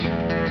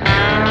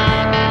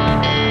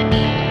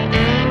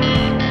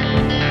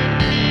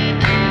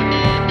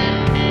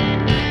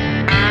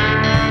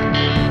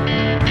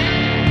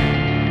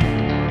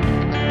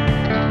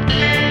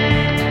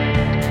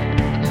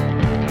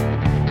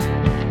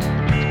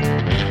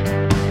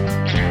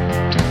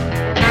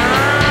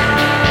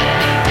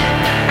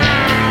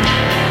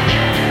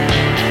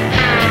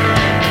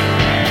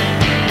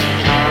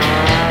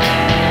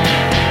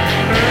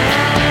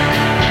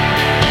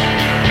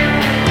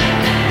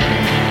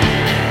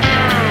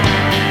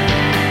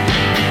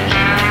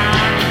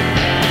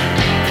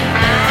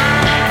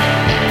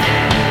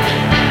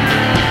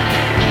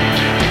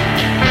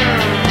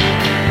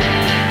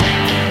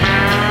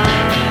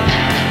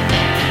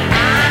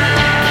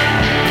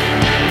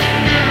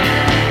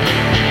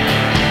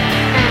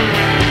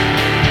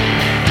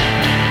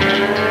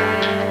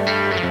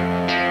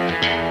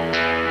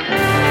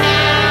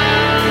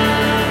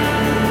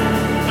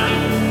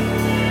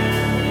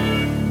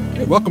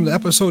welcome to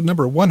episode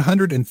number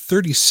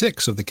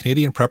 136 of the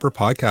Canadian Prepper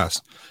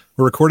Podcast.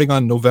 We're recording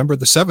on November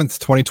the 7th,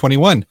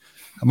 2021.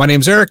 My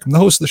name's Eric. I'm the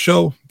host of the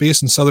show,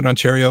 based in Southern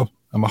Ontario.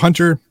 I'm a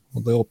hunter,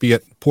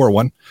 albeit a poor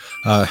one,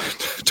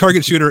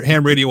 target shooter,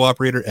 ham radio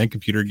operator, and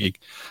computer geek.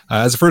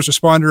 As a first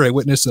responder, I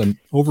witnessed an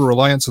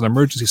over-reliance on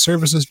emergency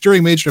services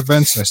during major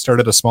events, and I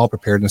started a small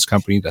preparedness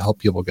company to help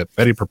people get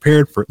better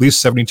prepared for at least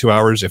 72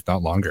 hours, if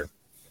not longer.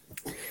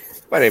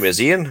 My name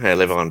is Ian. I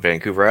live on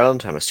Vancouver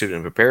Island. I'm a student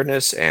in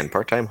preparedness and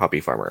part-time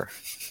hobby farmer.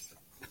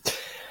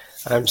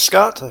 I'm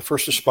Scott, a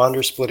first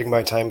responder splitting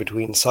my time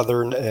between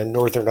Southern and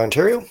Northern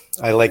Ontario.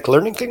 I like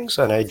learning things,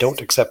 and I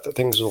don't accept that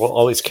things will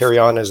always carry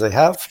on as they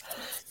have,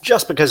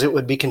 just because it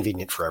would be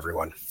convenient for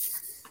everyone.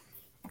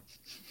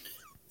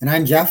 And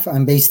I'm Jeff.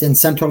 I'm based in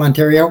Central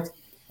Ontario.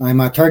 I'm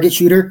a target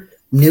shooter,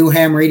 new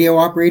ham radio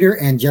operator,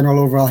 and general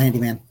overall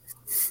handyman.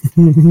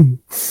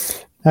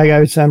 Hi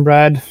guys, I'm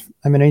Brad.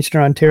 I'm in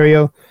Eastern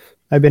Ontario.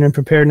 I've been in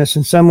preparedness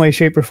in some way,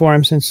 shape, or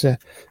form since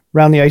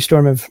around the ice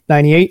storm of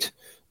 98.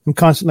 I'm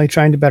constantly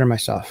trying to better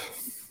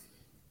myself.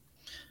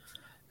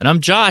 And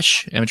I'm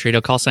Josh, amateur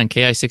radio call sign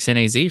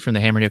KI6NAZ from the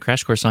Ham Radio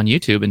Crash Course on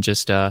YouTube, and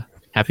just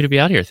happy to be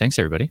out here. Thanks,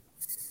 everybody.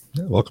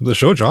 Yeah, welcome to the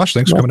show, Josh.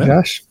 Thanks for coming in.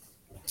 Josh.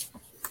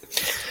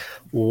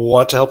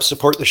 Want to help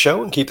support the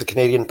show and keep the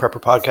Canadian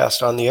Prepper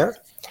Podcast on the air?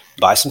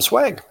 Buy some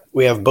swag.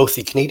 We have both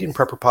the Canadian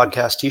Prepper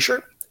Podcast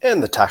t-shirt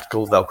and the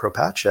tactical Velcro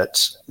patch at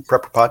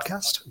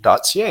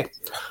prepperpodcast.ca.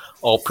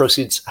 All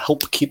proceeds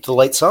help keep the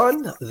lights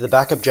on, the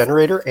backup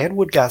generator, and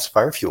wood gas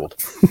fire fueled.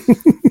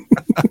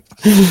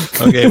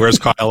 Okay, where's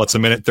Kyle? It's a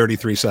minute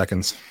 33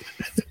 seconds.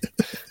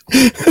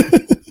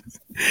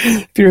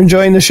 If you're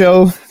enjoying the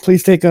show,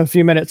 please take a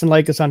few minutes and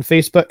like us on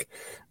Facebook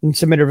and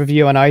submit a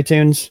review on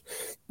iTunes.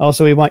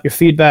 Also, we want your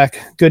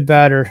feedback, good,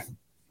 bad, or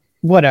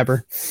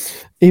whatever.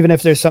 Even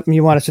if there's something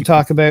you want us to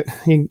talk about,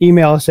 you can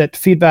email us at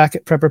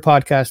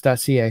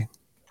feedback@prepperpodcast.ca.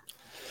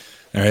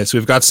 All right, so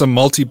we've got some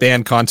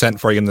multi-band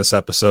content for you in this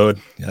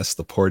episode. Yes,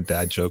 the poor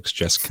dad jokes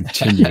just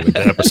continue with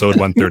episode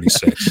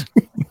 136.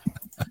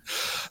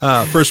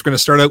 First, we're going to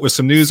start out with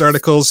some news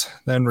articles.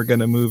 Then we're going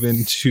to move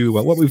into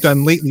what we've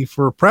done lately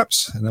for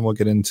preps. And then we'll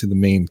get into the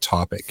main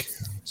topic.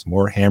 Some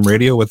more ham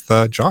radio with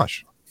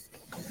Josh.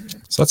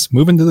 So let's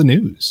move into the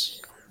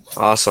news.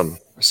 Awesome.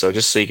 So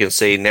just so you can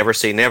say never,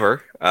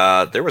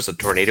 there was a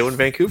tornado in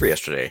Vancouver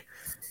yesterday.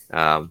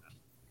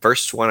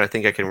 First one I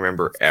think I can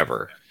remember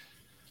ever.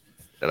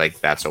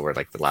 Like that's over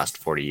like the last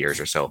 40 years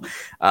or so.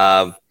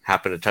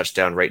 Happened to touch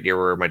down right near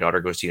where my daughter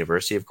goes to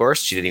university, of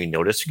course. She didn't even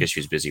notice because she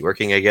was busy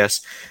working, I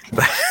guess.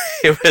 But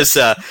it was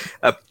a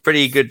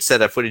pretty good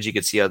set of footage you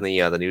could see on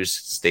the news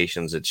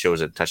stations. It shows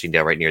it touching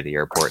down right near the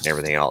airport and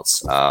everything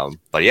else.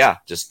 But yeah,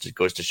 just it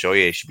goes to show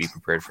you should be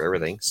prepared for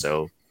everything.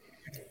 So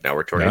now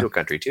we're tornado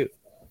country too.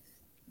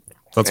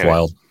 That's anyway,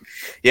 wild.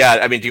 Yeah,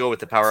 I mean, to go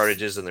with the power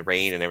outages and the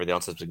rain and everything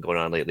else that's been going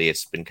on lately,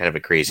 it's been kind of a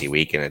crazy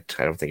week. And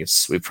I don't think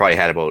we've probably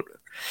had about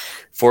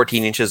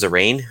 14 inches of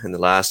rain in the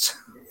last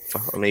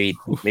maybe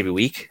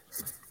week.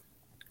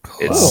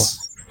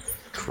 It's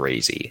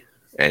crazy.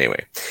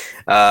 Anyway,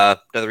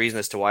 another reason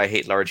as to why I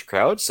hate large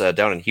crowds,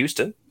 down in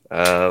Houston,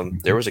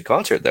 there was a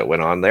concert that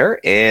went on there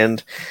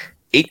and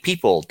 8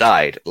 people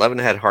died. 11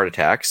 had heart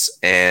attacks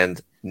and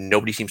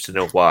nobody seems to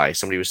know why.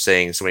 Somebody was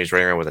saying somebody's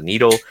running around with a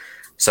needle.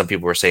 Some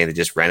people were saying they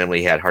just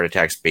randomly had heart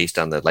attacks based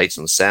on the lights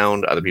and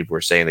sound. Other people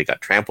were saying they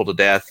got trampled to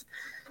death.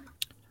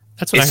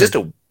 That's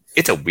what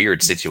it's a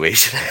weird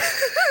situation.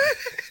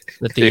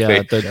 That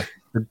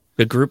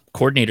the group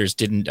coordinators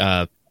didn't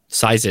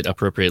size it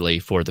appropriately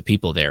for the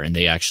people there, and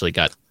they actually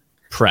got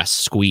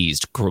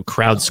squeezed,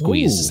 crowd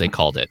squeezed, as they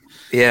called it.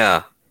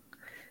 Yeah.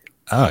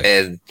 Oh.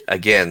 And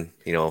again,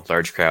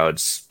 large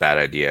crowds, bad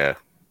idea.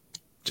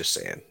 Just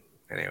saying.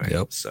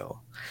 Anyway, So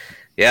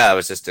yeah, it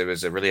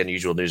was a really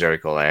unusual news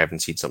article. I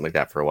haven't seen something like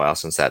that for a while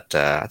since that.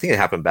 I think it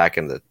happened back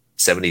in the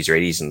 70s or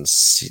 80s in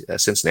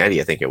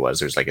Cincinnati. I think it was.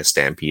 There's like a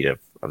stampede of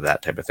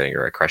that type of thing,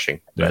 or a crushing.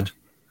 Yeah. But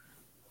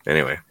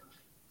anyway,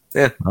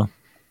 yeah,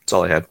 that's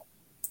all I had.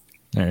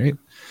 All right.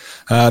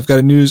 I've got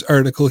a news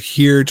article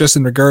here just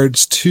in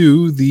regards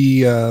to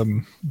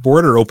the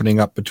border opening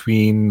up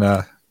between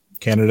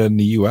Canada and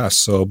the U.S.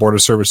 So Border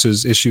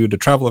Services issued a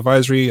travel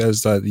advisory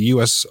as the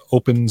U.S.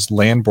 opens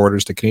land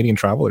borders to Canadian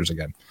travelers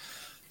again.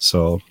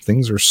 So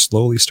things are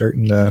slowly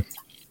starting to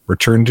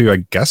return to,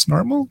 I guess,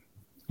 normal.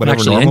 I'm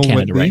actually in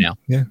Canada right now.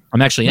 Yeah,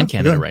 I'm actually in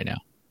Canada right now.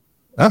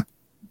 Ah,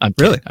 I'm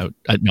really?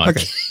 No,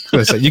 okay.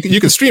 So you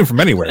can stream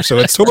from anywhere, so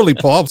it's totally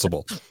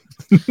plausible.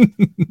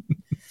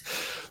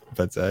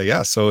 But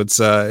so it's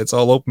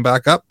all open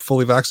back up.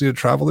 Fully vaccinated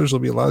travelers will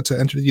be allowed to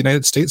enter the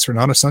United States for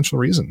non-essential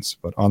reasons,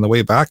 but on the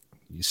way back,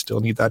 you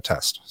still need that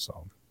test.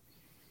 So,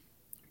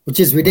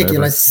 which is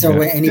ridiculous. Whatever. So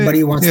when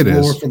anybody wants to go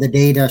over for the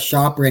day to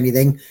shop or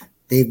anything,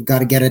 they've got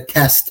to get a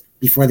test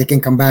before they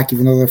can come back,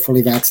 even though they're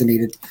fully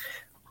vaccinated.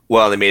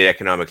 Well, they made it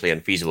economically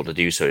unfeasible to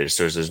do so.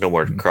 So there's no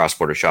more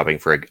cross-border shopping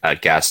for a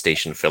gas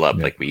station fill-up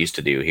like we used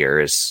to do here.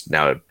 Is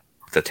now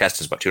the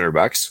test is about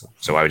 $200.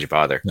 So why would you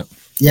bother?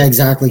 Yeah,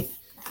 exactly.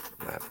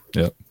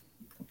 Yeah,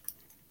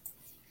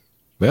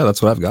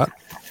 that's what I've got.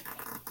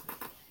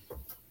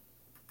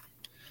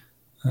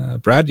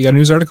 Brad, you got a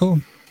news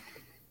article?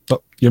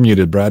 Oh, you're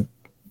muted, Brad.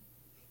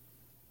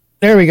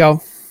 There we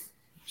go.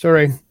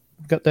 Sorry.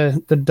 Got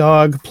the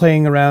dog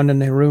playing around in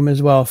the room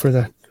as well for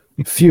the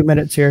few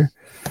minutes here.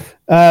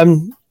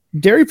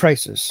 Dairy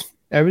prices.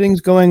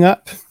 Everything's going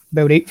up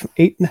about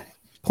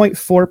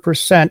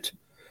 8.4%.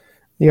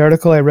 The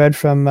article I read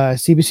from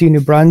CBC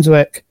New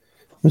Brunswick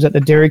was that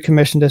the Dairy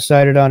Commission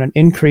decided on an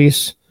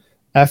increase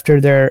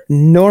after their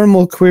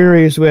normal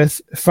queries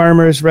with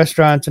farmers,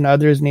 restaurants, and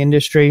others in the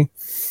industry.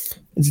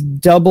 It's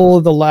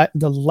double the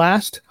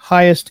last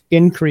highest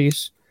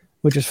increase,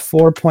 which is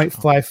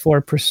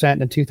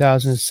 4.54% in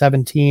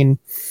 2017.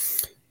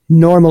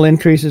 Normal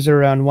increases are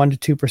around 1%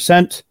 to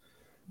 2%.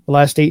 The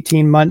last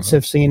 18 months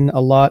have seen a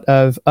lot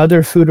of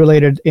other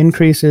food-related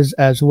increases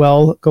as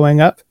well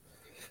going up.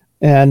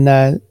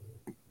 And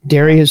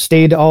dairy has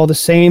stayed all the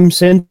same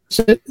since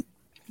it.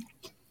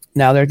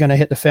 Now they're going to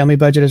hit the family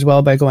budget as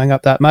well by going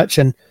up that much.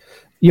 And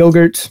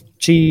yogurt,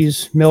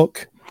 cheese,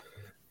 milk,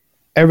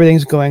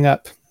 everything's going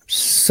up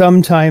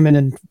sometime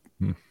in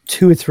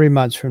 2 or 3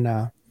 months from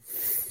now.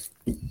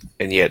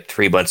 And yet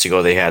 3 months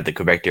ago, they had the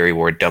Quebec Dairy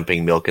Board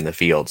dumping milk in the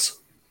fields.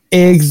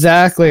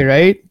 Exactly,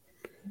 right?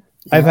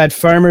 Yeah. I've had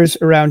farmers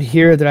around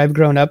here that I've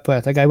grown up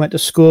with. Like I went to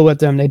school with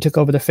them. They took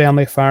over the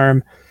family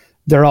farm.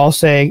 They're all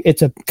saying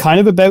it's a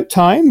kind of about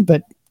time,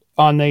 but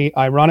on the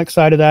ironic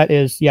side of that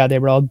is, yeah, they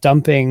were all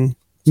dumping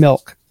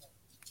milk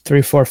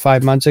 3, 4,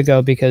 5 months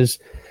ago because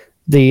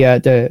the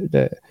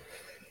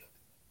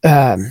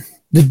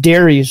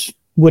dairies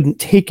wouldn't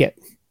take it.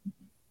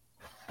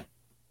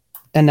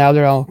 And now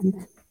they're all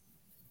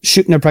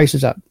shooting their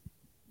prices up.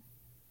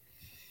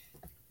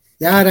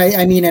 Yeah,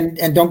 I mean,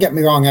 and don't get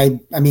me wrong.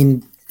 I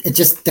mean, it's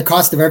just the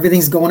cost of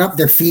everything's going up.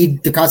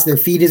 The cost of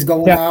their feed is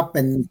going up,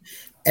 and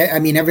I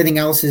mean, everything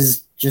else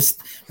is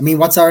just. I mean,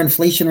 what's our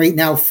inflation rate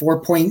now?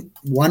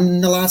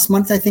 4.1 the last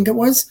month, I think it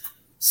was.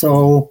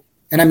 So,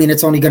 and I mean,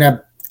 it's only going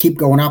to keep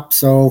going up.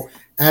 So,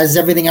 as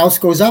everything else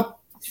goes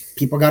up,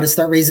 people got to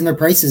start raising their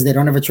prices. They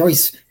don't have a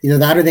choice. Either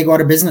that or they go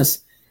out of business.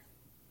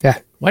 Yeah.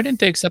 Why didn't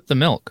they accept the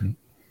milk?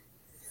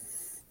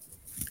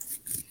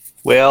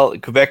 Well,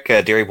 Quebec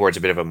Dairy Board's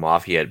a bit of a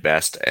mafia at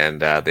best,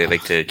 and they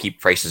like to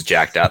keep prices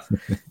jacked up.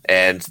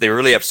 And they were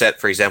really upset,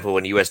 for example,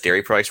 when U.S.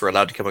 dairy products were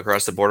allowed to come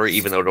across the border,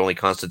 even though it only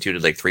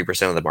constituted like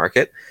 3% of the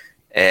market.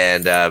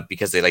 And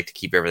because they like to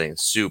keep everything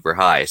super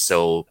high.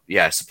 So,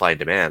 yeah, supply and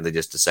demand, they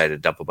just decided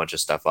to dump a bunch of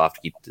stuff off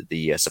to keep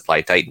the supply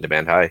tight and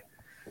demand high.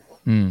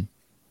 Mm.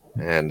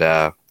 And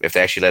if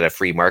they actually let a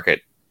free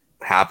market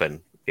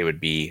happen, it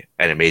would be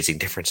an amazing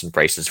difference in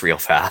prices real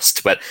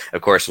fast. But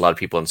of course, a lot of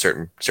people in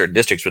certain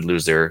districts would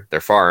lose their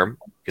farm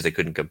because they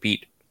couldn't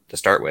compete to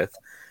start with.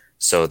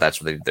 So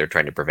that's what they're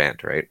trying to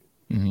prevent, right?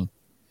 Mm-hmm.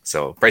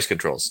 So price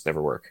controls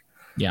never work.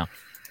 Yeah.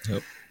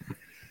 Yep.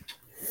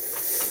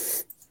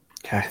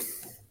 Okay.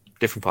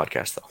 Different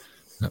podcast though.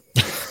 Yep.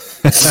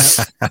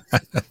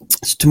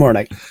 It's tomorrow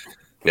night.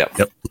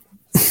 Yep.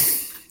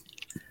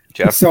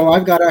 Jeff? So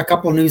I've got a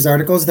couple news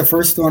articles. The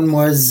first one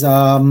was,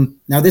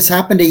 now this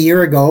happened a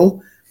year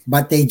ago,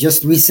 but they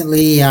just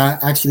recently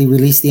actually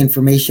released the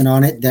information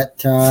on it that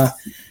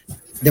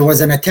there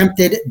was an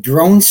attempted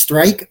drone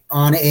strike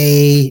on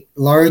a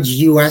large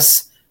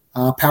U.S.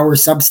 Power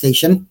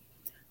substation.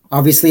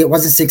 Obviously, it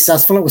wasn't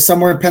successful. It was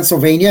somewhere in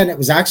Pennsylvania, and it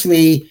was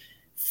actually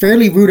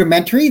fairly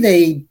rudimentary.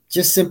 They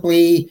just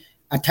simply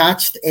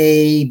attached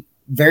a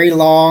very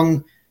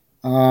long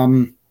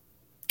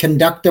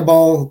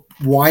conductible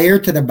wire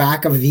to the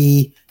back of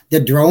the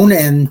drone,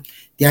 and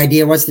the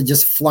idea was to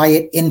just fly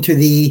it into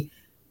the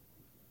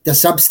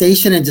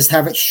substation and just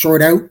have it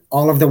short out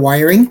all of the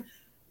wiring.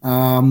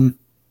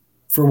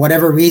 For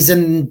whatever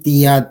reason,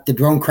 the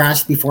drone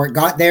crashed before it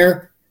got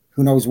there.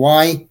 Who knows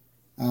why?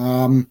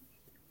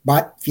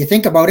 But if you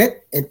think about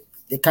it, it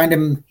kind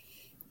of,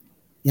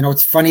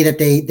 it's funny that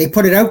they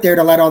put it out there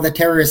to let all the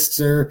terrorists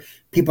or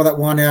people that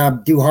want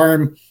to do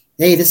harm,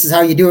 hey, this is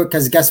how you do it,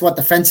 because guess what?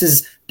 The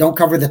fences don't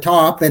cover the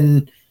top,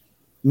 and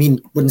I mean,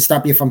 wouldn't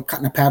stop you from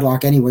cutting a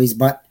padlock anyways,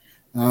 but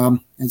I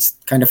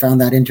just kind of found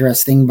that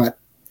interesting. But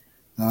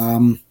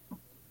yeah,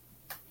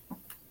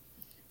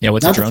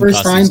 what's not a the drone first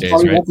cost time, these days,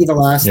 probably right? won't be the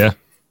last. Yeah.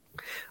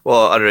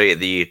 Well, under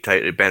the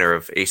banner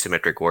of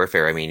asymmetric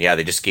warfare, I mean, yeah,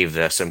 they just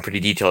gave some pretty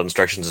detailed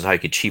instructions on how you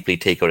could cheaply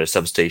take out a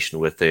substation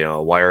with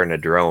a wire and a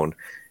drone.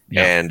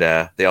 Yeah.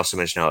 And they also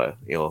mentioned how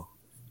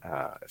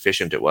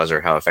efficient it was,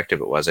 or how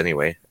effective it was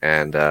anyway.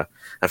 And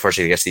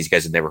unfortunately, I guess these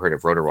guys had never heard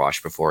of rotor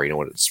wash before.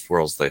 When it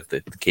swirls the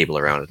cable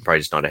around, it's probably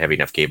just not a heavy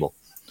enough cable.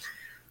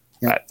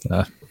 Yeah.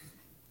 But,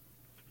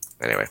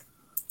 anyway,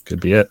 could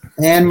be it.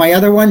 And my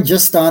other one,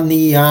 just on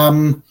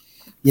the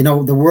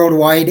the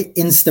worldwide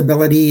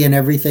instability and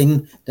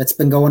everything that's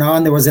been going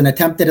on. There was an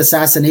attempted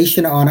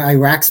assassination on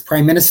Iraq's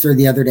prime minister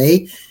the other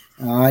day.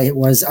 It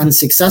was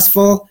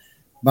unsuccessful,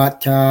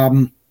 but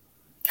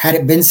had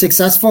it been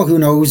successful, who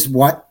knows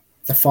what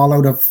the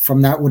fallout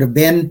from that would have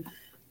been.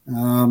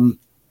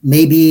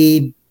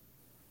 Maybe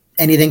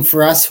anything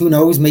for us, who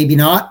knows, maybe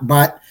not.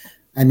 But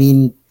I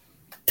mean,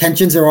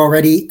 tensions are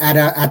already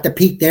at the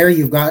peak there.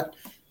 You've got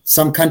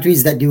some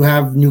countries that do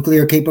have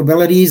nuclear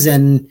capabilities,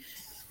 and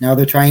now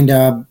they're trying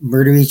to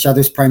murder each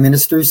other's prime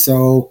ministers.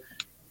 So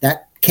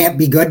that can't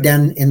be good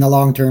then in the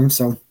long term.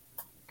 So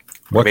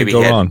what could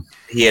go wrong?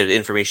 He had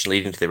information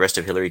leading to the arrest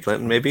of Hillary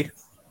Clinton, maybe.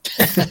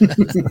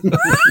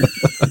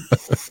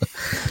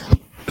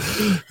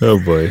 Oh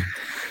boy.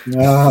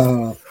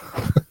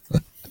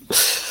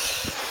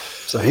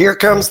 So here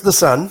comes the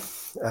sun.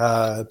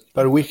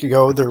 About a week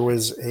ago, there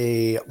was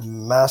a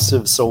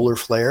massive solar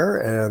flare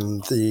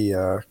and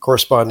the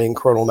corresponding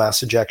coronal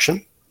mass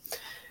ejection.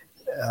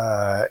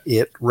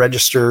 It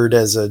registered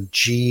as a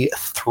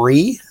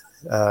G3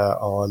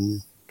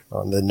 on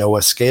the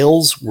NOAA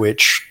scales,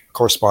 which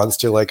corresponds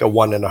to like a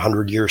 1 in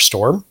 100-year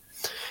storm.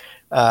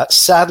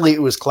 Sadly,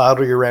 it was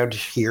cloudy around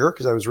here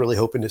because I was really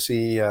hoping to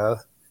see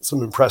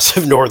some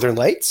impressive northern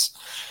lights.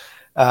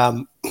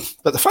 But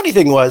the funny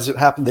thing was, it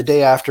happened the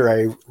day after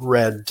I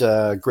read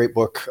a great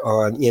book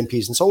on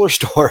EMPs and solar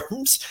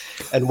storms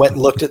and went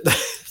and looked at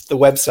the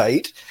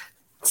website.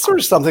 It's sort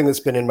of something that's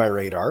been in my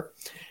radar.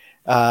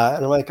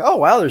 And I'm like, oh,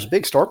 wow, there's a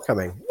big storm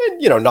coming.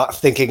 And, not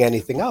thinking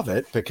anything of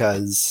it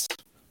because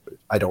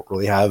I don't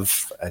really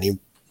have any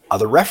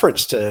other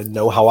reference to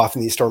know how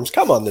often these storms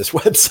come on this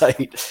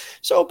website.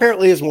 So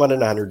apparently it's 1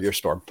 in a 100-year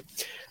storm.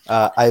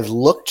 I've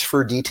looked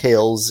for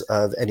details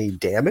of any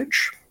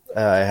damage.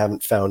 I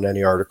haven't found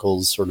any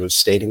articles sort of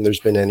stating there's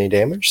been any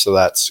damage, so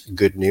that's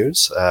good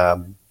news.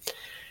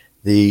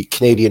 The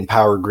Canadian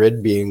power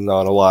grid, being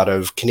on a lot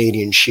of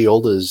Canadian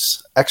shield,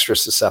 is extra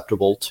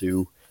susceptible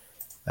to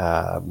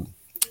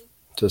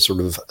sort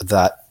of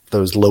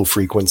those low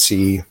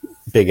frequency,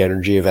 big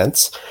energy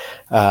events.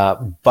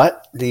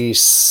 But the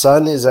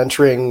sun is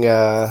entering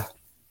a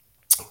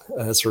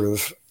sort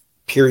of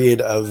period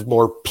of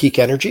more peak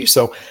energy,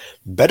 so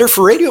better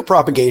for radio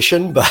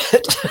propagation,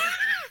 but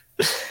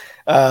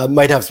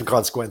might have some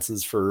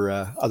consequences for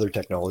other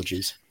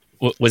technologies.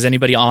 Was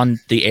anybody on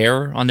the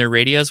air on their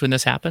radios when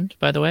this happened,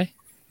 by the way?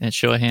 And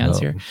show of hands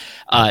here.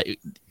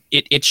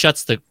 It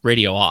shuts the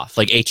radio off,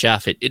 like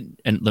HF.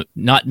 And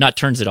not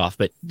turns it off,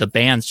 but the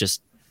bands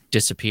just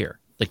disappear.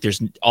 Like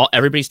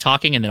everybody's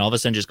talking, and then all of a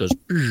sudden just goes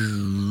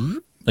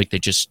like they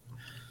just,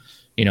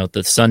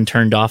 the sun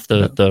turned off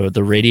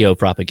the radio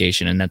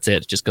propagation, and that's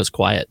it. It just goes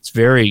quiet. It's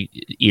very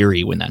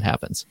eerie when that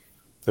happens.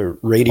 The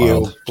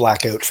radio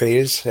blackout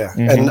phase, yeah,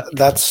 and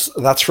that's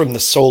from the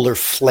solar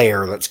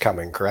flare that's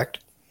coming, correct?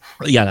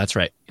 Yeah, that's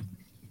right.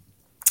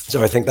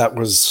 So I think that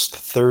was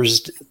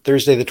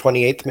Thursday the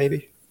 28th,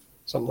 maybe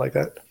something like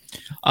that.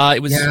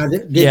 It was,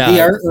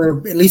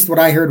 or at least what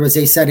I heard was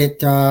they said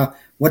it.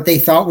 What they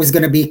thought was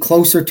going to be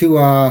closer to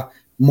a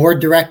more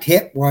direct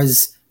hit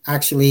was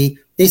actually,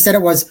 they said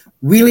it was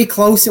really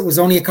close. It was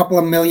only a couple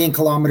of million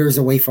kilometers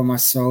away from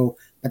us. So,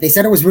 but they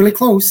said it was really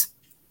close.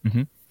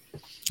 Mm-hmm.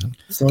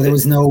 So there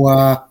was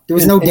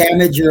no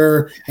damage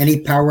or any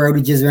power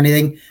outages or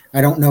anything.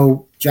 I don't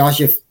know, Josh,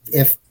 if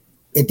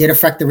it did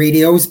affect the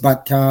radios,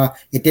 but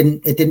it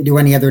didn't do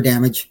any other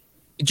damage.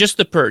 Just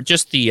the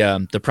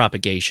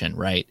propagation,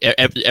 right?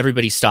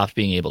 Everybody stopped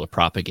being able to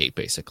propagate,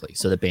 basically.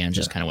 So the band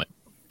just kind of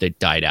they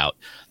died out.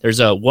 There's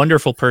a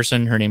wonderful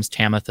person. Her name's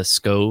Tamitha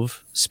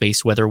Scove,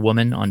 Space Weather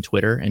Woman on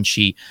Twitter, and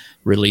she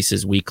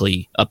releases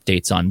weekly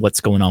updates on what's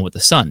going on with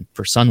the sun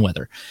for sun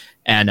weather.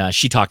 And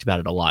she talked about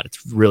it a lot.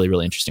 It's really,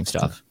 really interesting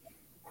stuff.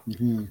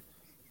 Mm-hmm.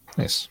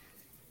 Nice.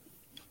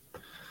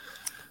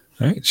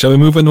 All right. Shall we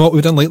move into what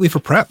we've done lately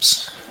for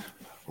preps?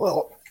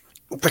 Well,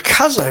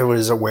 because I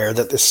was aware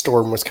that this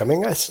storm was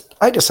coming,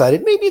 I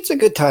decided maybe it's a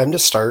good time to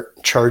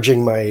start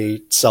charging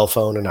my cell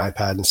phone and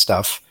iPad and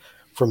stuff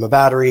from a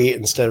battery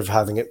instead of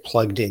having it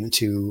plugged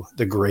into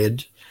the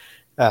grid.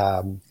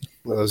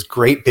 Those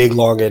great big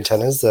long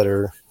antennas that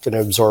are going to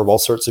absorb all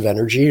sorts of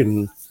energy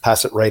and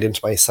pass it right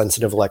into my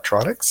sensitive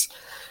electronics.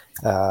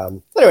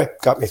 Anyway,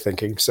 got me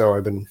thinking. So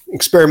I've been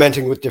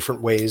experimenting with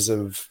different ways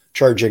of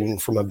charging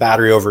from a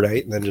battery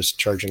overnight and then just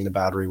charging the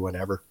battery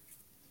whenever.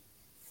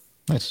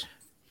 Nice.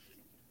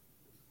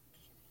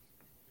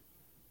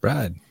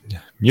 Brad.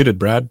 Muted,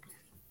 Brad.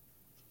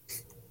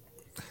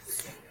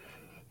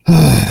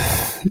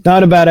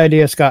 Not a bad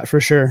idea, Scott, for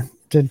sure,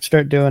 to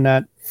start doing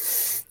that.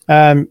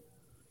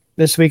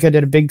 This week I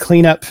did a big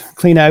clean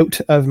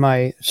out of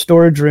my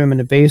storage room in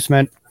the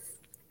basement.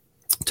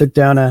 Took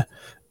down a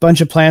bunch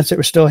of plants that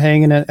were still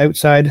hanging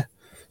outside,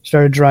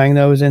 started drying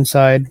those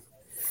inside.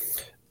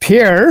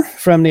 Pierre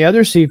from the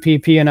other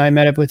CPP and I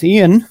met up with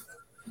Ian.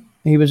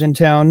 He was in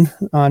town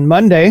on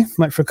Monday,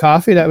 went for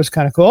coffee. That was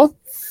kind of cool.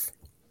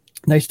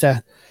 Nice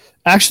to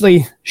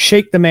actually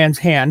shake the man's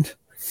hand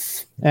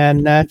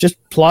and just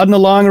plodding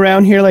along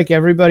around here like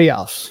everybody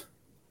else.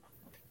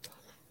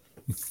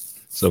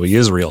 So he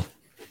is real.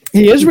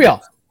 He is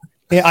real.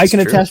 Yeah, I can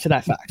attest to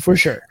that fact for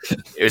sure.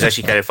 It was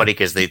actually kind of funny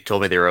because they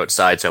told me they were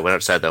outside, so I went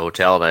outside the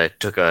hotel and I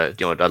took I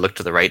looked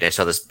to the right and I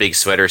saw this big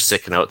sweater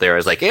sticking out there. I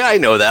was like, yeah, I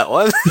know that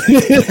one.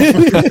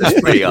 That's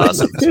pretty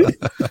awesome.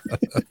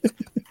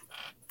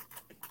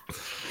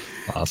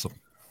 Awesome.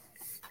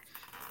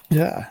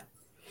 Yeah.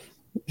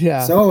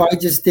 Yeah. So I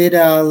just did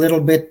a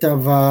little bit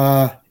of,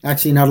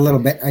 actually not a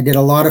little bit. I did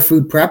a lot of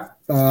food prep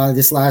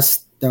this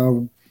last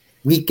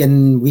week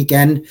and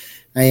weekend.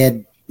 I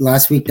had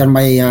last week done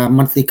my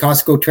monthly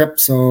Costco trip,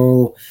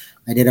 so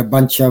I did a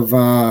bunch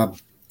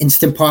of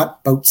Instant Pot,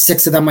 about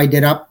 6 of them I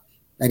did up.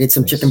 I did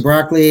some chicken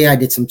broccoli, I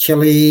did some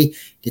chili,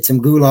 did some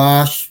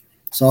goulash.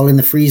 It's all in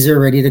the freezer,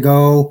 ready to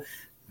go.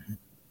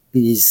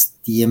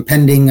 The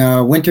impending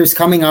winter's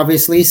coming,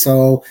 obviously,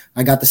 so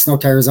I got the snow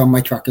tires on my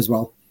truck as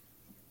well.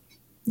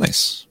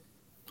 Nice.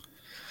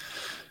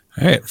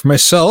 All right. For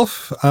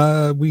myself,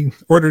 we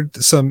ordered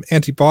some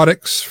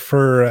antibiotics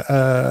for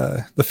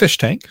the fish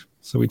tank.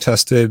 So we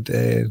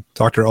tested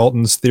Dr.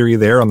 Alton's theory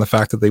there on the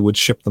fact that they would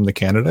ship them to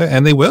Canada,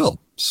 and they will.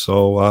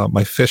 So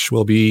my fish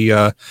will be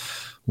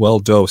well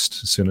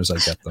dosed as soon as I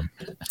get them.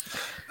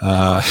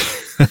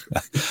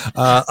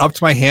 Up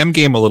to my ham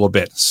game a little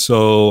bit.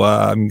 So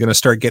I'm going to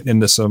start getting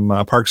into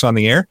some Parks on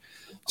the Air.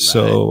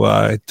 So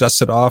I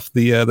dusted off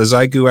the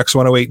Zygu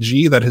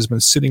X108G that has been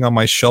sitting on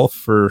my shelf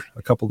for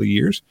a couple of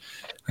years.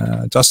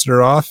 Dusted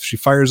her off. She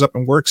fires up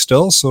and works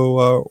still.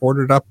 So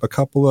ordered up a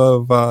couple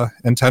of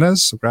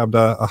antennas. So grabbed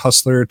a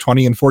Hustler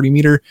 20 and 40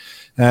 meter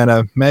and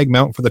a mag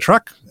mount for the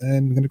truck.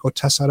 And I'm going to go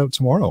test that out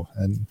tomorrow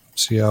and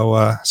see how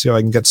I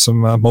can get some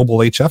mobile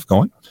HF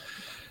going.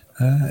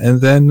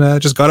 And then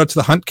just got out to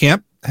the hunt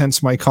camp.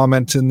 Hence my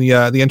comment in the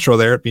intro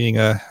there, being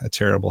a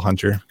terrible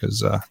hunter,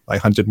 because I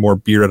hunted more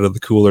beer out of the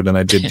cooler than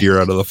I did deer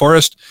out of the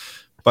forest,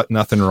 but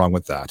nothing wrong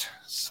with that.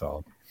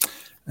 So,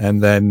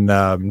 and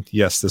then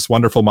yes, this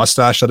wonderful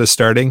mustache that is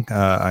starting.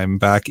 I'm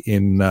back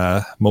in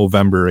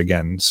Movember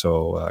again,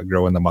 so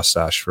growing the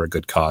mustache for a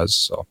good cause.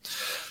 So,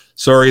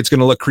 sorry, it's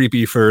going to look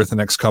creepy for the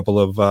next couple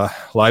of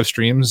live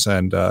streams,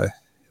 and if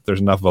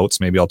there's enough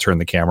votes, maybe I'll turn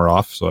the camera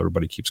off so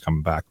everybody keeps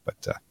coming back.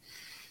 But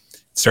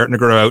it's starting to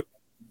grow out.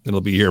 It'll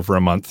be here for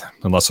a month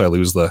unless I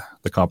lose the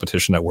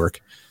competition at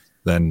work.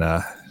 Then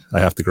I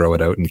have to grow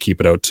it out and keep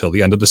it out till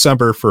the end of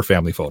December for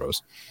family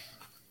photos.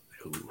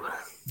 Ooh.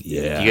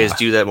 Yeah. Do you guys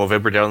do that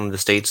Movember down in the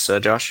States,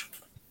 Josh?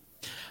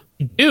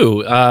 I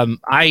do.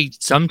 I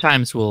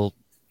sometimes will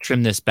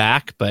trim this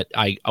back, but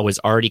I was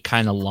already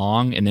kind of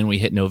long, and then we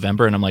hit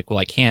November, and I'm like, well,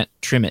 I can't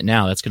trim it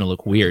now. That's going to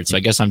look weird. So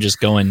I guess I'm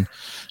just going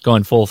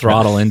full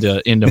throttle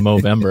into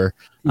Movember.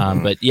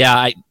 But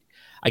yeah,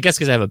 I guess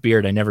because I have a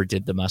beard, I never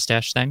did the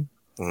mustache thing.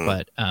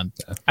 But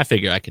I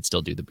figure I could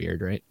still do the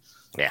beard, right?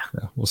 Yeah,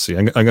 we'll see.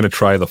 I'm going to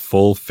try the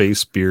full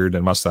face, beard,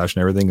 and mustache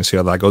and everything and see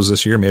how that goes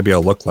this year. Maybe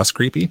I'll look less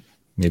creepy,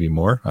 maybe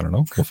more. I don't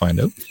know. We'll find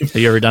out. Have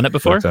you ever done it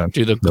before? But,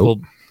 do the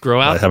whole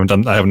grow out? I haven't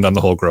done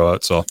the whole grow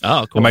out, so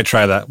cool. I might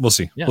try that. We'll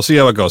see. Yeah. We'll see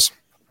how it goes.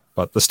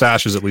 But the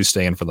stash is at least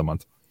staying for the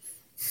month.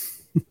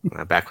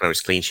 Back when I was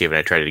clean shaven,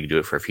 I tried to do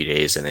it for a few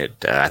days, and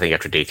I think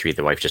after day 3,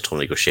 the wife just told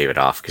me to go shave it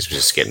off because it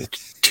was just getting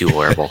too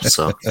horrible.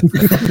 So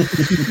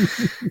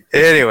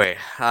anyway,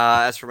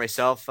 as for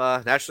myself,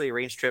 naturally a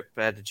range trip.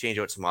 I had to change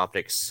out some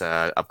optics,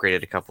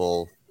 upgraded a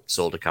couple,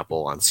 sold a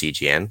couple on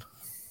CGN.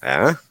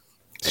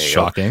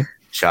 Shocking.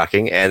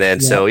 And then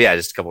so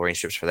just a couple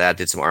range trips for that.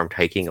 Did some armed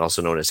hiking,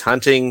 also known as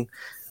hunting.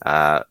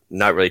 Not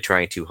really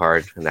trying too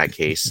hard in that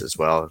case as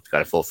well.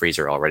 Got a full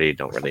freezer already.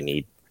 Don't really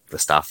need the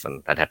stuff,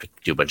 and I'd have to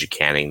do a bunch of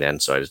canning then,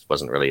 so I just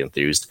wasn't really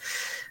enthused.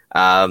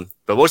 But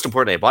most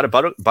importantly, I bought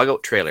a bug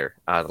out trailer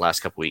the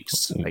last couple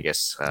weeks, I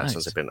guess, nice.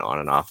 Since I've been on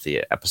and off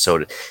the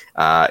episode.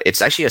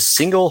 It's actually a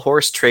single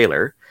horse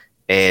trailer,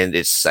 and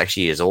it's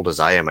actually as old as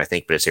I am, I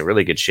think, but it's in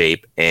really good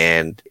shape,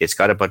 and it's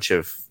got a bunch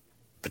of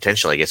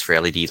potential, I guess, for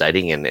LED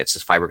lighting, and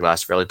it's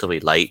fiberglass,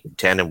 relatively light,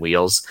 tandem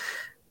wheels.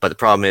 But the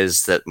problem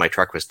is that my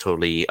truck was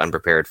totally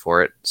unprepared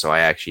for it. So I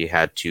actually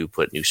had to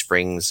put new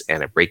springs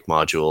and a brake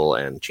module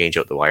and change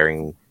out the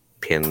wiring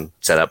pin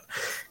setup.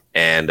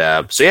 And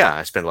I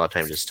spent a lot of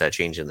time just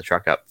changing the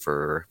truck up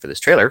for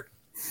this trailer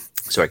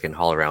so I can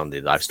haul around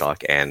the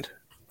livestock and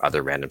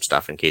other random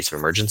stuff in case of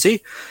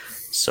emergency.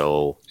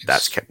 So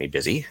that's kept me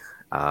busy.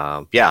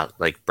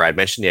 Like Brad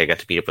mentioned, I got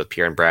to meet up with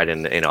Pierre and Brad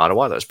in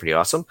Ottawa. That was pretty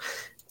awesome.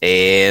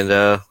 And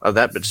of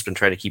that, but just been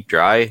trying to keep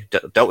dry.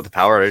 Dealt with the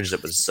power outage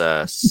that was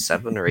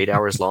 7 or 8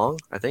 hours long,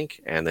 I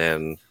think. And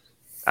then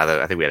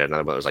I think we had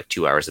another one that was like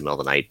 2 hours in the middle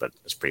of the night, but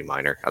it's pretty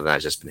minor. Other than that,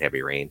 it's just been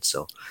heavy rain.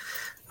 So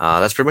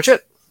that's pretty much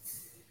it.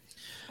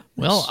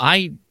 Well,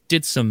 I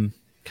did some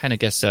kind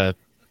of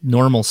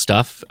normal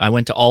stuff. I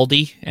went to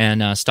Aldi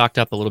and stocked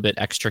up a little bit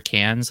extra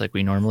cans like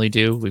we normally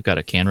do. We've got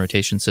a can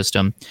rotation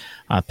system.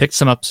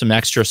 Picked up some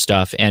extra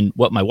stuff. And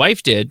what my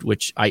wife did,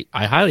 which I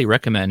highly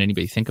recommend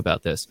anybody think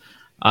about this.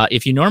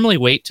 If you normally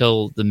wait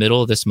till the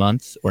middle of this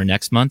month or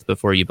next month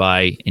before you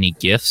buy any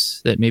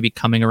gifts that may be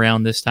coming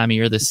around this time of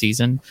year, this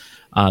season,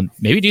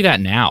 maybe do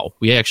that now.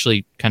 We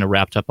actually kind of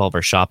wrapped up all of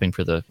our shopping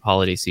for the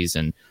holiday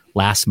season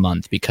last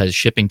month because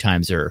shipping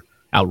times are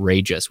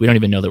outrageous. We don't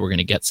even know that we're going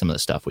to get some of the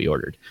stuff we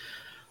ordered.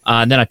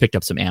 And then I picked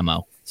up some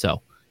ammo.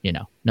 So,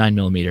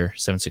 9mm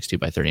 7.62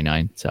 by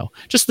 39. So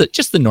just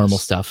the normal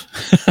stuff.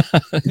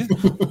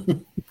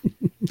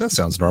 That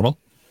sounds normal,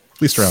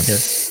 at least around here.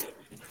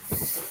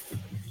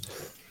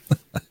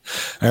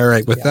 All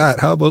right. With that,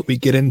 how about we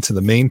get into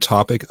the main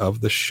topic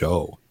of the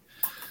show?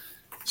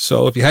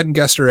 So if you hadn't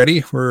guessed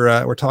already,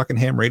 we're talking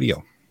ham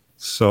radio.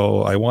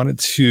 So I wanted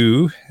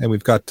to, and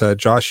we've got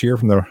Josh here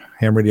from the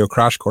Ham Radio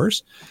Crash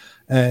Course.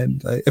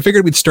 And I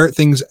figured we'd start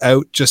things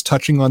out just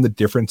touching on the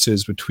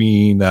differences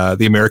between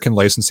the American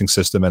licensing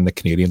system and the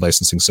Canadian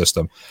licensing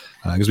system.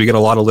 Because we get a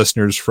lot of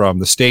listeners from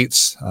the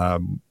States.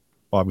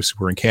 Obviously,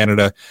 we're in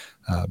Canada.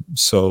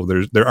 So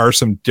there are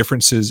some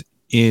differences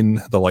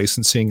in the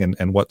licensing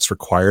and what's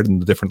required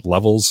and the different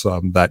levels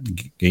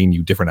that gain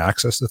you different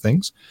access to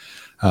things.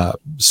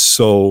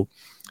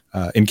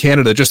 In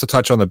Canada, just to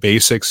touch on the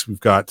basics, we've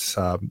got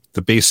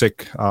the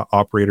basic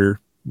operator,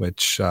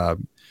 which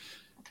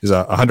is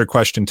a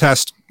 100-question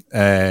test.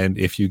 And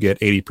if you get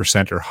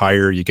 80% or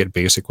higher, you get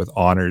basic with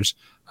honors.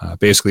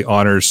 Basically,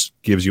 honors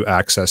gives you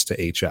access to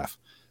HF,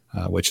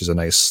 which is a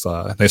nice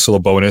little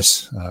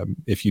bonus.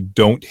 If you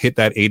don't hit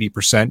that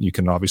 80%, you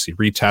can obviously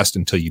retest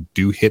until you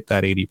do hit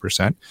that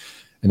 80%,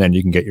 and then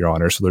you can get your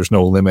honors. So there's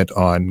no limit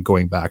on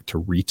going back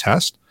to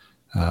retest.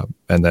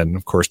 And then,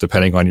 of course,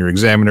 depending on your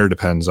examiner,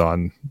 depends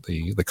on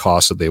the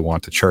cost that they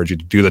want to charge you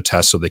to do the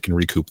test so they can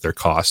recoup their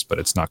cost, but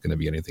it's not going to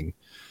be anything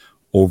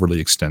overly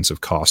extensive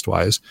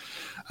cost-wise.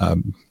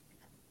 And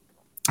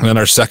then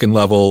our second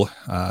level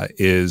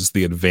is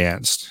the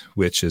advanced,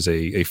 which is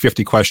a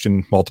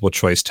 50-question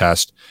multiple-choice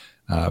test,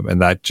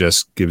 and that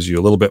just gives you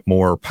a little bit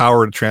more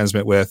power to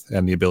transmit with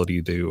and the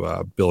ability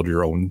to build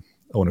your own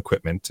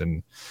equipment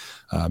and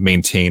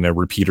maintain a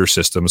repeater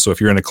system. So if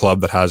you're in a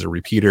club that has a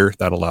repeater,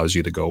 that allows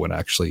you to go and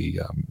actually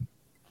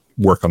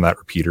work on that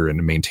repeater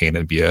and maintain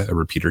and be a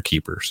repeater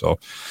keeper. So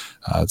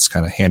it's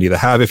kind of handy to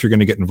have if you're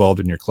going to get involved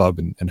in your club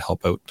and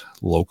help out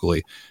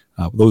locally.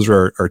 Those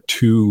are our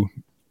two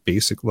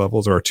basic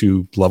levels, or our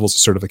two levels of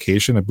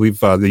certification. I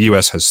believe the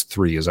US has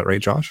 3. Is that right,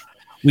 Josh?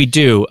 We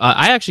do.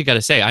 I actually got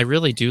to say, I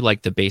really do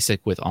like the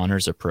basic with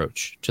honors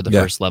approach to the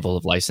first level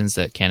of license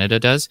that Canada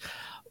does.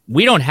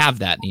 We don't have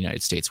that in the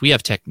United States. We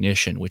have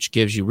technician, which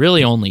gives you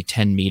really only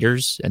 10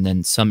 meters, and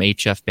then some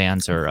HF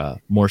bands are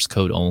Morse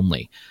code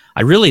only.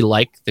 I really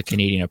like the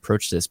Canadian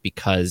approach to this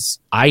because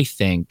I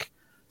think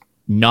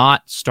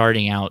not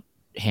starting out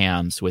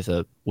hams with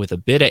a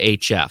bit of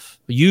HF,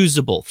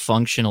 usable,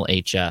 functional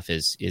HF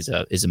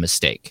is a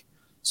mistake.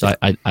 So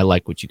I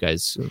like what you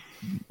guys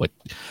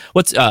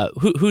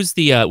who's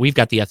the we've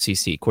got the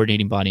FCC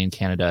coordinating body in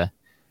Canada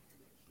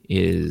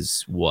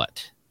is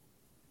what?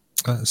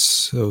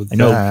 So I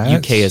know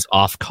UK is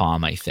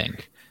Ofcom, I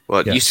think.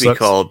 Well, it used to be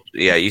called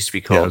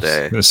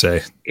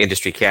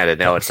Industry Canada.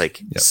 Now it's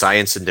like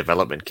Science and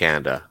Development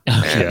Canada.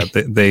 Yeah,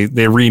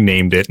 they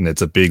renamed it, and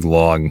it's a big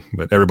long,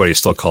 but everybody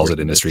still calls it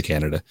Industry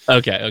Canada.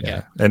 Okay.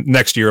 Yeah. And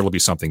next year it'll be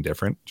something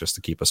different, just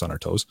to keep us on our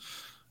toes.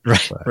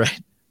 Right.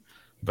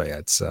 But yeah,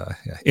 it's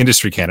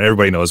Industry Canada.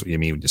 Everybody knows what you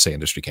mean when you say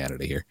Industry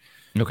Canada here.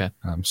 Okay.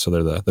 So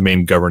they're the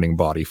main governing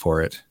body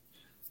for it.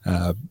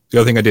 The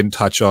other thing I didn't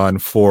touch on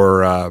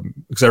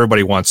because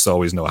everybody wants to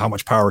always know how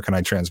much power can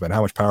I transmit,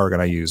 how much power can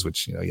I use,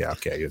 which,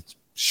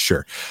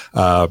 sure.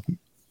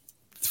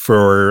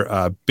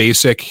 For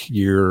basic,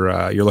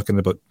 you're looking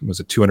at about,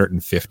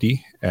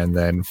 250, and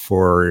then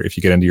if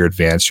you get into your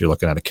advanced, you're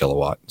looking at a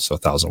kilowatt, so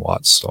 1,000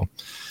 watts. So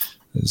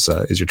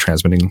is your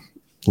transmitting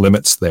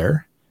limits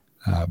there.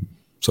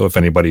 So if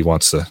anybody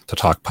wants to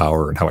talk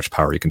power and how much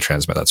power you can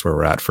transmit, that's where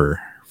we're at for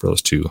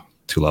those two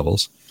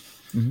levels.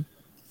 Mm-hmm.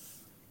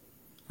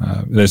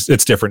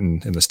 It's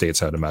different in the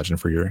States, I'd imagine,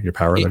 for your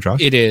power there,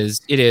 Josh. It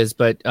is.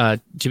 But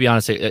to be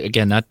honest,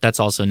 again, that's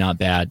also not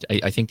bad.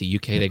 I think the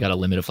UK, they got a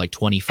limit of like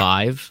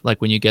 25, like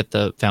when you get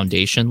the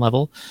foundation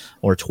level,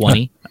 or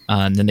 20.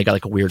 And then they got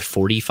like a weird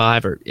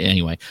 45 or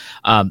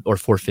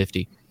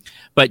 450.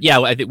 But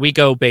yeah, we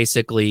go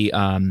basically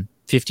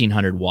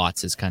 1,500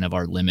 watts is kind of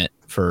our limit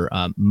for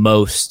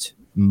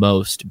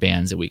most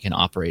bands that we can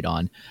operate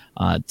on.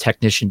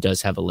 Technician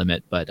does have a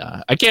limit, but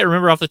I can't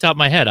remember off the top of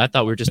my head. I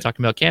thought we were just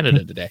talking about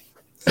Canada today.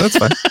 That's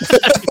fine.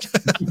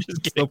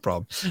 No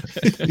problem.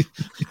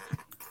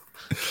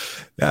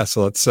 Yeah,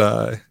 so let's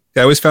I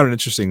always found it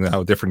interesting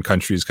how different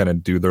countries kind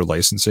of do their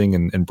licensing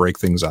and break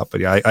things up.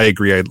 But yeah, I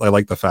agree. I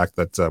like the fact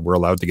that we're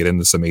allowed to get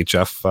into some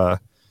HF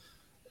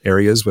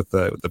areas with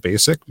the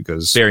basic,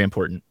 because very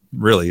important.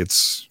 Really,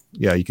 it's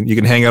you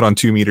can hang out on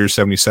 2 meters,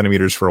 70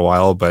 centimeters for a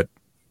while, but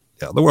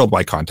the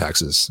worldwide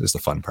contacts is the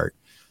fun part.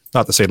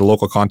 Not to say the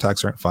local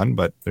contacts aren't fun,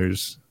 but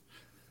there's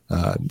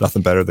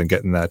nothing better than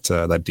getting that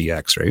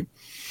DX, right?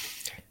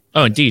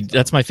 Oh, indeed.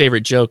 That's my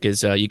favorite joke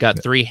is you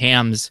got 3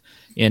 hams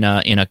in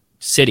a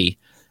city,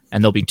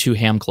 and there'll be 2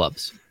 ham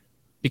clubs.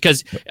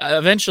 Because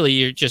eventually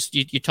you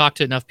talk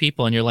to enough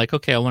people, and you're like,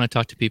 okay, I want to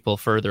talk to people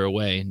further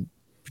away. And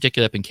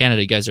particularly up in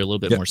Canada, you guys are a little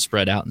bit more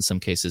spread out in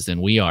some cases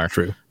than we are.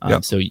 True.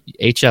 So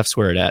HF's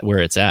where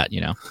it's at,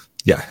 Yeah.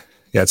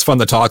 Yeah, it's fun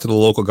to talk to the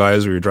local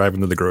guys when you're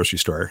driving to the grocery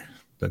store.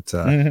 But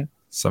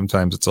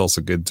sometimes it's also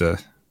good to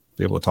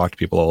be able to talk to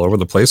people all over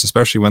the place,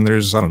 especially when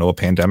there's, a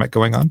pandemic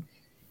going on.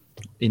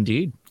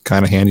 Indeed.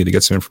 Kind of handy to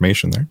get some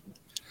information there.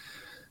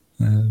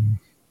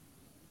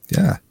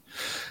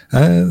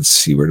 Let's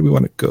see, where do we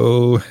want to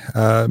go?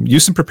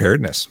 Use and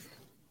preparedness. You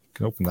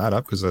can open that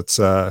up because there's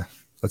a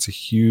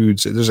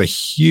huge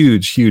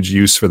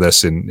use for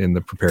this in the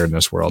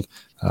preparedness world.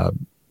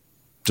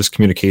 just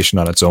communication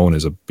on its own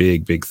is a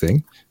big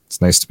thing.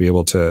 It's nice to be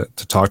able to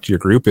talk to your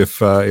group if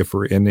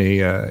we're in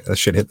a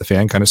shit hit the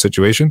fan kind of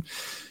situation.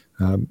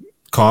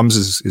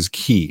 Comms is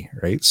key,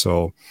 right?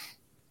 So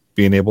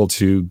being able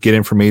to get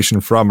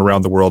information from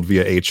around the world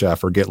via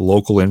HF or get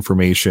local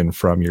information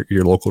from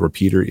your local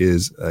repeater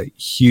is a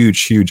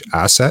huge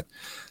asset,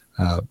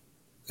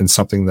 and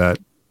something that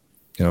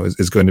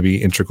is going to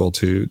be integral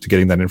to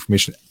getting that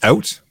information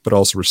out, but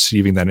also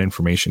receiving that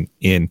information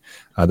in,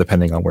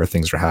 depending on where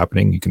things are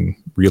happening. You can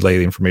relay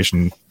the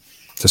information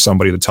to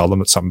somebody to tell them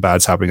that something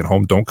bad's happening at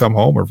home, don't come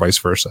home, or vice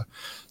versa.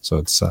 So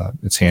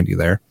it's handy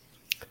there.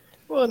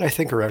 Well, and I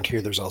think around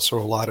here there's also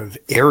a lot of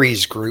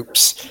ARES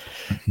groups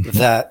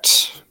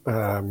that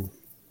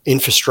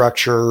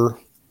infrastructure,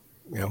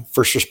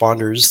 first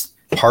responders,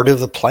 part of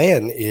the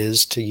plan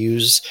is to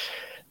use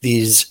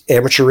these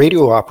amateur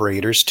radio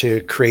operators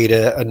to create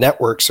a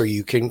network so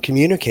you can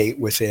communicate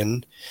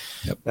within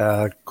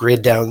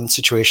grid down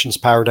situations,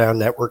 power down,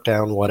 network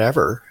down,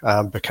 whatever,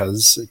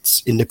 because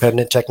it's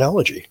independent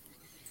technology.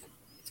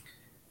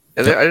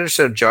 And I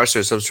understand, Josh,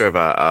 there's some sort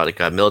of like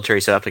a military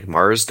setup like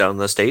Mars down in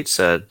the States.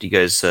 Do you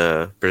guys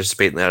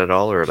participate in that at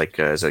all, or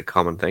is it a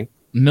common thing?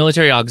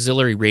 Military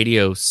Auxiliary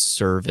Radio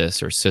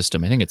Service or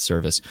system. I think it's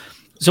service.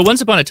 So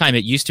once upon a time,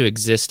 it used to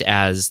exist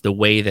as the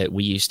way that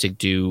we used to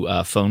do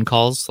phone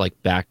calls, like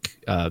back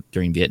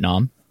during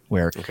Vietnam,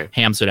 where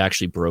hams would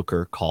actually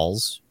broker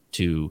calls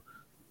to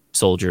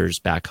soldiers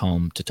back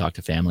home to talk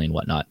to family and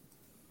whatnot.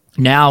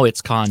 Now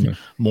it's gone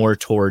more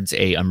towards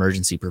a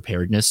emergency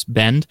preparedness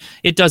bend.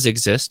 It does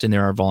exist, and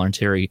there are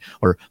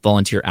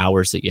volunteer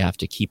hours that you have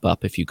to keep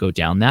up if you go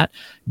down that.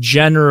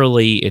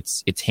 Generally,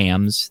 it's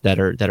hams that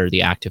are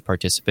the active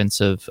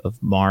participants of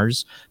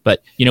Mars.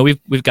 But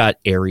we've got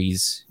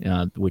ARES,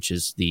 which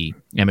is the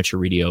Amateur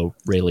Radio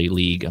Relay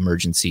League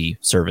Emergency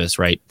Service,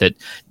 right? That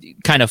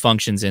kind of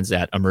functions as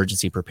that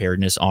emergency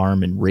preparedness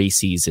arm, and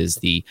RACES is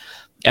the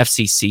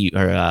FCC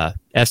or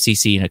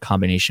FCC in a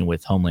combination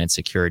with Homeland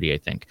Security, I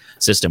think,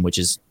 system, which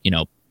is,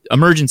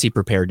 emergency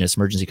preparedness,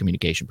 emergency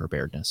communication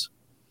preparedness.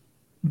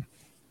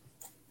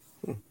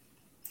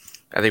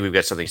 I think we've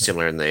got something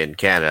similar in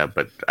Canada,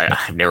 but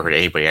I've never heard of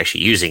anybody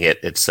actually using it.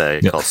 It's called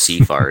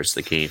CFARS,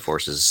 the Canadian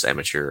Forces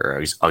Amateur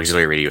or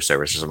Auxiliary Radio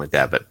Service or something like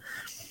that, but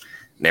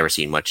never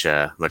seen much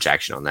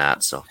action on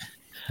that. So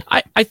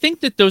I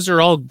think that those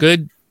are all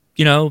good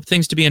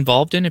things to be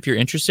involved in if you're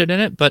interested in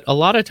it. But a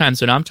lot of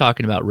times when I'm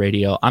talking about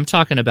radio, I'm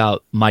talking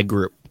about my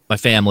group, my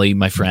family,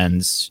 my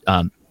friends.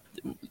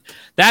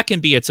 That can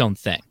be its own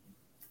thing.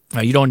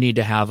 You don't need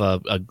to have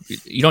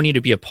you don't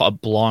need to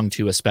belong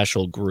to a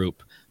special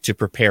group to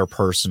prepare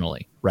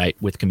personally,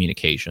 right? With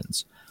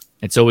communications.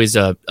 It's always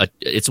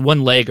it's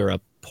one leg or a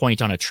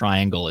point on a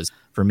triangle. Is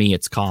for me,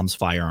 it's comms,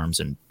 firearms,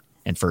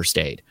 and first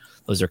aid.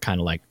 Those are kind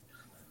of like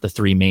the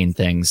three main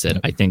things that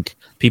I think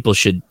people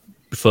should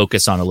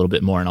focus on a little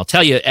bit more. And I'll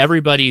tell you,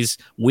 everybody's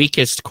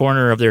weakest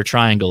corner of their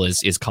triangle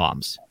is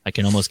comms. I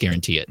can almost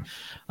guarantee it.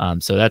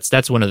 So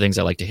that's one of the things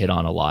I like to hit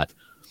on a lot.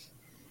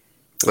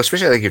 Well,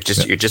 especially like you're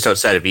just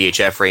outside of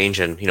VHF range,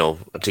 and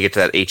to get to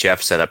that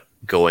HF setup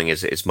going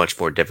is much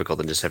more difficult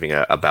than just having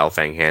a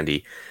Baofeng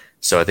handy.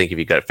 So I think if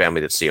you've got a family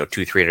that's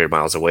 200-300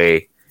 miles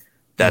away,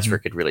 that's where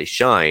it could really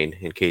shine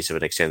in case of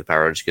an extended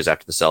power outage, because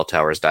after the cell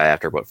towers die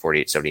after about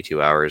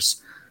 48-72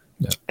 hours.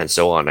 And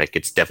so on, I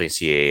could definitely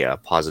see a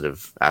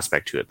positive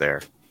aspect to it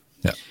there.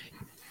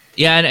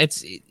 Yeah, and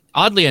it's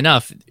oddly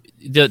enough,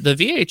 the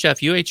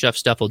VHF UHF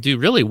stuff will do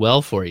really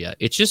well for you.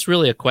 It's just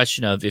really a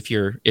question of if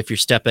you're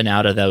stepping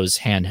out of those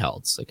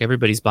handhelds. Like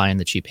everybody's buying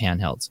the cheap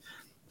handhelds.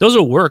 Those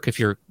will work if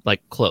you're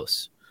like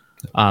close.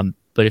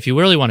 But if you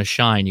really want to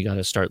shine, you got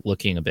to start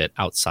looking a bit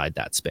outside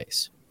that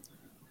space,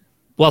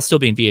 while still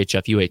being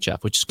VHF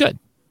UHF, which is good.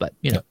 But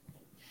the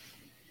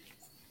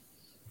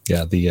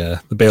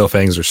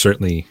Baofengs are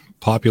certainly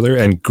popular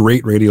and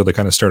great radio to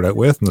kind of start out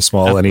with, and the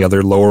small, any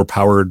other lower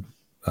powered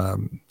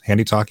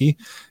handy talkie.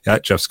 Yeah,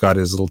 Jeff's got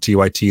his little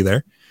TYT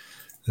there.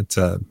 It's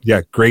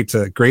great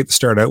to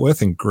start out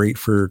with, and great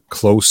for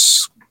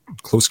close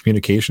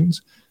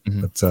communications.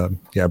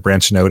 But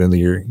branching out into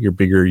your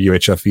bigger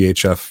UHF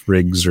VHF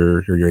rigs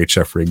or your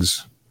HF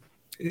rigs,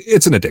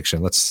 it's an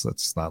addiction.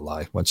 Let's not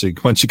lie. Once you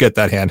get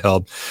that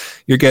handheld,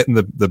 you're getting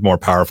the more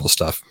powerful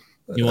stuff.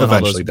 You want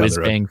all those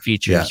whiz-bang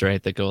features,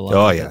 right, that go along.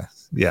 Oh, yeah.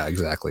 Yeah,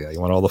 exactly. You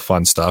want all the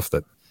fun stuff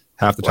that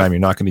half the time you're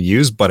not going to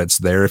use, but it's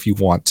there if you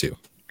want to.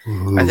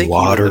 Ooh, I think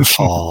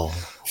waterfall.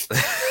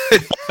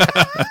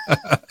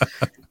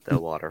 The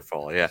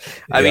waterfall, yeah.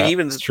 I mean,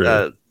 even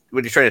when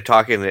you're trying to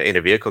talk in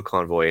a vehicle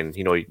convoy, and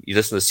you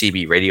listen to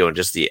CB radio and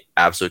just the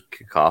absolute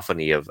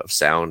cacophony of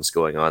sounds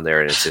going on there,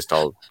 and it's just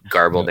all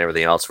garbled and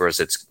everything else, whereas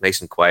it's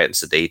nice and quiet and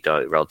sedate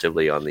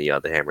relatively on the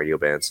ham radio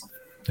bands.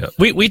 Yep.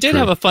 We did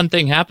have a fun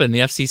thing happen. The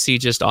FCC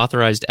just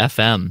authorized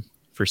FM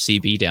for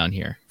CB down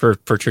here for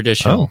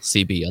traditional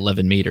CB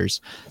 11 meters.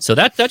 So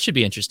that should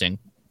be interesting.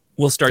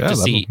 We'll start to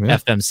see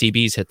FM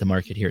CBs hit the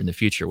market here in the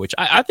future, which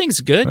I think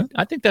is good. Right.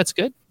 I think that's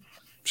good.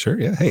 Sure.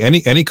 Yeah. Hey,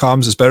 any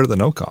comms is better than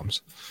no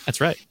comms. That's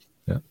right.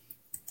 Yeah.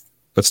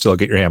 But still,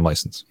 get your ham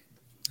license.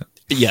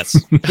 Yes.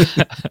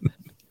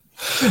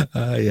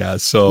 Yeah.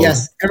 So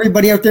Yes,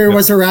 everybody out there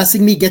was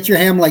harassing me. Get your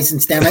ham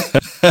license, damn it.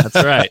 That's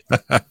right.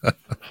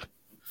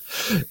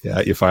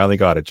 yeah, you finally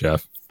got it,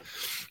 Jeff.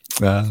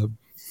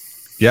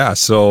 Yeah.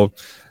 So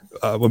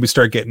when we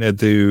start getting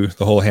into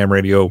the whole ham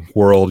radio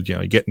world,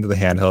 you get into the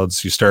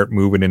handhelds, you start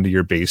moving into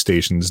your base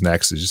stations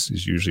next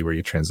is usually where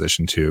you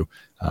transition to.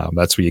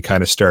 That's where you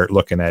kind of start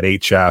looking at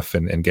HF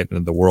and getting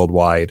into the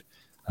worldwide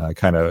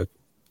kind of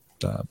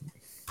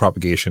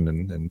propagation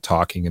and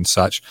talking and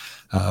such.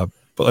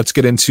 But let's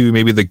get into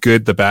maybe the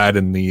good, the bad,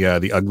 and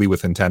the ugly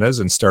with antennas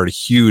and start a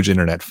huge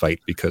internet fight,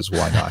 because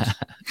why not?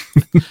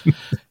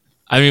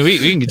 I mean, we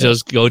can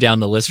just go down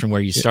the list from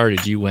where you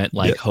started. You went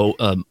like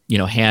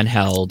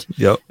handheld,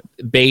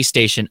 base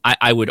station.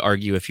 I would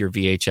argue if you're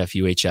VHF,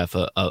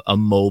 UHF, a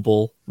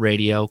mobile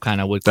radio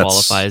kind of would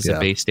qualify as a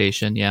base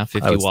station. Yeah,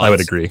 50 watts. I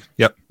would agree.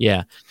 Yep.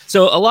 Yeah.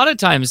 So a lot of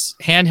times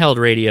handheld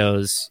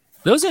radios,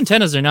 those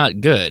antennas are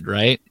not good,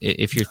 right?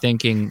 If you're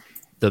thinking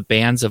the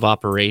bands of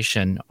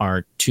operation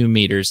are 2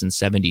 meters and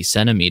 70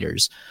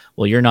 centimeters,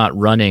 well, you're not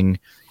running,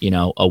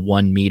 a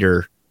 1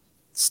 meter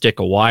stick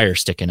of wire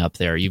sticking up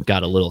there. You've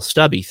got a little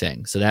stubby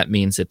thing. So that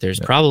means that there's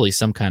probably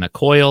some kind of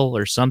coil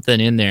or something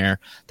in there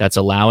that's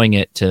allowing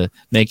it to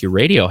make your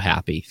radio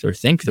happy, or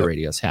think the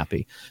radio's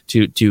happy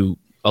to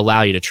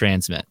allow you to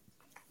transmit.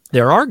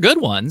 There are good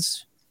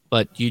ones,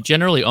 but you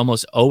generally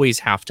almost always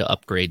have to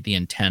upgrade the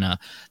antenna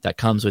that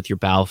comes with your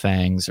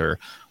Baofangs or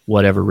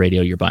whatever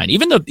radio you're buying.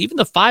 Even the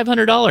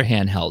 $500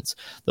 handhelds,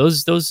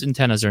 those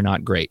antennas are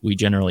not great. We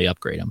generally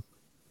upgrade them.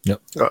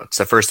 Yep. Oh, it's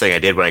the first thing I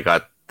did when I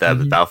got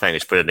the Baofeng,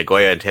 is put a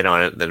Nagoya antenna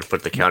on it, and then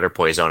put the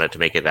counterpoise on it to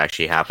make it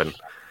actually happen.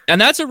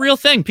 And that's a real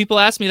thing. People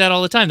ask me that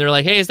all the time. They're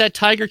like, hey, is that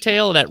tiger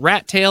tail or that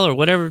rat tail or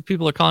whatever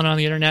people are calling on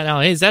the internet now?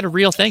 Hey, is that a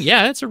real thing?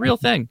 Yeah, it's a real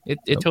thing.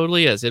 It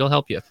totally is. It'll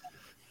help you.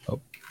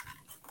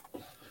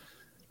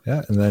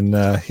 Yeah, and then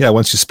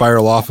once you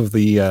spiral off of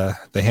the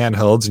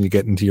handhelds and you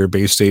get into your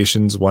base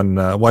stations,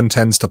 one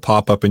tends to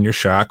pop up in your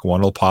shack,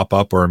 one will pop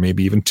up, or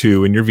maybe even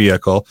two in your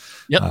vehicle.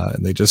 Yep.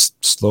 And they just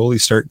slowly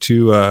start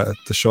to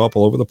show up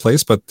all over the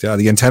place. But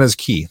the antenna is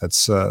key.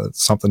 That's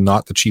something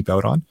not to cheap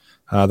out on.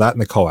 That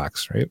and the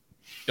coax, right?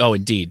 Oh,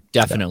 indeed,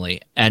 definitely. Yeah.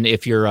 And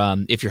if you're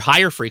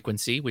higher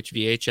frequency, which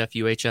VHF,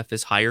 UHF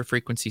is higher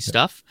frequency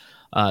stuff,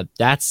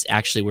 that's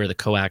actually where the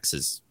coax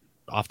is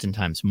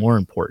oftentimes more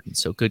important.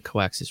 So good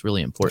coax is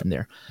really important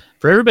there.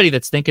 For everybody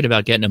that's thinking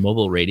about getting a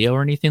mobile radio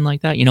or anything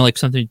like that, like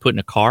something you put in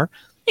a car,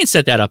 you can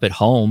set that up at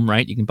home,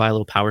 right? You can buy a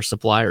little power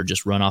supply or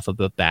just run off of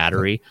a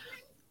battery.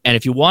 And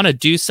if you want to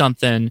do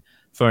something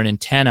for an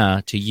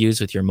antenna to use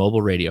with your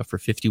mobile radio for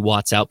 50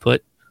 watts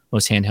output,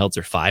 most handhelds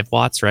are 5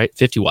 watts, right?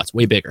 50 watts,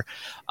 way bigger.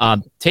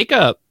 Take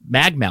a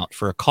mag mount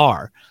for a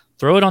car,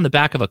 throw it on the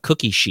back of a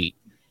cookie sheet,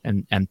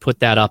 and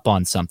put that up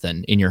on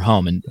something in your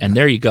home. And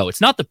there you go.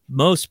 It's not the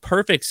most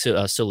perfect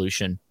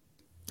solution,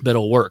 but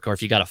it'll work. Or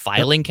if you got a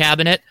filing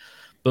cabinet,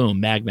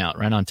 boom, mag mount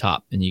right on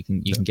top, and you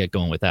can get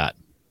going with that.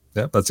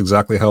 Yeah, that's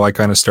exactly how I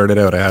kind of started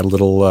out. I had a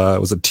little, it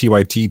was a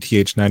TYT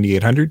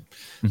TH9800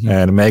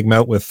 and a mag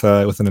mount with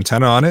an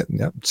antenna on it.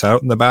 Yep, it's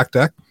out in the back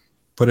deck.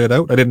 Put it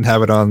out. I didn't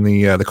have it on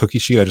the cookie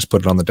sheet. I just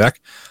put it on the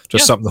deck,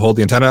 just something to hold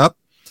the antenna up.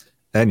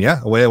 And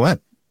away I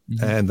went.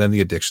 And then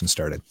the addiction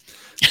started.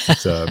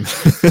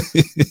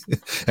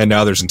 And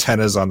now there's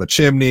antennas on the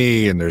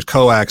chimney and there's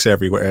coax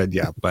everywhere.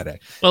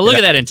 Well, look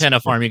at that antenna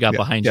farm you got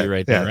behind you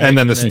right there. Right? And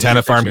then this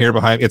antenna farm here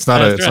behind. It's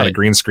not not a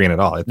green screen at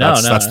all.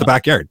 That's the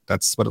backyard.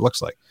 That's what it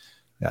looks like.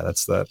 Yeah,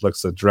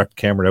 looks a direct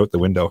camera out the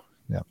window.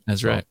 Yeah,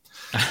 that's right.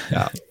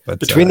 Yeah, but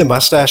between the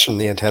mustache and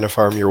the antenna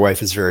farm, your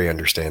wife is very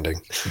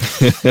understanding.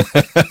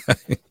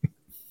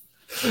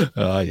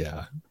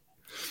 Yeah.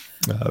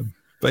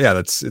 But yeah,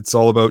 it's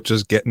all about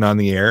just getting on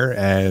the air,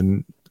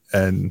 and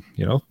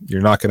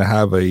you're not going to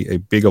have a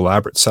big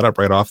elaborate setup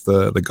right off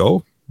the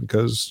go,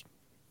 because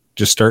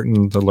just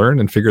starting to learn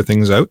and figure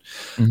things out.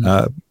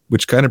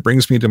 Which kind of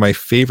brings me to my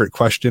favorite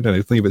question, and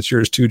I think it's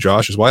yours too,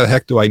 Josh, is why the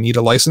heck do I need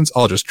a license?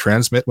 I'll just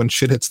transmit when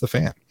shit hits the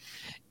fan.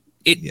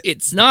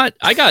 It's not.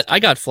 I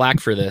got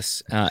flack for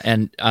this,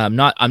 and I'm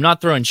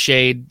not throwing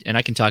shade, and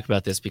I can talk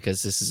about this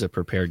because this is a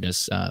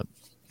preparedness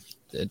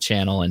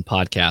channel and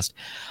podcast.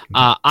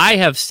 I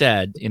have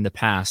said in the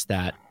past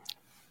that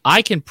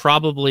I can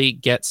probably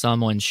get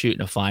someone shooting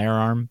a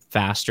firearm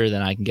faster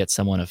than I can get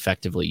someone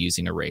effectively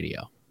using a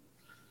radio.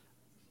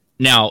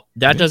 Now,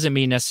 that doesn't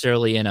mean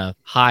necessarily in a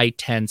high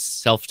tense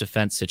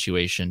self-defense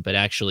situation, but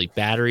actually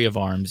battery of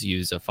arms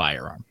use a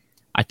firearm.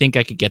 I think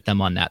I could get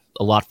them on that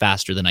a lot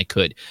faster than I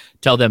could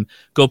tell them,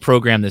 go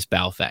program this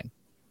Baofeng,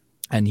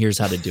 and here's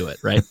how to do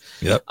it, right?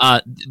 Yep.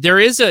 There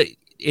is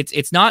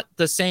it's not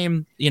the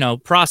same,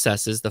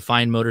 process as the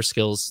fine motor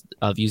skills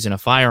of using a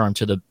firearm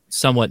to the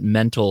somewhat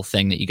mental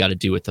thing that you got to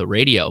do with the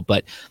radio.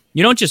 But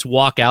you don't just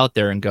walk out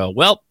there and go,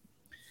 well,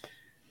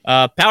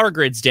 power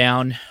grid's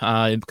down.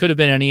 It could have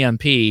been an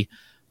EMP.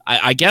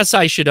 I guess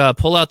I should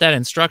pull out that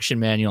instruction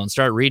manual and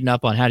start reading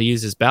up on how to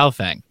use this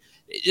Baofeng.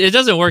 it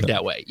doesn't work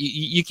that way.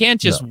 You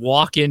can't just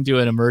walk into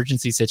an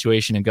emergency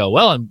situation and go,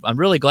 well, I'm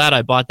really glad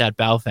I bought that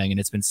Baofeng and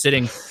it's been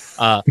sitting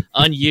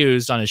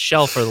unused on a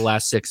shelf for the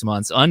last 6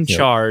 months,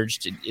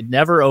 uncharged. It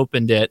never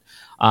opened it.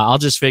 I'll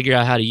just figure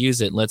out how to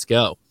use it and let's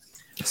go.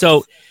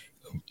 So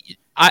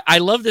I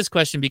love this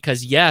question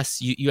because,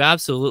 yes, you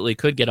absolutely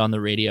could get on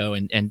the radio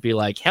and be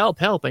like, help,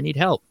 I need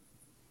help.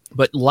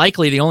 But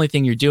likely the only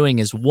thing you're doing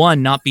is,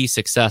 one, not be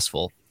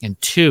successful, and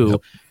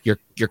two,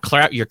 you're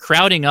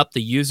crowding up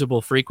the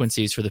usable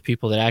frequencies for the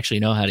people that actually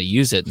know how to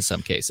use it in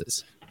some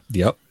cases.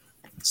 Yep.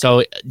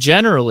 So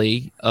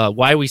generally,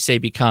 why we say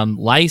become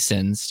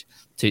licensed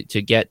to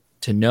get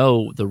to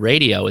know the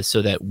radio is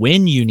so that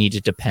when you need to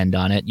depend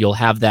on it, you'll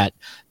have that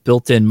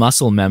built-in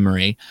muscle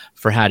memory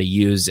for how to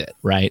use it,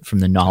 right? From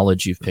the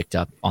knowledge you've picked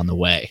up on the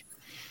way.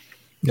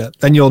 Yeah,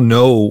 then you'll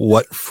know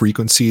what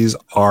frequencies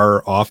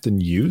are often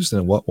used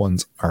and what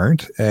ones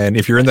aren't. And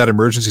if you're in that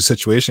emergency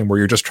situation where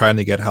you're just trying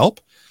to get help,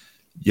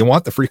 you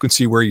want the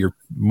frequency where you're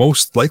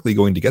most likely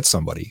going to get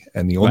somebody.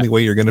 And the only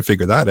way you're going to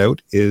figure that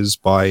out is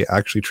by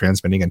actually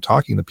transmitting and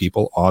talking to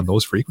people on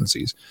those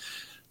frequencies.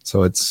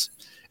 So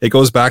it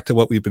goes back to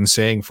what we've been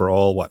saying for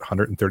all,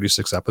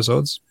 136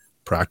 episodes.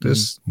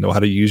 Practice, know how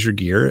to use your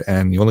gear.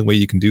 And the only way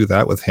you can do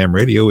that with ham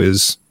radio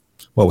is,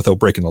 well, without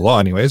breaking the law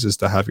anyways, is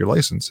to have your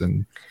license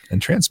and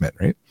transmit,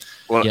 right?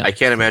 Well, I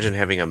can't imagine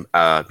having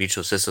a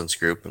mutual assistance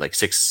group, like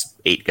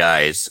 6-8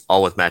 guys,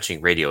 all with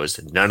matching radios,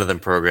 and none of them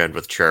programmed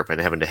with chirp,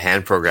 and having to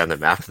hand program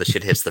them after the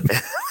shit hits the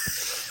fan.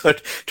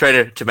 But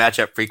try to match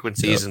up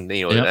frequencies and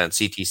and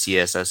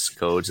CTCSS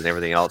codes and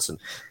everything else. And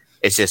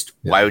it's just,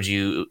 why would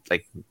you,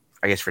 like,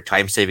 I guess for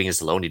time saving is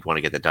alone, you'd want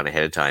to get that done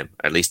ahead of time,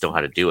 or at least know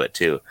how to do it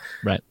too.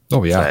 Right.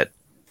 Oh yeah.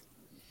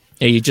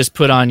 Yeah, you just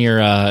put on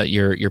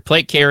your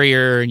plate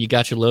carrier and you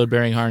got your load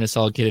bearing harness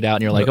all kitted out,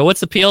 and you're like, oh,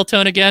 what's the PL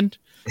tone again?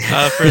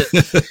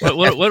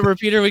 What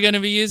repeater are we going to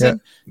be using?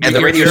 Yeah. And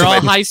the radio's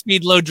all high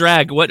speed, low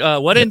drag.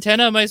 What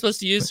antenna am I supposed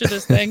to use for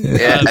this thing?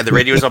 Yeah, and the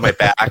radio's on my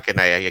back, and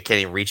I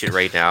can't even reach it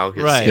right now.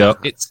 Right.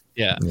 It's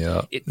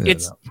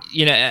It's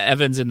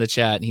Evan's in the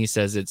chat, and he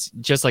says it's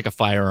just like a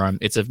firearm.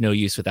 It's of no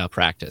use without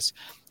practice.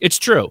 It's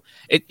true.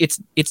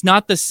 It's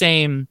not the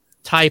same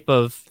type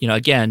of,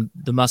 again,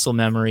 the muscle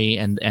memory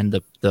and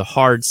the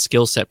hard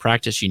skill set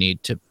practice you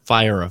need to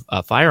fire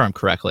a firearm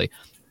correctly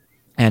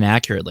and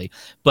accurately.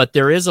 But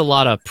there is a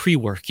lot of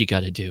pre-work you got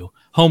to do,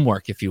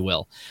 homework, if you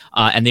will.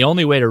 And the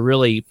only way to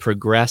really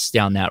progress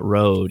down that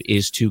road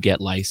is to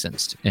get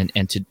licensed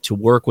and to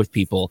work with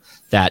people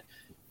that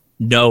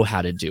know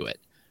how to do it.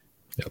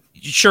 Yep.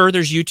 Sure,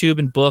 there's YouTube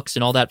and books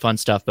and all that fun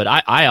stuff, but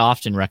I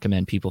often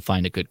recommend people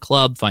find a good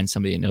club, find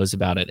somebody that knows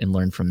about it, and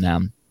learn from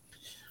them.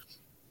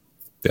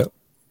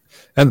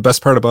 And the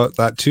best part about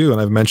that too, and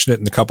I've mentioned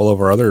it in a couple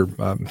of our other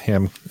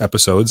ham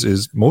episodes,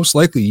 is most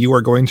likely you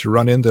are going to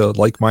run into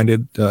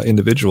like-minded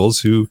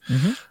individuals who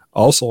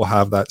also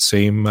have that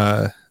same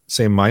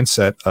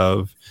mindset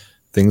of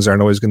things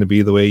aren't always going to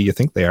be the way you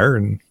think they are,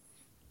 and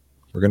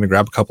we're going to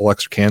grab a couple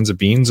extra cans of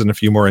beans and a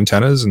few more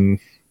antennas and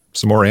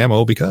some more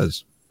ammo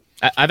because.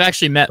 I've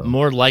actually met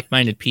more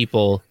like-minded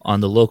people on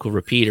the local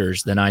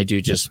repeaters than I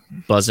do just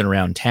buzzing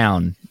around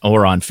town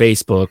or on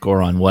Facebook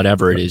or on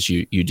whatever it is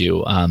you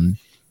do.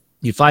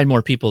 You find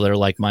more people that are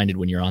like-minded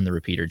when you're on the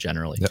repeater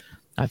generally. Yep.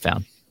 I've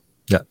found.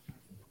 Yeah,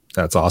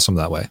 that's awesome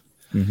that way.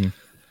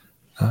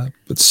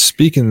 But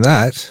speaking of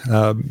that,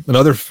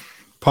 another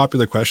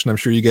popular question, I'm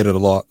sure you get it a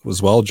lot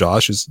as well,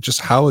 Josh, is just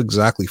how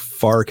exactly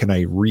far can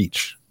I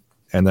reach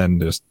and then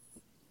just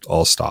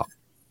all stop?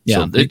 Yeah,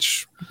 so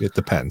it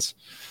depends.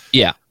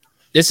 Yeah,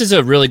 this is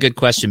a really good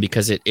question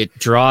because it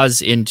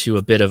draws into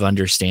a bit of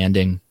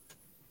understanding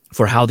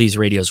for how these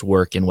radios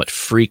work and what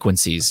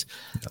frequencies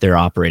they're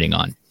operating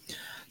on.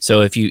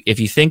 So if you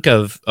think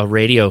of a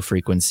radio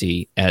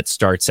frequency, it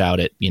starts out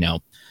at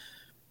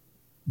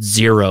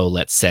 0,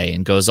 let's say,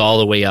 and goes all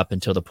the way up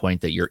until the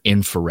point that you're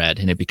infrared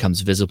and it becomes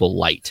visible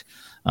light.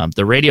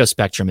 The radio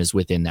spectrum is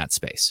within that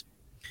space.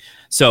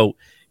 So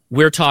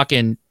we're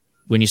talking,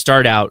 when you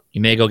start out,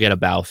 you may go get a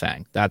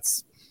Baofeng.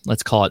 That's,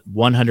 let's call it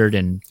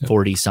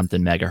 140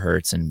 something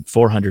megahertz and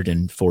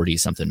 440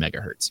 something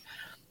megahertz.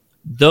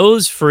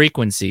 Those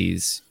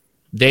frequencies,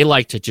 they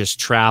like to just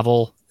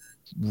travel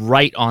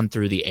right on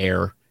through the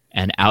air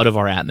and out of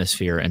our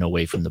atmosphere and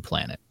away from the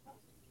planet.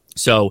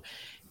 So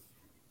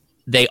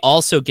they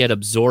also get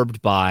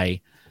absorbed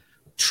by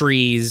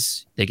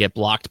trees, they get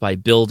blocked by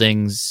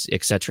buildings,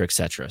 et cetera, et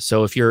cetera.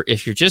 So if you're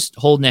just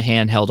holding a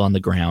handheld on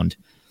the ground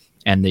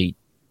and the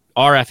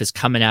RF is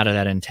coming out of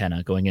that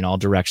antenna going in all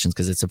directions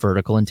because it's a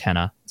vertical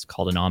antenna, it's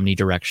called an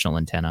omnidirectional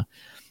antenna,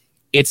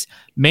 it's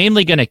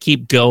mainly going to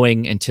keep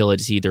going until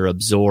it's either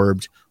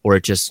absorbed or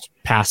it just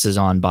passes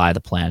on by the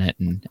planet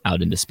and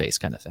out into space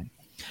kind of thing.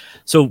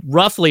 So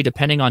roughly,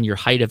 depending on your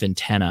height of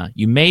antenna,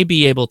 you may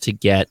be able to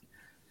get a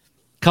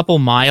couple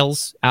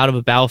miles out of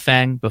a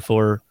Baofeng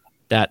before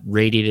that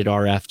radiated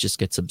RF just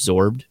gets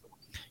absorbed.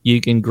 You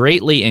can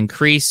greatly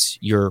increase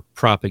your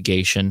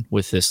propagation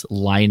with this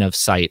line of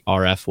sight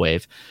RF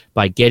wave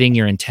by getting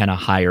your antenna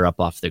higher up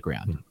off the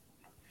ground.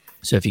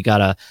 So if you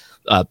got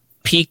a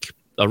peak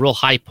a real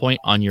high point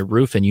on your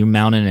roof and you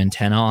mount an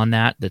antenna on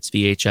that's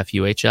VHF,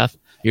 UHF,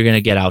 you're going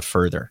to get out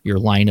further. Your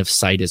line of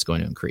sight is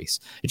going to increase.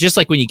 It's just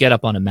like when you get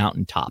up on a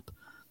mountaintop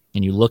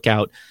and you look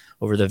out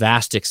over the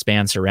vast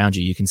expanse around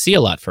you, you can see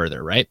a lot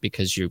further, right?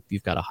 Because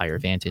you've got a higher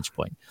vantage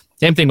point.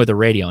 Same thing with the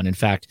radio. And in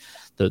fact,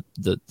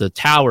 the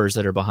towers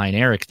that are behind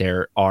Eric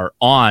there are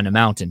on a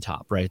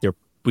mountaintop, right?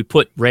 We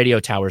put radio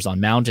towers on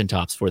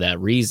mountaintops for that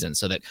reason,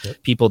 so that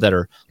people that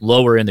are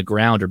lower in the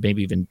ground or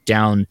maybe even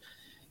down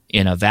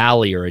in a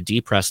valley or a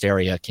depressed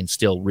area can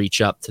still reach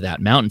up to that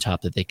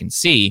mountaintop that they can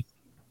see,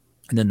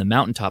 and then the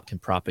mountaintop can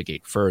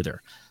propagate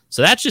further.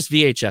 So that's just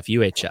VHF,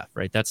 UHF,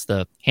 right? That's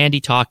the handy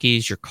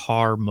talkies, your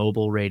car,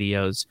 mobile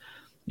radios.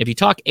 If you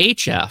talk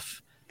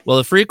HF, well,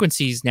 the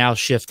frequencies now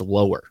shift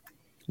lower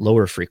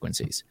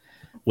frequencies.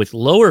 With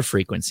lower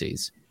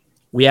frequencies,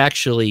 we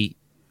actually,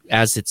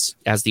 as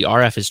the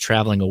RF is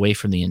traveling away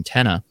from the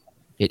antenna,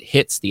 it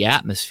hits the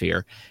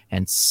atmosphere,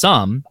 and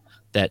some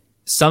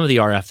of the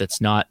RF that's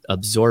not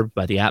absorbed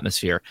by the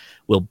atmosphere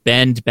will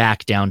bend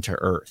back down to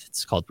Earth.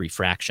 It's called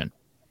refraction.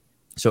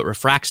 So it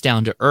refracts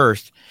down to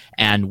Earth,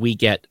 and we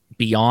get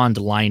beyond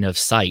line of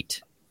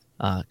sight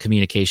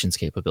communications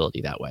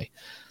capability that way.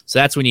 So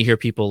that's when you hear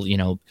people,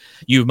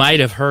 you might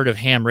have heard of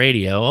ham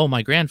radio. Oh,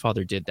 my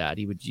grandfather did that.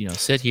 He would,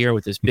 sit here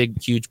with this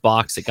big, huge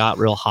box that got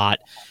real hot,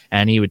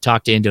 and he would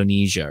talk to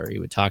Indonesia, or he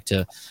would talk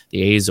to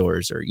the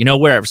Azores, or,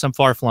 wherever, some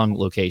far-flung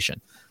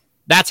location.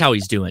 That's how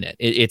he's doing it.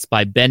 It's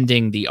by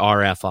bending the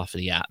RF off of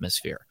the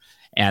atmosphere.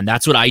 And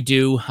that's what I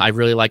do. I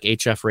really like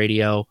HF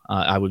radio.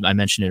 I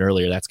mentioned it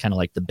earlier. That's kind of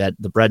like the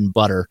bread and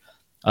butter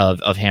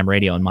of ham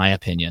radio, in my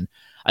opinion.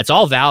 It's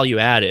all value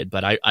added,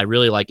 but I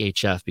really like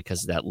HF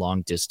because of that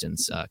long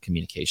distance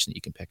communication that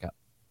you can pick up.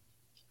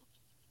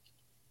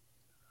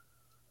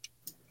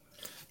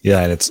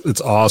 Yeah, and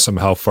it's awesome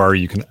how far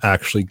you can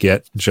actually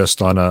get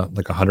just on a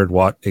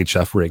 100-watt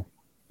HF rig.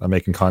 I'm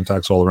making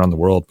contacts all around the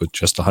world with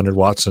just 100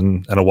 watts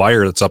and a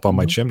wire that's up on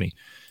my chimney.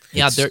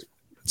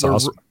 It's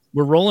awesome.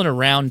 We're rolling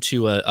around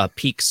to a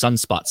peak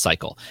sunspot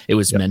cycle. It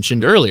was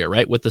mentioned earlier,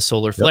 right, with the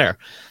solar flare.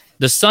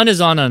 The sun is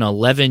on an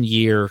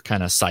 11-year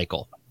kind of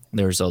cycle.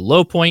 There's a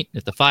low point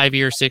at the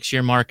 5-year,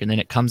 6-year mark, and then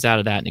it comes out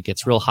of that and it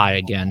gets real high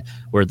again,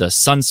 where the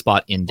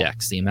sunspot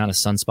index, the amount of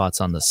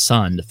sunspots on the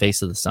sun, the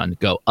face of the sun,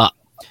 go up.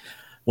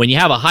 When you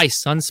have a high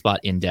sunspot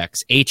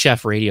index,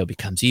 HF radio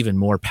becomes even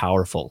more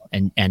powerful,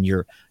 and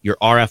your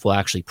RF will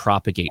actually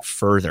propagate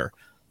further.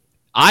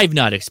 I've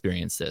not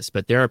experienced this,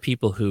 but there are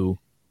people who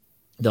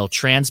they'll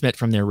transmit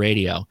from their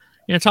radio,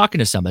 talking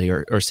to somebody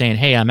or saying,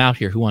 hey, I'm out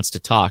here, who wants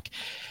to talk?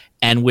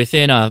 And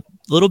within a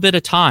little bit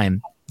of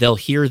time, they'll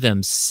hear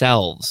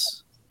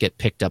themselves get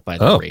picked up by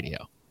the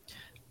radio,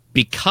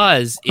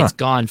 because it's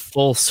gone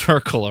full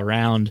circle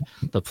around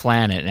the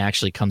planet and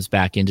actually comes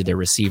back into their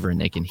receiver, and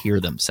they can hear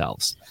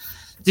themselves.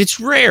 It's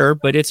rare,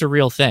 but it's a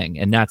real thing,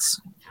 and that's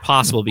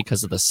possible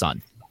because of the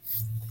sun.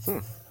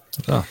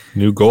 Oh,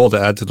 new goal to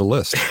add to the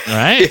list.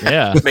 Right?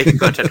 Yeah. Making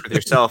contact with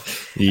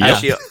yourself. Yeah.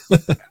 Actually,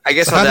 I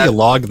guess so how do you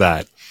log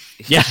that?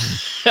 Yeah.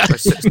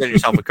 Send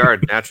yourself a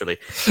card, naturally.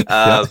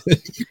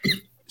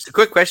 Just a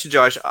quick question,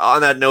 Josh.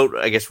 On that note,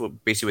 I guess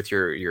basically with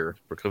your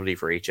proclivity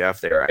for HF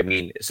there, I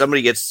mean,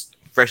 somebody gets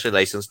freshly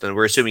licensed, and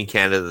we're assuming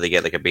Canada, they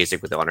get like a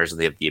basic with honors, and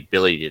they have the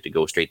ability to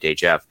go straight to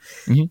HF.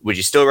 Mm-hmm. Would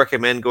you still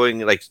recommend trying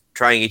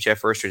HF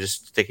first, or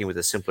just sticking with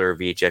a simpler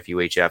VHF,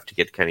 UHF to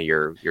get kind of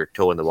your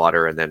toe in the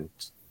water and then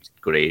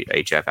go to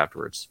HF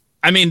afterwards?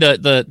 I mean,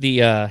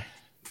 the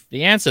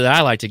answer that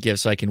I like to give,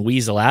 so I can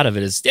weasel out of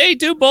it, is, hey,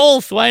 do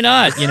both. Why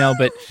not?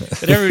 But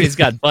everybody's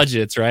got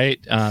budgets,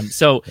 right?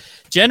 So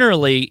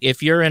generally,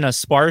 if you're in a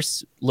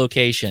sparse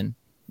location,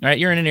 right,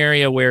 you're in an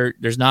area where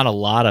there's not a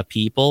lot of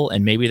people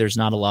and maybe there's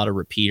not a lot of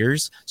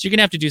repeaters. So you're going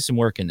to have to do some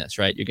work in this,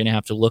 right? You're going to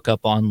have to look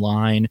up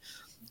online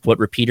what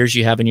repeaters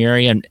you have in your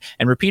area.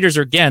 And repeaters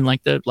are, again,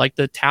 like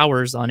the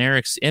towers on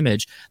Eric's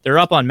image, they're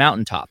up on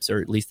mountaintops, or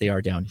at least they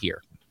are down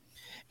here.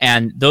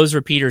 And those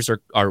repeaters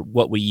are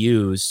what we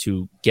use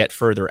to get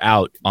further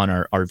out on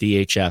our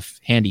VHF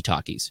handy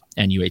talkies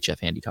and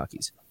UHF handy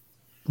talkies.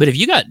 But if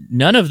you got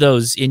none of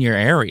those in your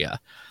area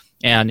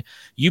and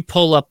you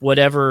pull up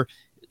whatever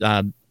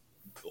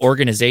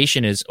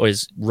organization is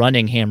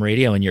running ham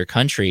radio in your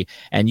country,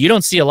 and you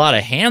don't see a lot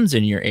of hams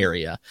in your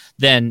area,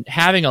 then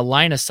having a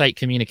line of sight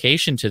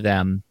communication to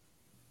them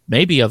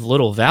may be of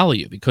little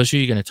value, because who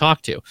are you going to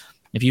talk to?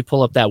 If you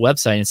pull up that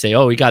website and say,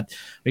 oh, we got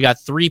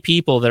 3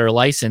 people that are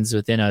licensed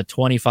within a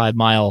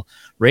 25-mile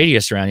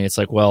radius around you, it's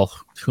like, well,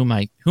 who am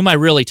I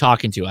really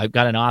talking to? I've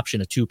got an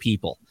option of 2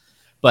 people.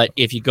 But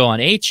if you go on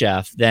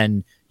HF,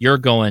 then you're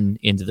going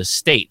into the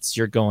States,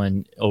 you're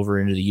going over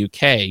into the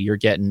UK, you're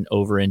getting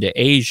over into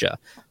Asia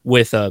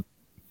with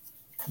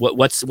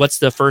what's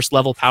the first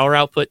level power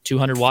output?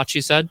 200 watts,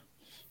 you said?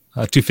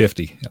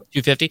 250. Yep.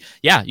 250?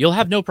 Yeah, you'll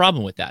have no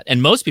problem with that.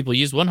 And most people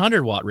use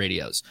 100 watt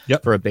radios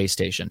for a base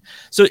station.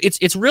 So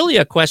it's really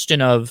a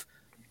question of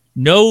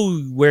know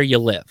where you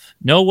live,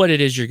 know what it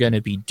is you're going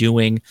to be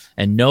doing,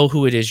 and know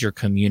who it is you're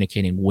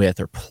communicating with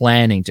or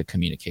planning to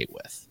communicate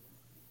with.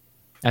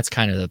 That's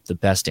kind of the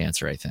best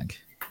answer, I think.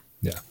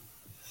 Yeah.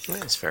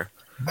 That's fair.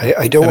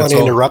 I don't And want it's to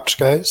all- interrupt,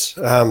 guys,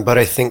 but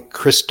I think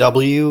Chris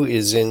W.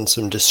 is in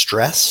some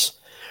distress.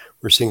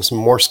 We're seeing some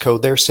Morse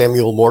code there.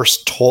 Samuel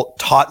Morse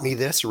taught me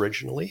this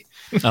originally.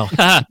 Oh,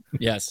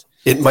 yes.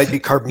 It might be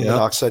carbon Yeah.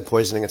 monoxide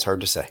poisoning. It's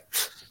hard to say.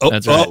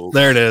 That's right.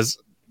 There it is.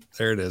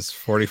 There it is.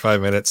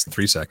 45 minutes,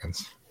 3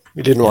 seconds.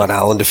 We didn't want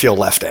Alan to feel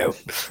left out.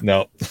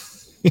 No.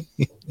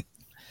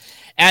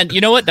 And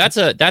you know what?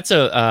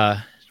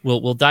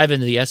 We'll dive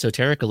into the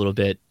esoteric a little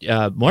bit.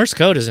 Morse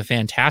code is a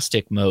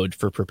fantastic mode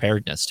for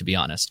preparedness, to be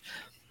honest,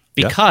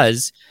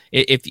 because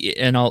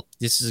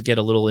this is get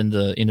a little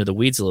into the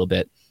weeds a little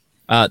bit.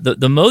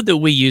 The mode that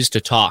we use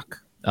to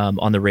talk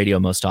on the radio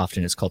most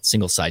often is called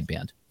single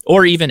sideband,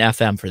 or even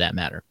FM for that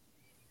matter.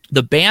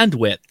 The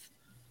bandwidth,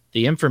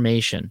 the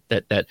information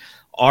that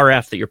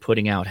RF that you're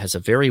putting out has a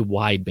very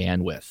wide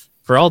bandwidth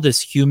for all this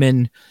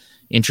human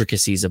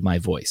intricacies of my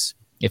voice.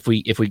 If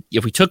we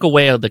took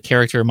away the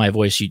character of my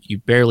voice, you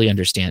barely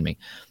understand me.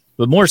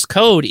 But Morse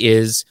code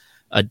is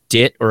a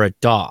dit or a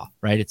daw,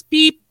 right? It's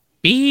beep,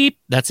 beep.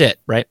 That's it,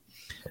 right?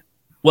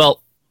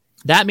 Well,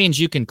 that means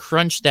you can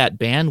crunch that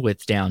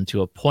bandwidth down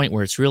to a point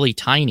where it's really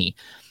tiny.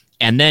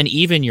 And then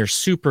even your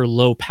super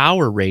low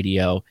power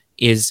radio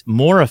is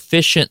more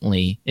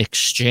efficiently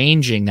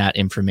exchanging that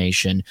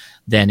information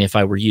than if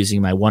I were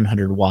using my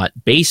 100 watt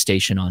base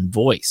station on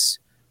voice,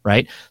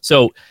 right?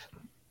 So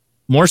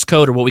Morse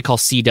code, or what we call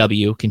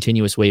CW,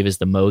 continuous wave is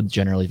the mode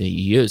generally that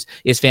you use,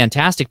 is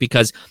fantastic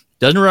because it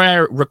doesn't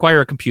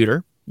require a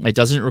computer. It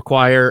doesn't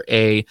require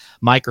a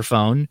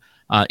microphone.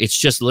 It's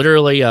just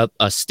literally a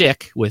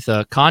stick with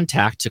a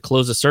contact to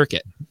close a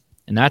circuit.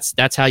 And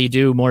that's how you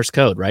do Morse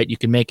code, right? You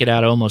can make it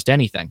out of almost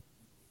anything.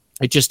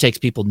 It just takes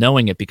people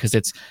knowing it because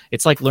it's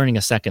like learning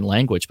a second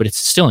language, but it's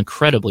still an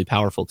incredibly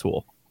powerful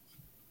tool.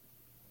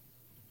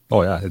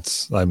 Oh yeah,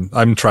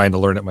 I'm trying to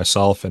learn it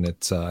myself, and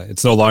it's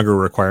no longer a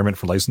requirement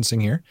for licensing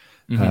here.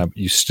 Mhm.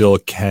 You still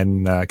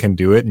can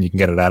do it, and you can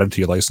get it added to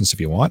your license if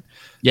you want.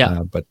 Yeah.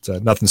 But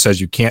nothing says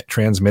you can't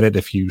transmit it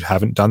if you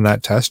haven't done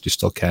that test. You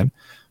still can.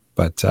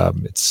 But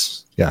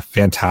it's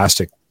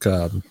fantastic.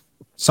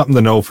 Something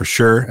to know for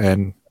sure.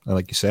 And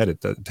like you said,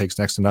 it takes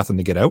next to nothing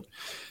to get out,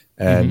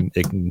 and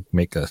it can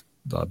make a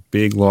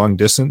big long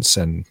distance.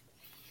 And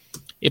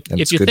If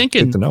it's you're good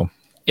thinking to know.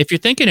 If you're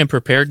thinking in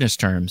preparedness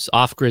terms,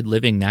 off-grid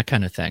living, that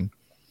kind of thing,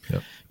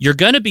 Yep. you're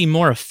going to be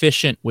more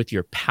efficient with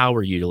your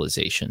power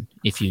utilization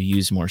if you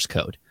use Morse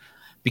code,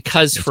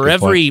 because That's for a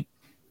good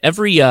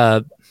every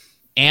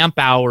amp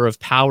hour of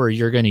power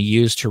you're going to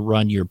use to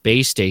run your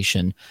base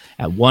station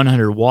at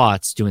 100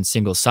 watts doing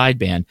single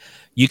sideband,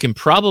 you can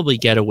probably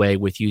get away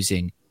with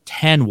using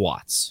 10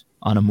 watts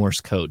on a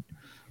Morse code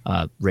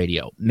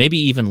radio, maybe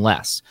even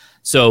less.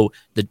 So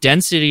the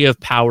density of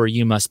power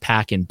you must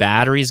pack in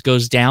batteries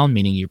goes down,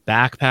 meaning your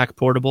backpack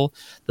portable.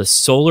 The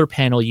solar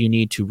panel you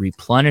need to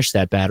replenish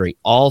that battery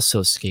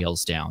also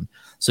scales down.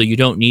 So you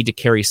don't need to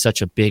carry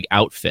such a big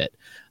outfit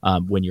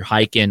when you're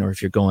hiking, or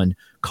if you're going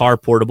car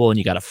portable and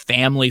you got a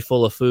family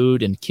full of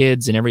food and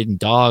kids and everything,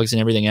 dogs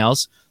and everything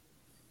else.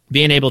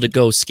 Being able to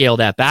go scale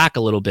that back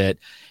a little bit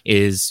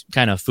is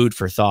kind of food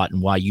for thought,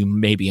 and why you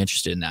may be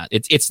interested in that.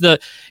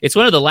 It's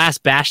one of the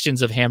last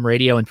bastions of ham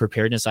radio and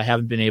preparedness. I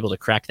haven't been able to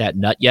crack that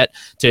nut yet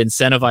to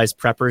incentivize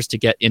preppers to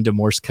get into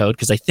Morse code,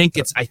 because I think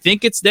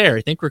it's there.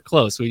 I think we're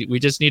close. We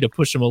just need to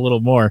push them a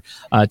little more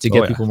to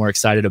get people more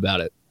excited about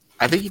it.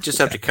 I think you just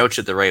have to couch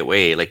it the right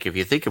way. Like, if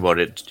you think about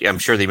it, I'm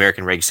sure the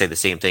American regs say the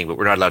same thing, but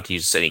we're not allowed to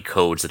use any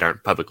codes that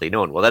aren't publicly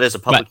known. Well, that is a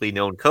publicly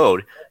known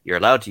code. You're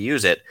allowed to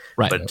use it.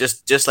 Right. But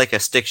just like a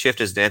stick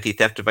shift is an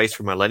anti-theft device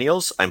for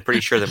millennials, I'm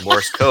pretty sure that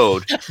Morse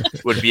code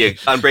would be an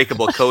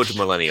unbreakable code to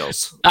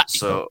millennials.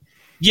 So,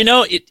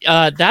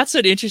 that's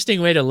an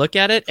interesting way to look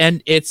at it.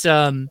 And it's,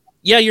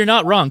 you're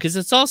not wrong, because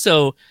it's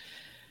also,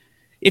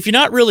 if you're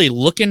not really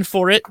looking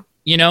for it,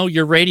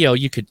 your radio,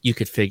 you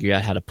could figure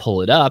out how to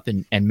pull it up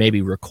and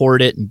maybe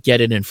record it and get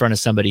it in front of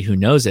somebody who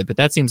knows it. But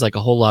that seems like a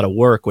whole lot of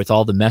work, with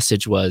all the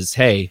message was,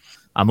 hey,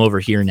 I'm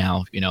over here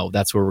now.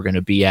 That's where we're going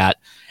to be at.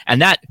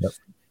 And that,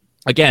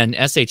 again,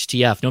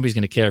 SHTF, nobody's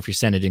going to care if you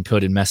send it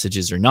encoded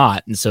messages or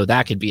not. And so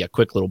that could be a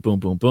quick little boom,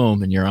 boom,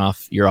 boom, and you're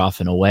off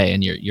and away,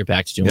 and you're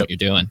back to doing what you're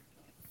doing.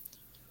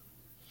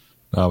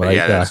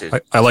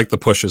 I like the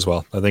push as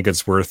well. I think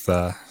it's worth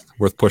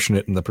pushing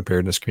it in the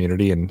preparedness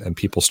community, and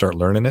people start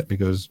learning it,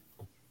 because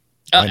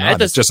why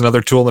not? It's just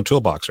another tool in the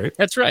toolbox, right?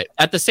 That's right.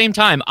 At the same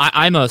time,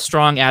 I'm a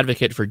strong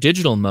advocate for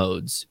digital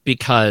modes,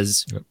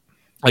 because,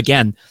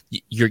 again,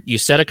 you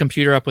set a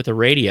computer up with a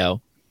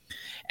radio,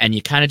 and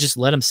you kind of just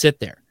let them sit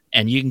there,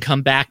 and you can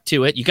come back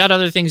to it. You got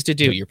other things to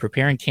do. You're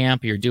preparing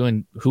camp. You're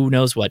doing who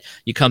knows what.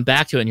 You come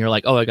back to it, and you're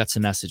like, oh, I got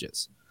some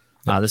messages.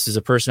 This is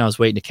a person I was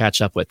waiting to catch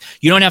up with.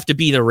 You don't have to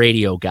be the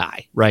radio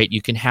guy, right?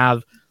 You can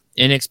have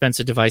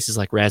inexpensive devices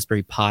like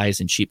Raspberry Pis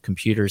and cheap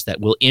computers that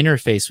will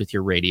interface with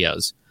your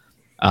radios.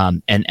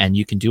 And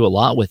you can do a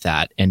lot with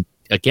that. And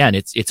again,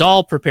 it's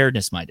all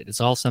preparedness minded.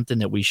 It's all something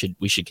that we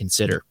should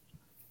consider,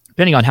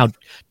 depending on how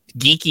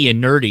geeky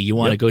and nerdy you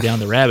want to go down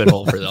the rabbit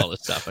hole for all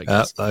this stuff, I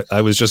guess.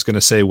 I was just going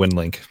to say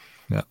WinLink.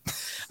 Yeah.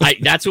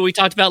 That's what we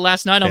talked about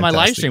last night on my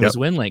live stream was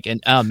WinLink.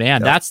 And oh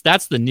man, that's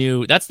the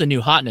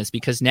new hotness,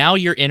 because now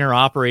you're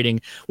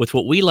interoperating with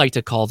what we like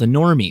to call the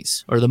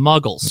normies or the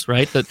muggles,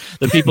 right?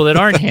 The people that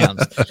aren't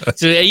hams.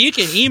 So you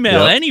can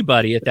email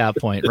anybody at that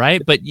point,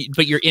 right? But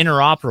you're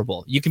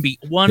interoperable. You can be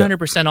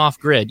 100% off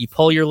grid. You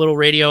pull your little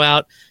radio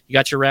out, you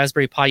got your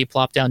Raspberry Pi, you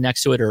plop down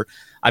next to it, or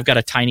I've got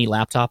a tiny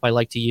laptop I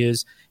like to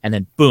use, and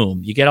then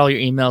boom, you get all your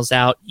emails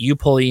out, you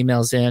pull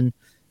emails in,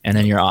 and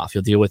then you're off.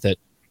 You'll deal with it,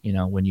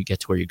 when you get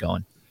to where you're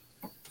going.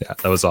 Yeah,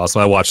 that was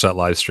awesome. I watched that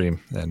live stream,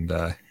 and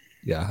I'm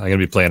going to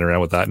be playing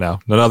around with that now.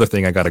 Another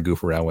thing I got to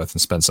goof around with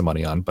and spend some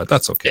money on, but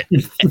that's okay.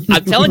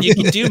 I'm telling you,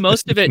 you can do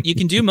most of it. You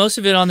can do most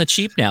of it on the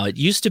cheap now. It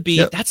used to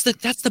be, that's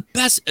the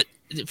best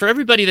for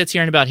everybody that's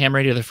hearing about ham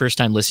radio the first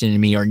time listening to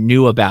me or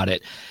knew about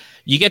it.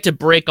 You get to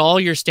break all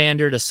your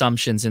standard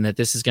assumptions in that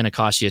this is going to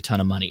cost you a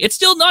ton of money. It's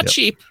still not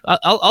cheap.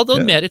 I'll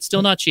admit it's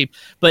still not cheap,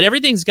 but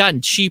everything's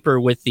gotten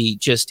cheaper with the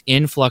just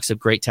influx of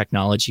great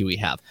technology we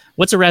have.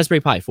 What's a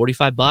Raspberry Pi?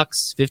 $45,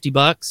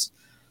 $50?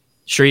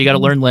 Sure, you got to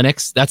learn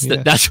Linux. That's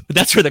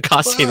where the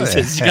cost savings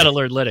is. You got to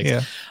learn Linux.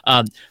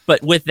 Yeah.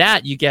 But with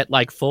that, you get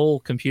like full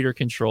computer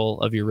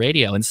control of your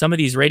radio. And some of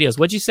these radios,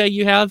 what'd you say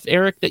you have,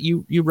 Eric, that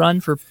you run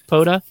for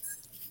POTA?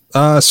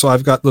 So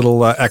I've got little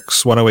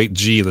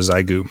X108G, the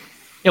Zygu.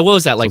 Yeah, what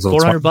was that, like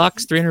 $400,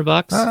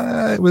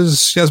 $300? It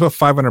was about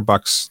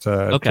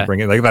 $500 to bring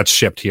it. Like that's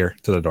shipped here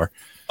to the door.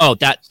 Oh,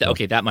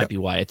 that might be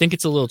why. I think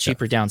it's a little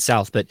cheaper down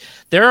south, but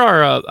there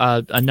are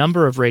a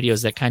number of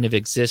radios that kind of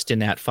exist in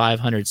that $500,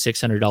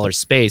 $600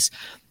 space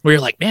where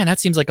you're like, man, that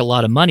seems like a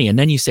lot of money. And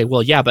then you say,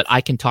 well, yeah, but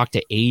I can talk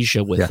to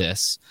Asia with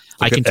this.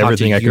 I can talk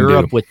to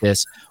Europe with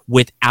this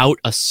without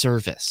a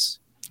service.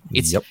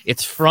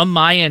 It's from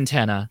my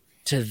antenna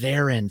to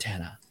their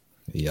antenna.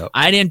 Yep.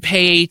 I didn't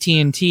pay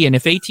AT&T, and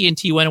if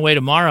AT&T went away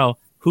tomorrow,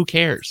 who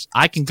cares?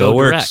 I can go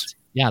direct.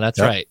 Yeah,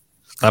 that's right.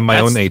 I'm my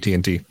own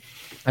AT&T.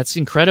 That's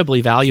incredibly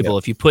valuable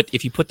if you put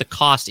the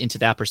cost into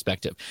that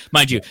perspective.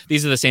 Mind you,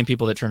 these are the same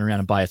people that turn around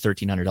and buy a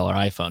 $1,300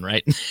 iPhone,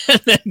 right?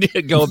 And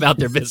then go about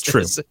their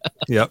business. True.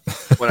 Yep.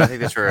 Well, I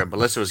think that's where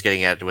Melissa was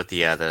getting at with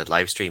the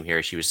live stream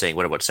here. She was saying,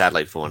 what about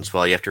satellite phones?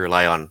 Well, you have to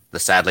rely on the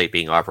satellite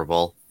being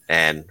operable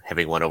and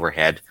having one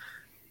overhead,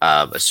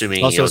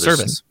 assuming also a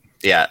service.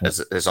 Yeah,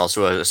 there's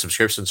also a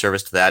subscription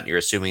service to that. You're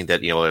assuming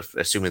that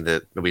assuming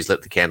that nobody's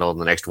lit the candle in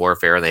the next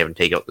warfare and they haven't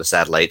taken out the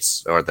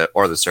satellites or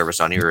the service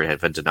on you, or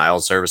have a denial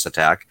service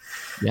attack,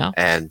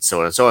 and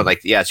so on and so on.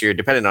 So you're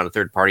dependent on a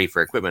third party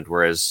for equipment,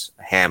 whereas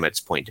ham, it's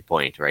point to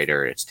point, right?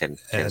 Or it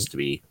tends to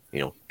be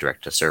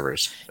direct to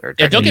servers. Or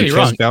don't get me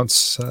wrong.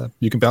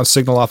 You can bounce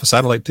signal off a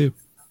satellite too.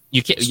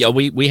 You can,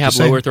 we have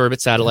low Earth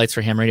orbit satellites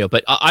for ham radio,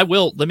 but I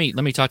will let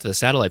me talk to the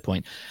satellite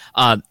point.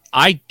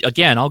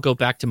 I'll go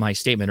back to my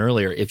statement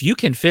earlier. If you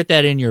can fit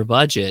that in your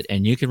budget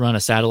and you can run a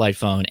satellite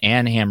phone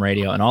and ham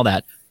radio and all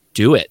that,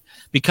 do it.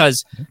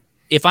 Because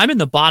if I'm in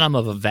the bottom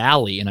of a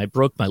valley and I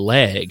broke my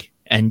leg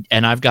and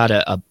I've got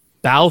a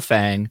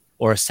Baofeng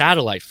or a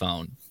satellite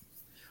phone,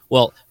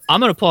 well, I'm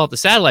going to pull out the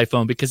satellite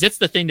phone because it's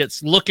the thing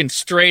that's looking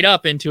straight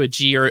up into a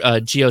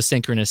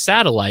geosynchronous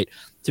satellite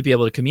to be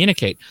able to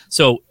communicate.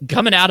 So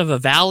coming out of a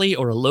valley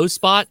or a low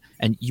spot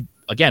and you,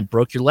 again,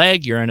 broke your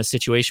leg, you're in a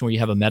situation where you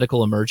have a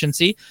medical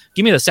emergency,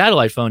 give me the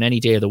satellite phone any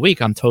day of the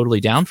week. I'm totally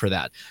down for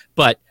that.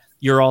 But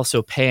you're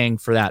also paying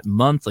for that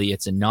monthly.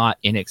 It's a not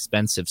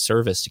inexpensive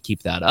service to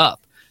keep that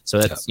up.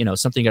 So that's,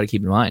 something you got to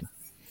keep in mind.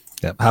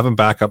 Yeah. Having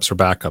backups for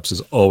backups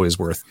is always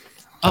worth.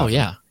 Oh,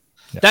 yeah.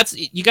 That's,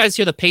 you guys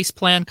hear the PACE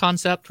plan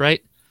concept,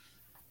 right?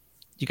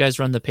 You guys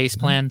run the PACE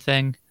plan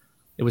thing?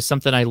 It was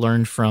something I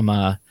learned from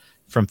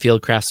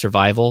Fieldcraft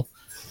Survival,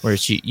 where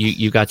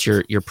you got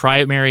your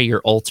primary,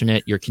 your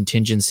alternate, your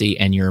contingency,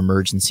 and your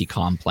emergency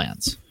comm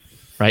plans,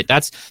 right?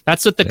 That's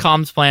what the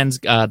comms plans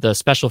the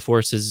special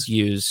forces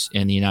use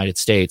in the United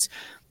States.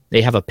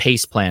 They have a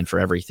PACE plan for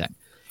everything,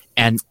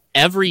 and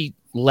every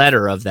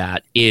letter of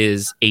that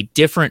is a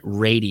different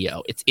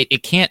radio.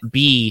 It can't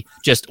be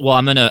just, well,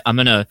 I'm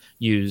gonna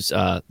use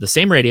the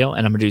same radio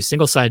and I'm gonna do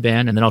single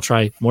sideband and then I'll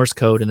try Morse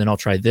code and then I'll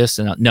try this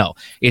and no,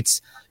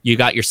 it's you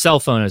got your cell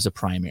phone as a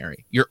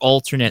primary. Your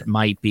alternate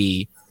might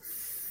be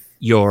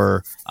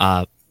your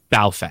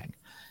Baofeng.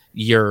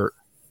 Your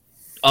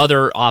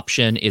other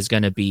option is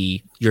going to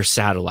be your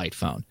satellite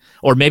phone,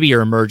 or maybe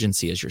your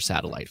emergency is your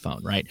satellite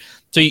phone, right?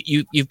 So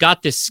you've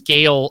got this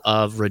scale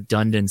of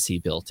redundancy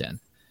built in,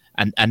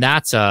 and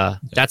that's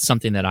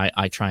something that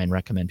I try and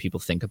recommend people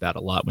think about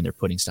a lot when they're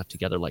putting stuff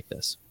together like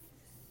this.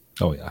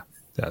 Oh yeah,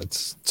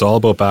 it's all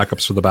about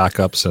backups for the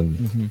backups,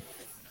 and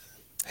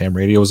ham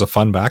radio is a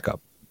fun backup,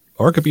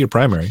 or it could be a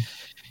primary.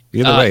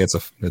 Either way,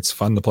 it's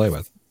fun to play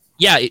with.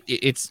 Yeah,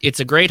 it's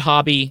a great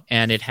hobby,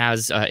 and it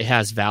has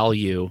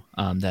value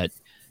that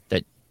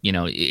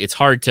it's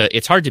hard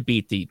to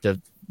beat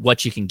the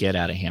what you can get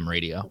out of ham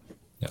radio.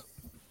 Yeah.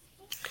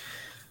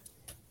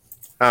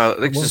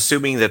 Just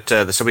assuming that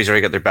somebody's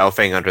already got their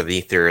Baofeng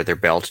underneath their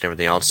belt and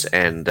everything else,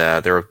 and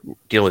they're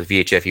dealing with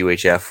VHF,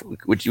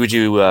 UHF. Would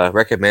you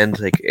recommend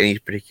like any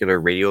particular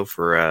radio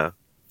for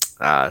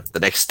the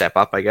next step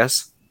up? I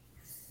guess.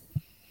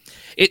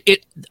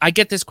 I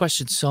get this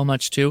question so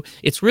much too.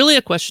 It's really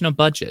a question of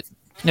budget.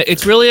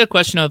 It's really a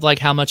question of like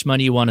how much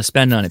money you want to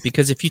spend on it.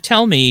 Because if you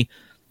tell me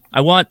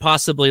I want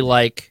possibly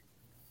like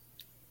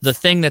the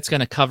thing that's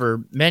going to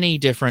cover many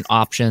different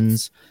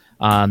options,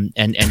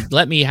 and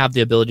let me have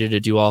the ability to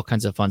do all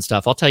kinds of fun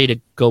stuff, I'll tell you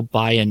to go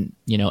buy an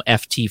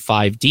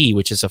FT5D,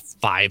 which is a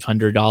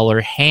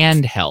 $500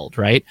 handheld,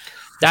 right?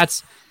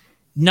 That's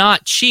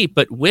not cheap,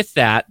 but with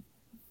that,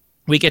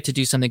 we get to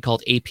do something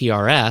called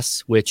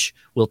APRS, which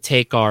will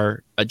take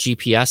our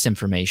GPS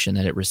information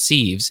that it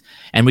receives,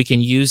 and we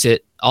can use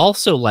it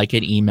also like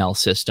an email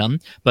system,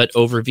 but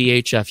over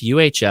VHF,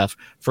 UHF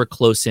for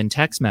close-in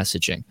text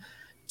messaging.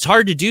 It's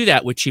hard to do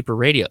that with cheaper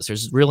radios.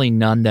 There's really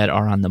none that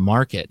are on the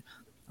market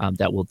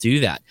that will do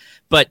that.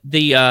 But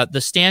the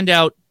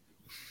standout,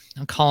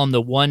 I'll call them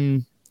the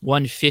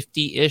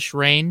 150-ish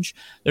range.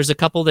 There's a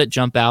couple that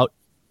jump out.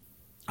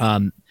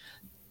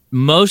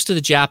 Most of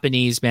the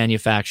Japanese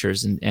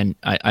manufacturers, and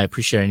I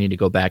appreciate I need to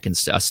go back and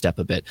a step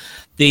a bit.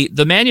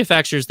 The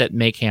manufacturers that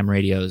make ham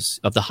radios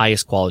of the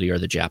highest quality are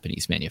the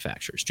Japanese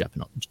manufacturers,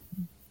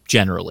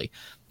 generally.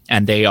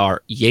 And they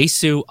are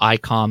Yaesu,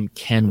 ICOM,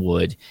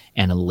 Kenwood,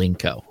 and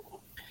Alinco.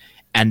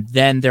 And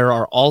then there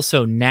are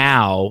also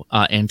now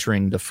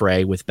entering the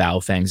fray with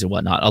Baofangs and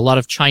whatnot, a lot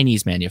of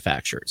Chinese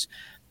manufacturers.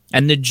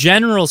 And the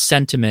general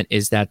sentiment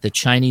is that the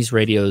Chinese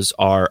radios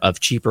are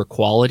of cheaper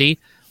quality,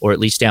 or at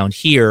least down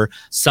here,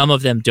 some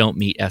of them don't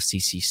meet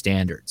FCC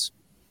standards.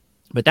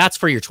 But that's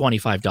for your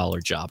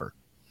 $25 jobber.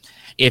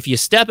 If you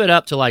step it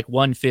up to like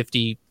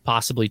 $150,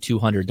 possibly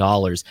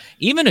 $200,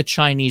 even a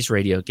Chinese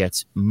radio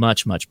gets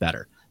much, much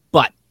better.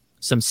 But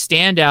some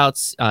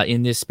standouts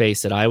in this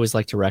space that I always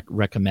like to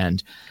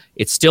recommend.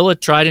 It's still a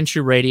tried and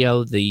true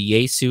radio, the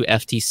Yaesu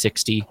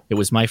FT60. It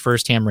was my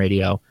first ham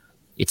radio.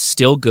 It's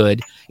still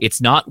good.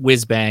 It's not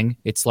whiz bang.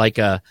 It's like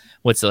a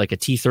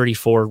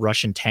T-34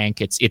 Russian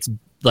tank. It's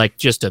like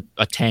just a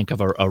tank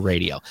of a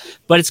radio,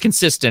 but it's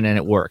consistent and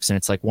it works, and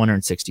it's like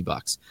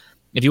 $160.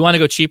 If you want to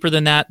go cheaper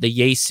than that, the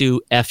Yaesu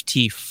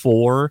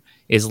FT4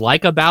 is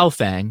like a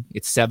Baofeng.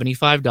 It's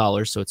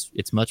 $75, so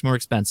it's much more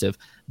expensive,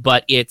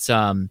 but it's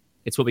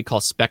what we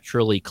call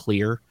spectrally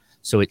clear,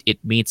 so it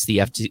meets the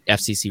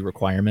FCC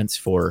requirements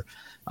for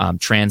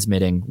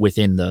transmitting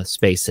within the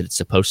space that it's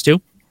supposed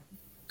to.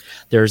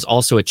 There's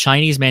also a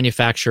Chinese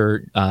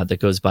manufacturer that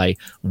goes by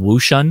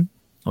Wuxun,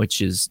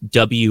 which is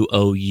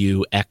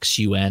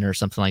WOUXUN or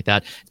something like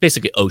that. It's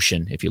basically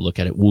ocean if you look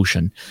at it,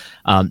 Wuxun.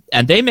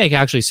 And they make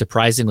actually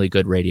surprisingly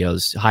good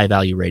radios,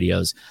 high-value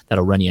radios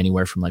that'll run you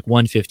anywhere from like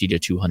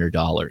 $150 to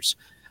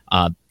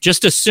 $200.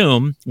 Just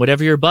assume,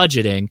 whatever you're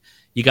budgeting,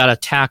 you got to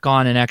tack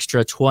on an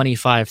extra $25,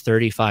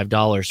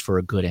 $35 for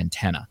a good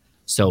antenna.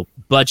 So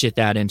budget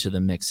that into the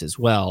mix as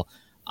well.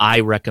 I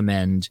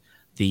recommend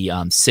the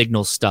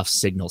Signal Stuff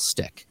Signal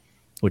Stick,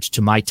 which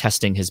to my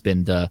testing has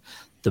been the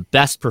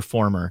best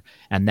performer,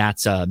 and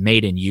that's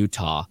made in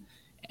Utah,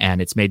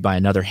 and it's made by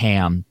another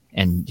ham,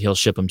 and he'll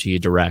ship them to you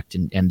direct,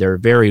 and they're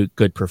very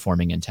good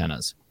performing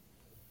antennas.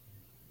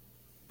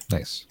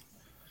 Nice.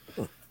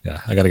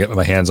 Yeah, I got to get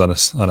my hands on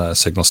a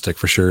signal stick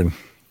for sure and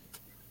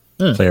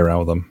play around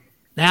with them.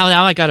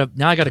 Now I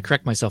gotta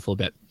correct myself a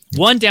little bit.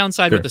 One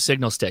downside with the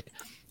signal stick,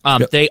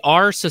 they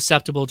are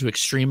susceptible to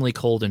extremely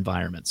cold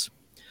environments.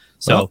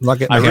 So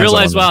I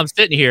realize while I'm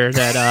sitting here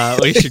that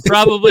we should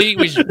probably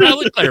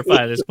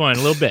clarify this point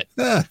a little bit.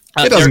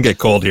 It doesn't get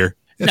cold here.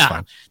 It's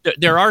fine.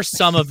 There are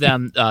some of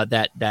them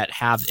that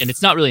have, and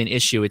it's not really an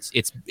issue.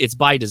 It's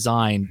by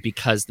design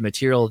because the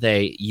material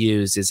they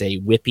use is a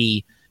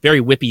whippy,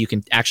 very whippy. You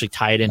can actually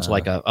tie it into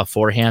like a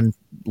forehand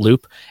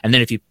loop, and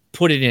then if you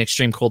put it in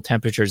extreme cold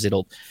temperatures,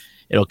 it'll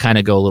kind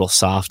of go a little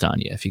soft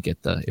on you if you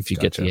get the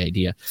get the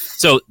idea.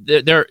 So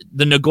the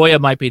Nagoya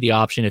might be the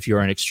option if you're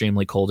in an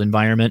extremely cold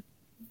environment.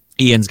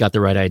 Ian's got the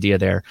right idea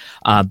there.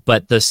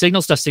 But the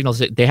Signals,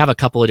 they have a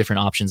couple of different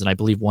options, and I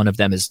believe one of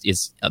them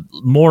is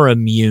more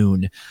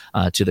immune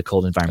to the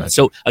cold environment. Gotcha.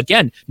 So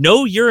again,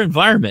 know your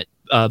environment.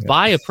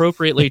 Buy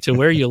appropriately to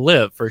where you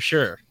live for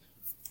sure.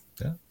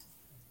 Yeah,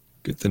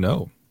 good to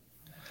know.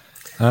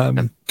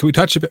 Can we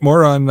touch a bit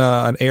more on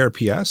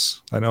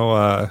ARPS? I know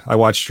I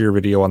watched your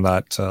video on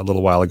that a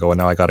little while ago, and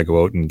now I got to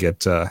go out and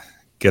get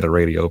a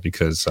radio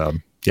because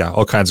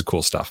all kinds of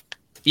cool stuff.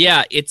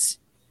 Yeah, it's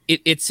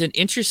an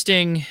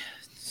interesting.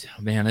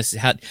 Oh man, this is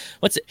how.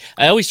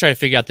 I always try to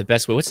figure out the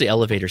best way. What's the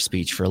elevator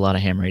speech for a lot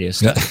of ham radio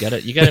stuff?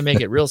 You gotta make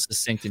it real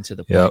succinct and to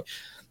the point. Yep.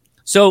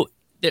 So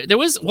there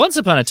was once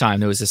upon a time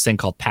there was this thing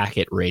called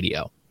packet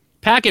radio.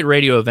 Packet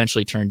radio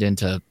eventually turned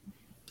into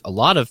a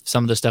lot of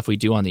some of the stuff we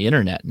do on the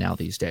internet now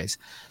these days.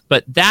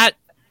 But that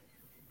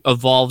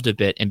evolved a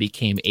bit and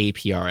became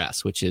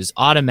APRS, which is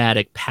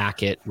Automatic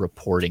Packet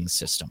Reporting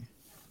System.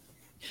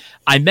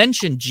 I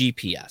mentioned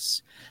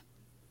GPS.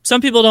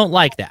 Some people don't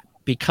like that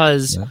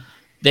because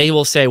they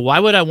will say, why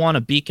would I want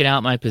to beacon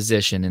out my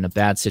position in a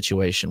bad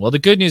situation? Well, the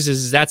good news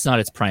is that's not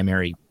its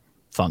primary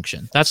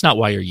function. That's not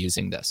why you're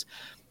using this.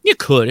 You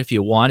could if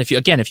you want. If you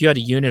had a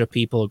unit of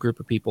people, a group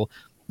of people,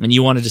 and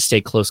you wanted to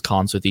stay close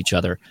comms with each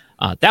other,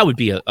 that would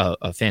be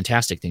a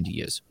fantastic thing to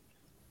use.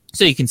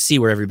 so you can see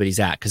where everybody's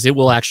at, because it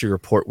will actually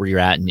report where you're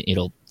at, and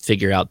it'll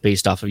figure out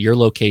based off of your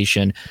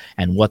location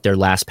and what their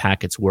last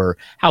packets were,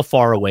 how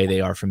far away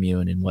they are from you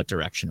and in what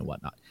direction and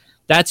whatnot.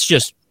 That's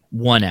just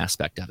one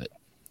aspect of it.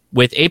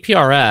 With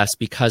APRS,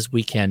 because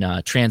we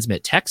can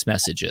transmit text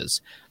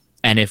messages,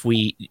 and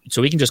we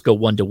can just go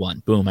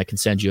one-to-one. Boom, I can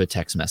send you a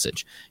text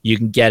message. You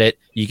can get it.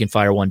 You can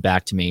fire one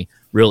back to me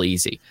real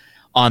easy.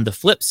 On the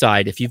flip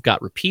side, if you've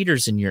got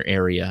repeaters in your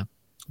area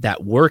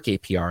that work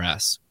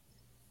APRS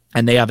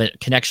and they have a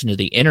connection to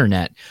the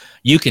internet,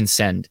 you can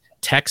send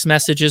text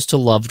messages to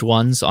loved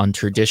ones on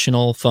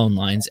traditional phone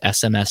lines,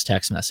 SMS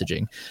text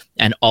messaging,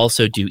 and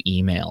also do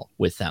email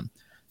with them.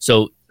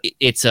 So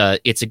it's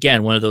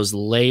again one of those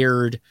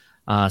layered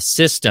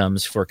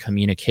systems for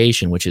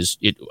communication, which is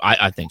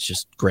I think it's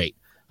just great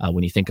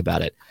when you think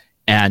about it.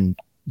 And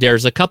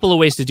there's a couple of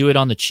ways to do it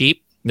on the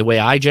cheap. The way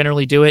I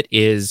generally do it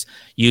is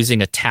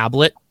using a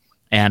tablet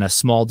and a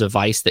small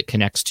device that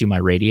connects to my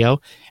radio,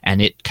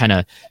 and it kind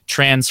of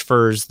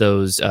transfers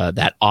those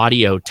that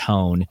audio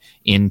tone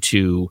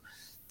into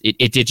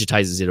it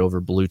digitizes it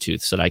over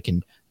Bluetooth so that I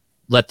can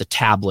let the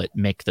tablet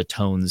make the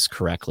tones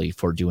correctly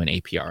for doing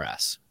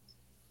APRS.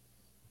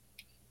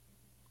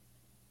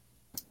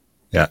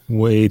 Yeah,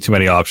 way too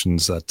many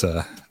options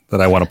that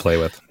I want to play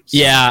with. So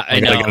yeah, I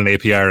gotta get an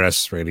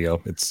APRS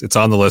radio. It's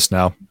on the list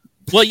now.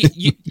 Well,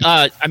 you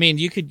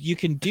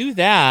can do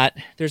that.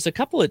 There's a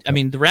couple of,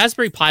 the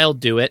Raspberry Pi will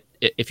do it.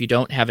 If you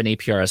don't have an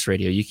APRS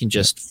radio, you can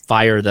just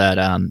fire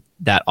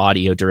that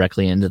audio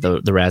directly into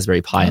the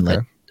Raspberry Pi and let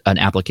an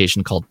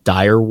application called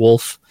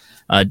Direwolf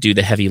do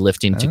the heavy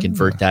lifting to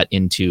convert that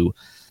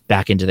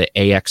back into the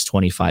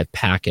AX25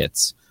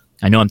 packets.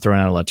 I know I'm throwing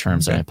out a lot of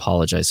terms, and I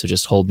apologize, so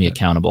just hold me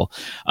accountable.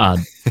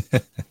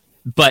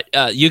 But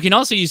you can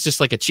also use just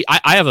like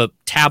I have a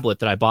tablet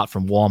that I bought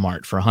from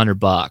Walmart for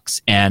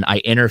 $100, and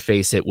I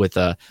interface it with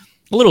a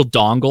little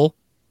dongle,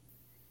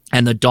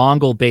 and the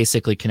dongle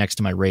basically connects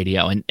to my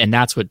radio, and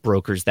that's what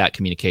brokers that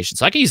communication.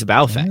 So I can use a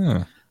Baofeng.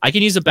 Yeah. I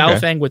can use a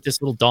Baofeng with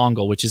this little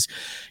dongle, which is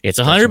it's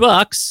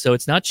 $100, so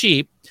it's not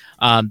cheap.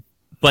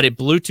 But it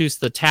Bluetooths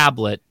the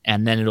tablet,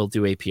 and then it'll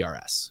do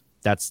APRS.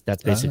 That's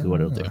basically what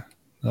it'll do.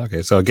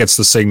 Okay, so it gets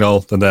the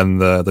signal, and then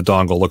the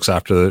dongle looks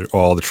after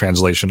all the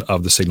translation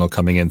of the signal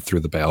coming in through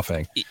the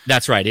Baofeng.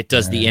 That's right. It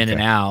does the in and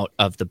out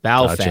of the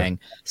Baofeng,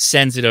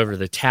 sends it over to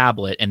the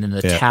tablet, and then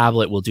the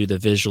tablet will do the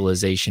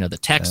visualization of the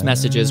text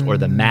messages or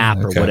the map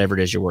or whatever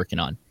it is you're working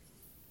on.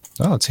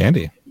 Oh, it's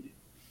handy.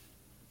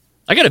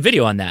 I got a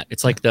video on that.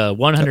 It's like the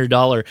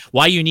 $100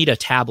 why you need a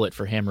tablet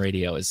for ham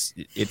radio.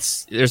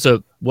 There's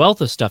a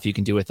wealth of stuff you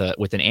can do with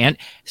an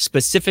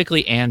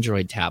specifically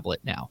Android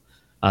tablet now.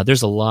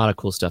 There's a lot of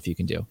cool stuff you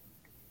can do.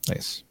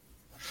 Nice.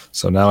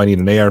 So now I need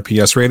an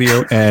ARPS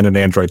radio and an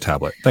Android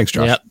tablet. Thanks,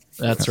 Josh. Yep,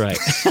 that's right.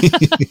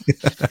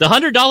 The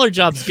 $100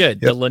 job's good.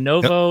 The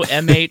Lenovo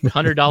M8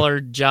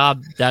 $100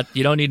 job, that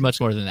you don't need much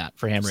more than that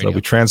for ham radio. So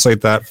we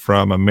translate that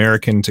from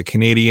American to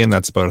Canadian.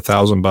 That's about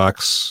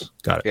 $1,000.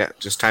 Got it. Yeah,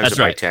 just times it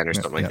by 10 or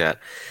something like that.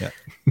 Yeah.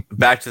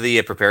 Back to the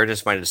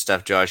preparedness-minded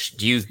stuff, Josh.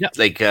 Do you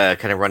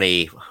kind of run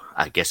a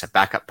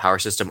backup power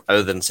system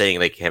other than saying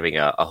like having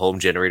a home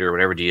generator or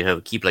whatever? Do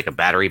you keep like a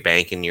battery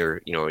bank in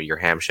your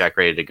ham shack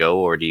ready to go,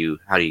 or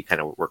how do you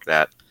kind of work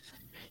that?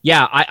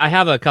 Yeah, I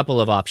have a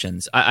couple of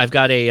options. I've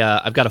got a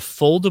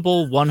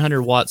foldable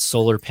 100-watt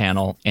solar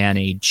panel and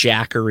a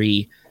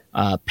Jackery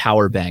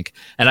power bank.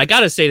 And I got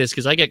to say this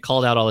because I get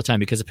called out all the time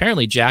because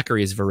apparently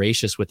Jackery is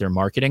voracious with their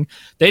marketing.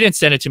 They didn't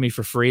send it to me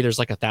for free. There's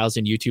like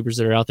 1,000 YouTubers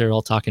that are out there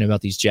all talking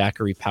about these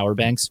Jackery power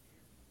banks.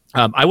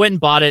 I went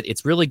and bought it.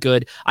 It's really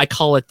good. I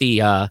call it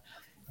the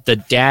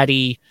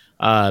daddy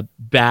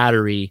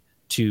battery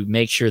to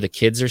make sure the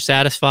kids are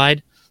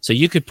satisfied. So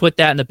you could put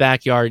that in the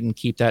backyard and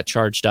keep that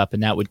charged up,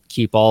 and that would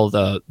keep all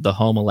the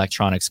home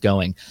electronics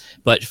going.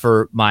 But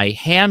for my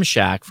ham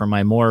shack, for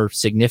my more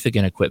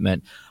significant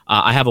equipment,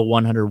 I have a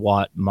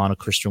 100-watt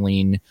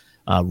monocrystalline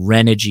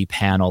Renogy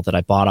panel that I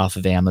bought off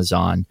of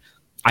Amazon.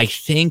 I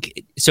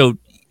think so.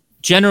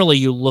 Generally,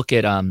 you look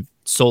at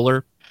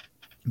solar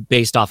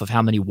based off of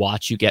how many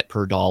watts you get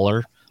per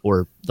dollar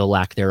or the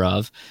lack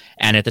thereof.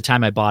 And at the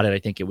time I bought it, I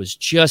think it was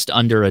just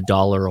under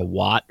 $1 a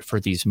watt for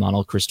these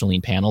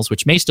monocrystalline panels,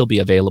 which may still be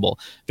available.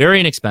 Very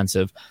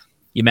inexpensive.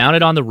 You mount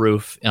it on the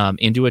roof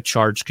into a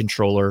charge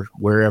controller,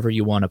 wherever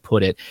you want to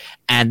put it.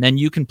 And then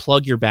you can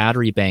plug your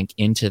battery bank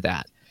into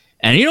that.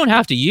 And you don't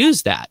have to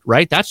use that,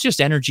 right? That's just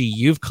energy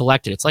you've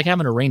collected. It's like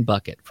having a rain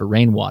bucket for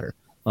rainwater.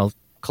 Well,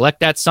 collect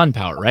that sun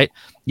power, right?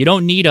 You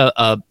don't need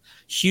a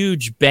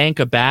huge bank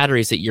of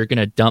batteries that you're going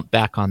to dump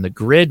back on the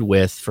grid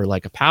with for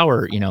like a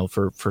power,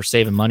 for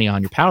saving money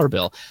on your power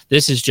bill.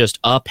 This is just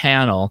a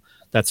panel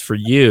that's for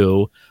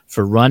you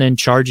for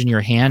charging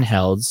your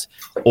handhelds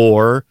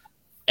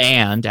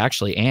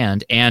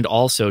and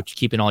also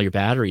keeping all your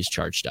batteries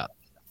charged up.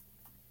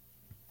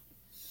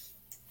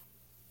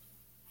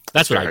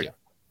 That's what I do.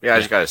 Yeah, I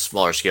just got a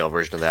smaller scale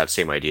version of that.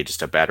 Same idea,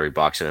 just a battery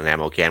box and an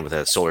ammo can with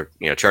a solar,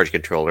 charge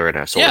controller and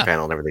a solar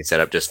panel and everything set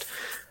up. Just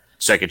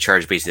so I could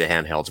charge basically the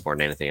handhelds more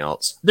than anything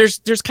else. There's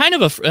kind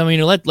of a, I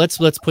mean,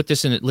 let's put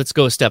this in, let's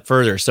go a step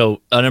further.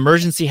 So an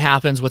emergency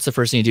happens. What's the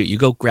first thing you do? You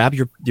go grab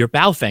your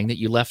Baofeng that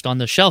you left on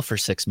the shelf for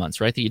 6 months,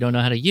 right? That you don't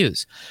know how to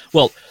use.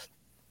 Well,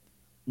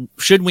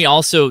 should we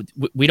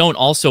don't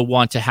also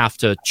want to have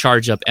to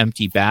charge up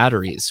empty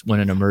batteries when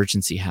an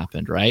emergency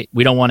happened, right?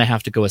 We don't want to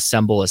have to go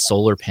assemble a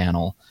solar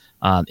panel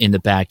in the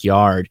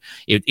backyard.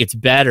 It's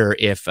better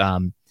if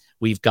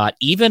we've got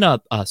even a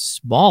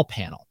small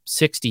panel,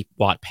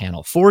 60-watt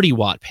panel,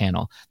 40-watt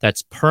panel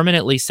that's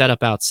permanently set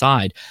up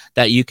outside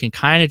that you can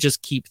kind of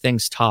just keep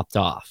things topped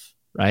off,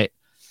 right?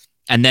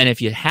 And then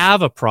if you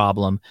have a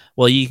problem,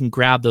 well, you can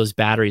grab those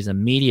batteries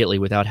immediately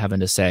without having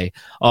to say,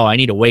 oh, I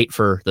need to wait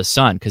for the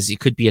sun, because it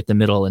could be at the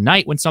middle of the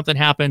night when something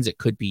happens. It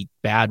could be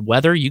bad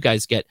weather. You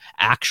guys get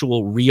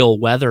actual real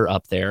weather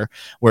up there,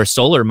 where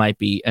solar might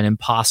be an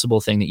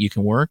impossible thing that you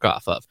can work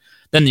off of.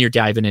 Then you're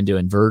diving into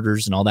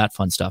inverters and all that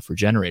fun stuff for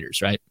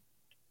generators, right?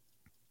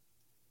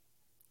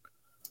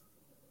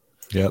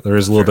 Yeah, there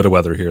is a little bit of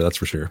weather here, that's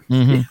for sure.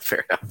 Mm-hmm. Yeah,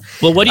 fair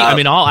enough. Well, what do you? I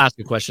mean, I'll ask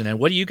a question. And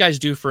what do you guys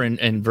do for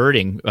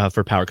inverting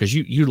for power? Because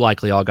you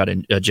likely all got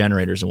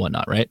generators and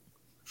whatnot, right?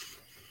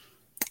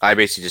 I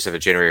basically just have a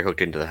generator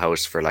hooked into the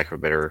house, for lack of a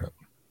better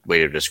way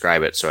to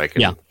describe it, so I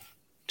can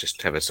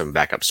just have some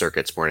backup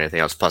circuits more than anything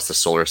else. Plus the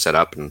solar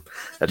setup, and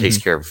that takes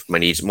care of my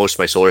needs. Most of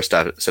my solar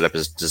stuff setup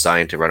is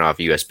designed to run off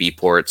USB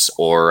ports,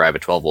 or I have a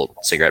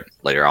 12-volt cigarette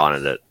lighter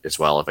on it as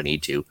well if I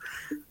need to.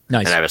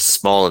 Nice. And I have a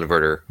small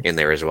inverter in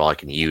there as well I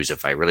can use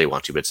if I really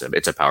want to, but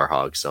it's a power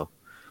hog. So,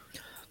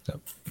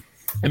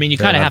 I mean, you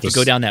kind of have to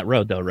go down that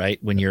road, though,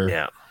 right? When you're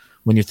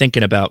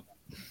thinking about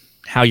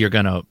how you're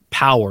going to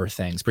power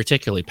things,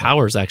 particularly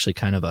power is actually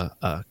kind of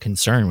a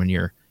concern when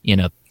you're in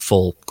a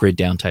full grid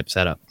down type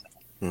setup.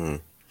 Yep.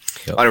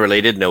 On a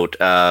related note,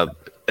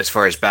 as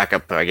far as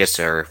backup, I guess,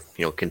 our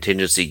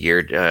contingency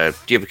gear, do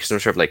you have some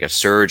sort of like a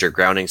surge or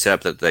grounding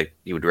setup that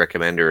you would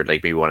recommend, or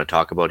like maybe want to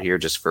talk about here,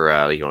 just for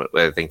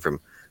I think from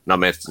not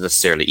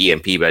necessarily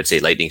EMP, but I'd say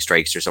lightning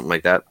strikes or something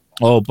like that?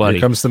 Oh, buddy,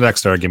 here comes the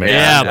next argument.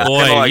 Yeah,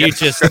 boy, you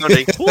just you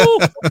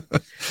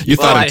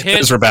thought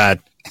it were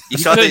bad. You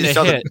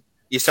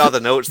saw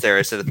the notes there.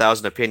 I said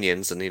 1,000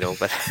 opinions, and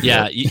but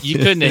yeah, you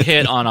couldn't have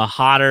hit on a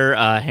hotter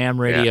ham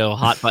radio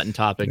hot button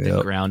topic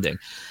than grounding.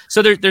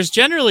 So there's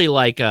generally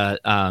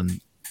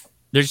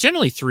there's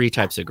generally three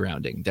types of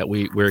grounding that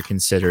we're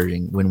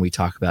considering when we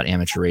talk about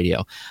amateur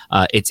radio.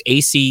 It's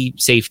AC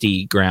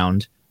safety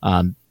ground,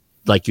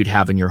 like you'd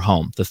have in your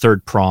home, the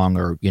third prong,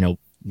 or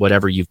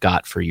whatever you've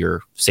got for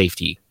your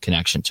safety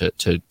connection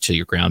to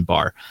your ground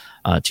bar,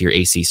 to your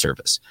AC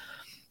service.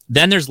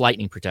 Then there's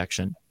lightning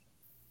protection.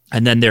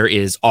 And then there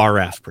is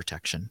RF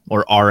protection,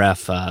 or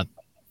RF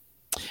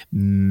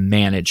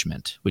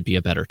management would be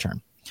a better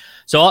term.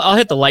 So I'll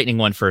hit the lightning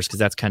one first, because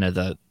that's kind of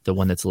the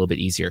one that's a little bit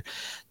easier.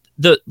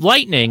 The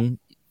lightning,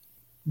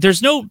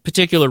 there's no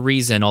particular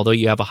reason, although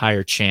you have a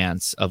higher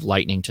chance of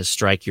lightning to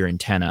strike your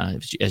antenna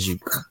as you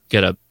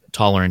get a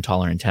taller and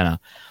taller antenna.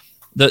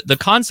 The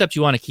concept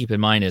you want to keep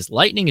in mind is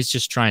lightning is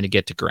just trying to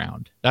get to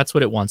ground. That's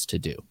what it wants to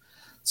do.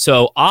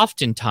 So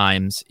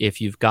oftentimes,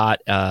 if you've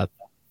got a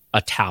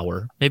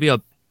tower, maybe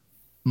a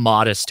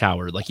modest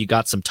tower, like you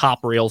got some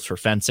top rails for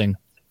fencing,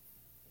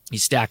 you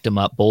stacked them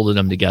up, bolted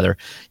them together,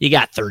 you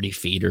got 30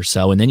 feet or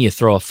so, and then you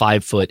throw a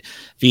 5-foot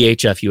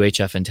VHF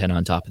UHF antenna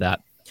on top of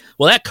that.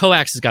 Well, that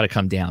coax has got to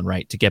come down,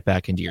 right, to get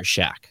back into your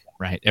shack,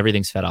 right?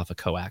 Everything's fed off a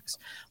coax.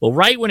 Well,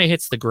 right when it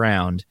hits the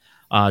ground,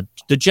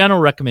 the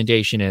general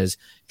recommendation is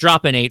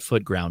drop an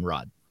 8-foot ground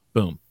rod.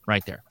 Boom,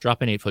 right there.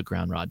 Drop an 8-foot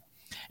ground rod.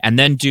 And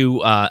then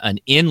do an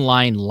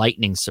inline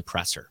lightning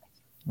suppressor,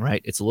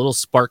 right? It's a little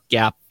spark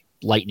gap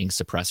lightning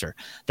suppressor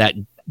that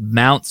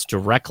mounts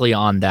directly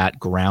on that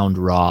ground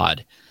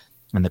rod.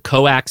 And the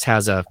coax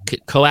has a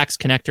coax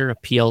connector, a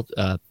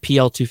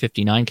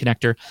PL259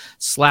 connector,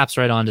 slaps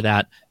right onto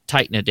that,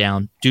 tighten it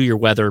down, do your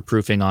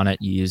weatherproofing on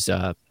it. You use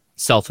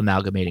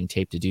self-amalgamating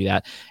tape to do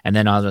that. And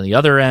then on the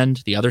other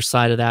end, the other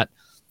side of that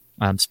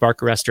spark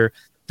arrestor,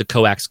 the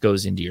coax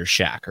goes into your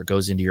shack or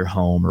goes into your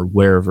home or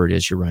wherever it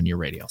is you run your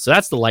radio. So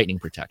that's the lightning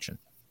protection.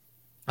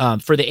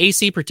 For the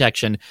AC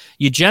protection,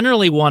 you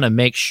generally want to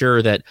make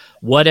sure that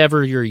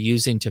whatever you're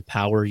using to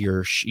power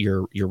your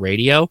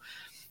radio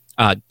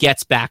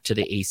gets back to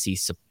the AC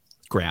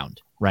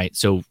ground, right?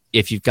 So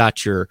if you've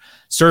got your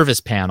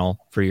service panel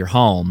for your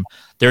home,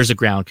 there's a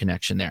ground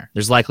connection there.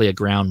 There's likely a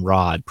ground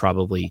rod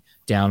probably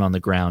down on the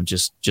ground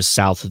just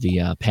south of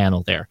the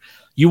panel there.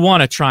 You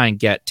want to try and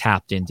get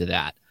tapped into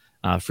that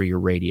for your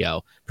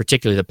radio,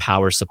 particularly the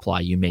power supply.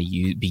 You may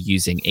be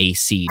using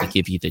AC to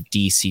give you the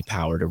DC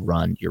power to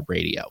run your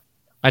radio.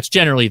 That's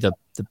generally the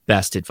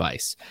best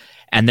advice.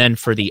 And then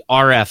for the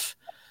RF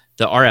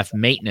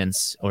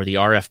maintenance or the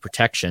RF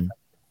protection,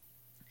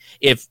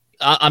 if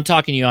I'm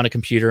talking to you on a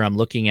computer, I'm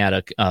looking at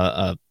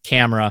a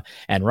camera,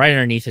 and right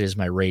underneath it is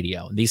my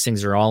radio. These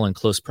things are all in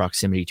close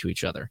proximity to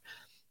each other.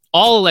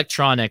 All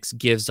electronics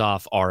gives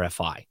off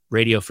RFI,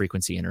 radio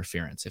frequency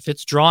interference. If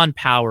it's drawn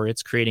power,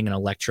 it's creating an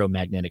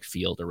electromagnetic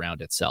field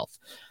around itself.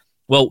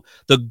 Well,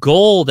 the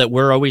goal that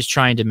we're always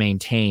trying to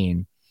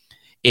maintain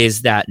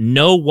is that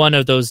no one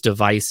of those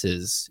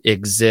devices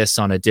exists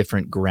on a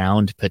different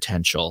ground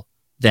potential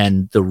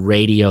than the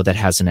radio that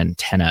has an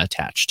antenna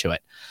attached to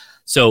it.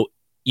 So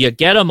you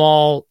get them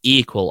all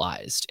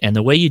equalized. And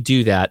the way you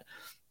do that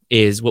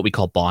is what we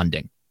call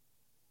bonding.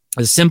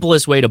 The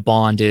simplest way to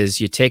bond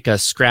is you take a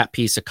scrap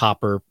piece of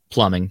copper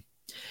plumbing,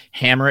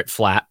 hammer it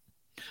flat,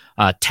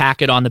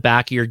 tack it on the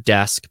back of your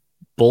desk,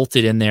 bolt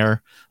it in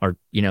there, or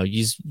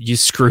use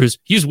screws,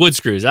 use wood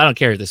screws. I don't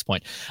care at this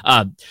point.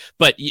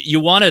 But you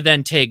want to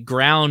then take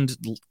ground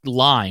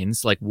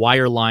lines, like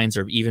wire lines,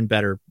 or even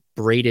better,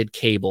 braided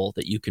cable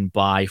that you can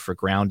buy for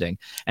grounding,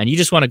 and you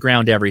just want to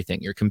ground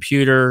everything: your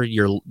computer,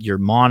 your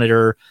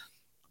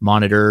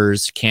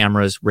monitors,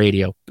 cameras,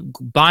 radio,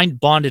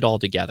 bond it all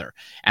together.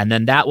 And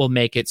then that will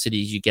make it so that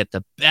you get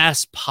the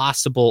best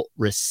possible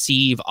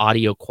receive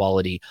audio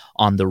quality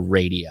on the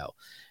radio.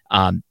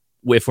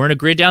 If we're in a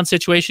grid down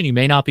situation, you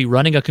may not be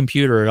running a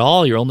computer at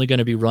all. You're only going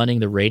to be running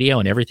the radio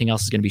and everything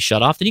else is going to be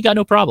shut off. Then you got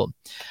no problem.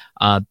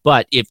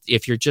 But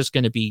if you're just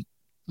going to be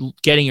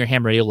getting your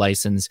ham radio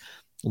license,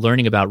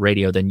 learning about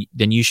radio, then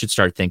you should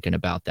start thinking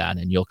about that.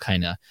 And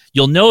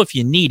you'll know if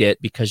you need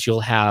it, because you'll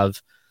have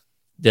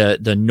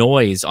the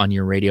noise on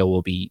your radio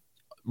will be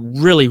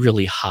really,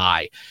 really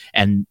high,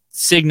 and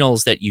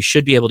signals that you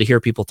should be able to hear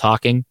people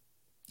talking,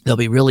 they'll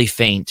be really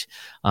faint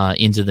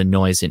into the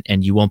noise,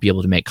 and you won't be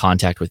able to make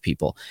contact with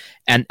people.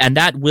 And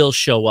that will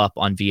show up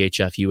on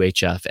VHF,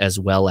 UHF, as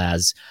well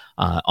as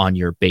on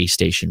your base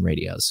station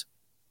radios.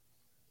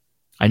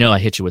 I know I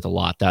hit you with a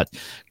lot.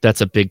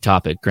 That's a big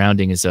topic.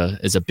 Grounding is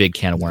a big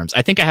can of worms.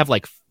 I think I have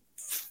like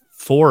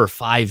 4 or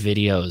 5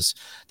 videos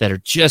that are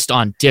just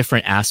on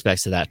different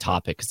aspects of that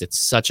topic, because it's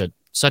such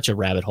a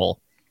rabbit hole.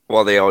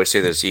 Well, they always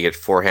say this: you get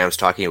 4 hams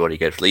talking about it, you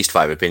get at least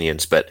 5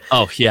 opinions. But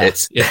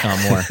it's if not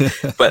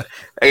more. But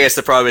I guess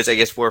the problem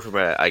is, more from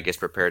a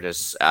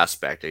preparedness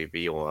aspect. Of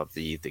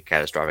the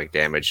catastrophic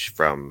damage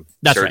from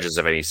surges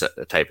of any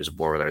type is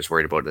more what I was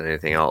worried about than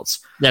anything else.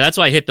 Yeah, that's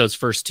why I hit those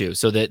first 2.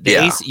 So the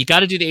AC, you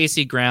got to do the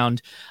AC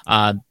ground.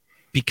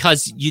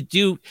 Because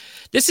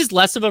this is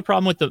less of a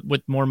problem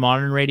with more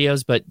modern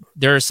radios, but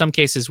there are some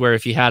cases where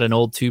if you had an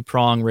old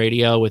 2-prong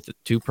radio with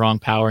 2-prong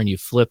power and you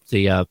flipped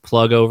the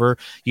plug over,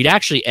 you'd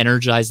actually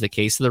energize the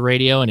case of the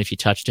radio, and if you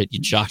touched it,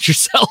 you'd shock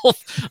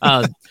yourself.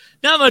 Not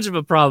much of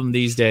a problem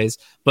these days,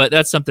 but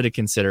that's something to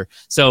consider.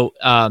 So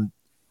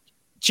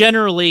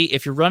generally,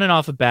 if you're running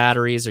off of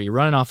batteries, or you're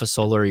running off of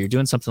solar, or you're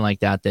doing something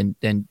like that, then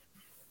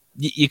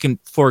you can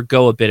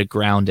forego a bit of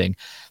grounding.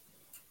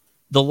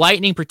 The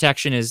lightning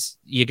protection is,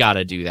 you got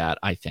to do that,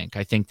 I think.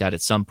 I think that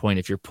at some point,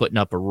 if you're putting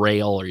up a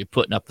rail or you're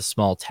putting up a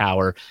small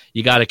tower,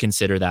 you got to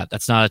consider that.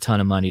 That's not a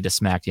ton of money to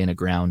smack in a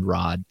ground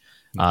rod.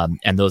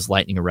 And those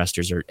lightning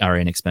arresters are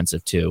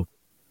inexpensive too.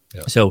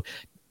 Yeah. So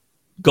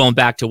going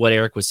back to what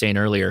Eric was saying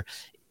earlier,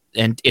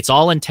 and it's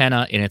all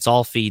antenna and it's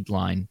all feed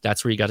line.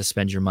 That's where you got to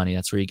spend your money.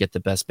 That's where you get the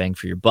best bang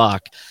for your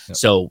buck. Yep.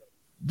 So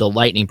the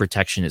lightning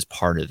protection is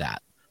part of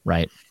that,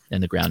 right?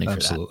 And the grounding for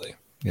that. Absolutely.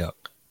 Yeah.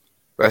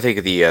 I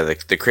think the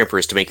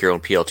crimpers to make your own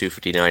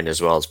PL259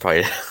 as well is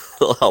probably a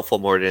little helpful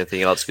more than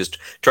anything else, because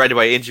trying to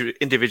buy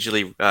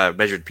individually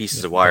measured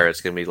pieces of wire,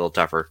 it's going to be a little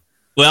tougher.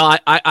 Well,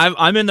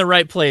 I'm in the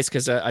right place,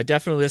 because I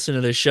definitely listen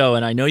to this show,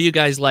 and I know you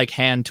guys like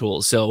hand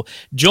tools. So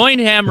join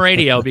Ham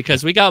Radio,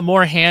 because we got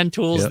more hand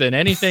tools than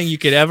anything you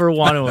could ever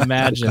want to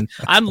imagine.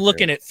 I'm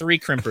looking at 3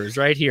 crimpers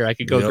right here. I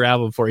could go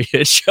grab them for you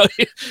to show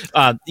you.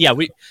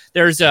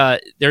 There's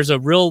a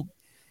real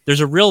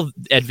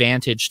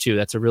advantage too.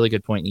 That's a really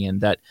good point, Ian,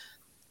 that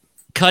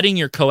cutting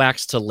your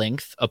coax to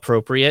length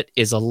appropriate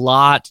is a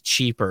lot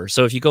cheaper.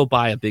 So if you go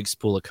buy a big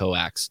spool of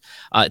coax,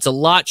 it's a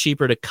lot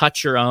cheaper to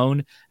cut your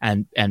own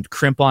and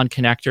crimp on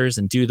connectors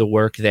and do the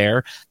work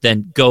there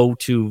than go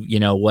to,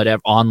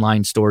 whatever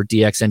online store,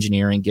 DX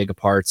Engineering,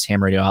 Gigaparts,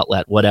 Ham Radio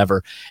Outlet,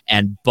 whatever,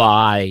 and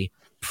buy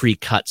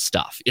pre-cut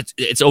stuff.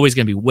 It's always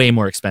going to be way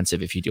more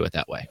expensive if you do it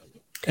that way.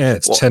 And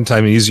it's 10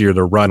 times easier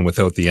to run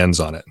without the ends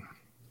on it.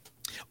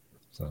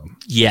 So.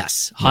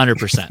 Yes,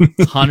 100%.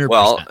 100%.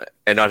 Well,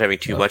 and not having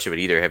too much of it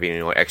either,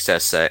 having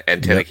excess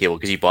antenna cable,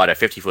 because you bought a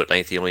 50-foot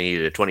length, you only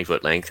needed a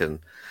 20-foot length, and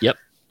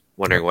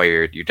wondering why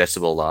your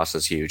decibel loss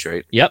is huge,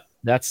 right? Yep,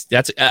 that's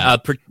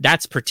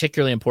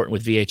particularly important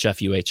with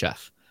VHF,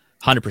 UHF,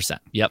 100%.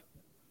 Yep.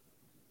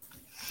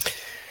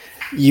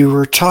 You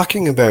were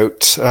talking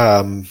about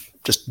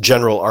just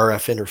general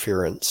RF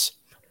interference.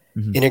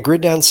 Mm-hmm. In a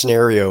grid down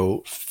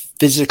scenario,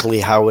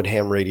 physically, how would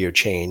ham radio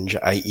change?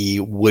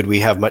 I.e., would we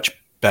have much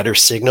better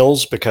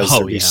signals because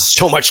there'd be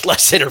so much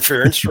less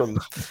interference from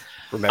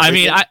everything? I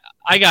mean,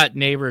 I got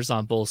neighbors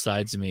on both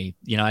sides of me.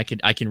 I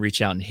can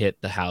reach out and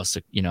hit the house,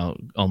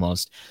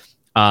 almost.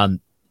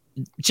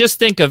 Just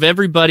think of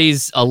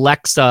everybody's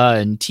Alexa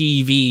and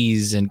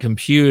TVs and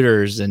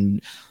computers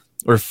and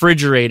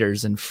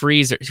refrigerators and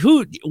freezers.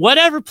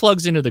 Whatever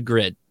plugs into the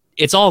grid,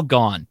 it's all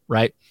gone,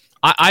 right?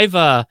 I've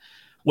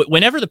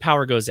whenever the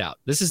power goes out,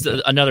 this is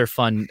another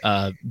fun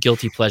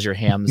guilty pleasure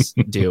hams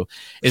do,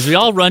 is we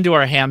all run to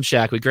our ham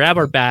shack, we grab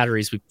our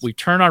batteries, we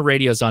turn our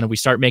radios on, and we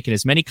start making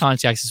as many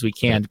contacts as we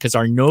can, because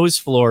our nose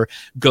floor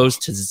goes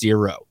to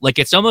zero. Like,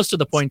 it's almost to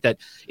the point that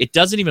it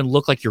doesn't even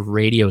look like your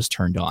radio's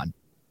turned on.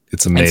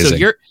 It's amazing. And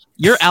so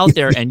you're out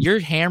there and you're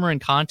hammering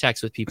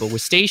contacts with people,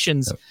 with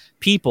stations,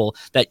 people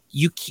that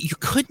you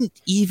couldn't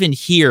even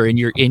hear in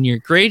your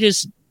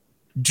greatest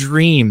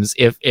dreams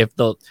if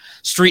the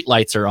street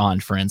lights are on,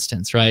 for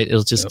instance, right?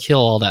 It'll just kill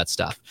all that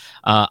stuff.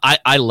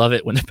 I love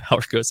it when the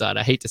power goes out.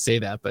 I hate to say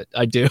that, but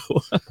I do.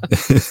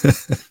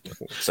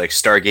 It's like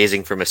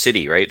stargazing from a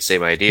city, right?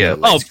 Same idea.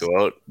 Lights go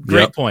out.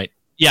 Great point.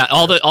 Yeah,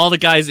 all the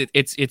guys.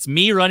 It's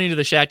me running to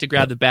the shack to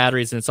grab the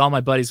batteries, and it's all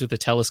my buddies with the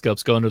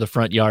telescopes going to the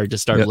front yard to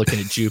start looking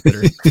at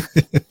Jupiter.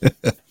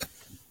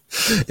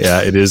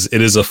 Yeah, it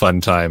is a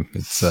fun time.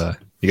 It's you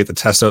get to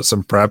test out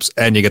some preps,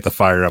 and you get to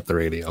fire up the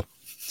radio.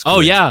 Oh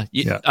yeah.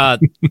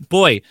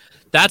 Boy,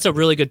 that's a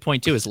really good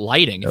point too, is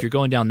lighting. If you're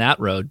going down that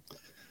road,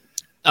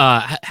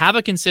 have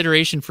a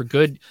consideration for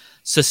good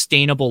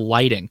sustainable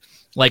lighting,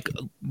 like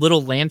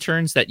little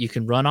lanterns that you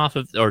can run off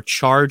of or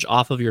charge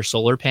off of your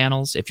solar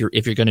panels. If you're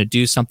going to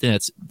do something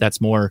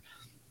that's more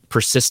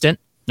persistent,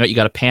 right? You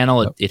got a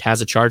panel, it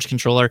has a charge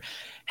controller.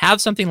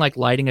 Have something like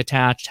lighting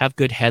attached. Have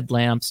good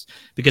headlamps,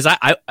 because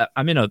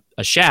I'm in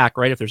a shack,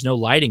 right? If there's no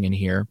lighting in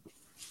here,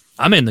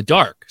 I'm in the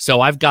dark.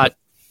 So I've got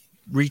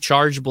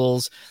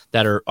rechargeables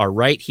that are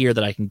right here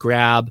that I can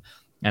grab,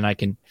 and I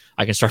can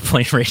start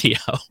playing radio.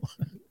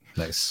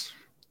 Nice.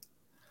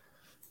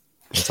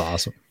 That's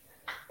awesome.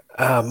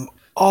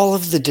 All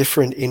of the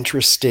different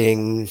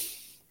interesting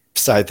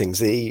side things,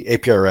 the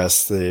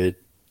APRS, the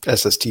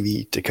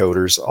SSTV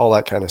decoders, all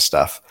that kind of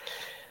stuff.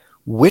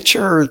 Which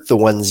are the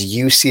ones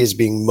you see as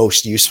being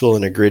most useful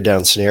in a grid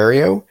down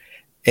scenario?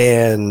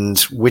 And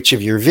which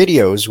of your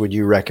videos would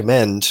you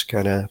recommend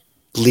kind of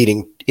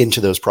leading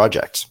into those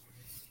projects?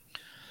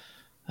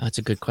 That's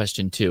a good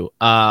question too.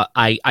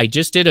 I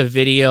just did a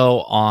video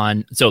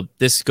on, so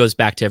this goes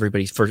back to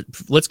everybody.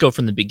 Let's go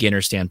from the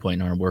beginner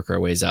standpoint and work our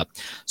ways up.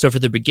 So for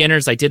the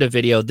beginners, I did a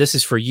video. This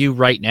is for you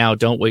right now.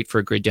 Don't wait for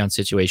a grid down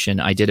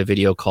situation. I did a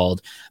video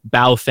called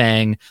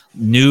Baofeng,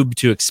 Noob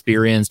to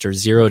Experienced or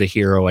Zero to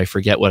Hero. I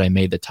forget what I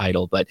made the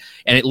title,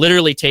 and it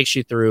literally takes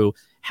you through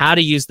how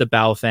to use the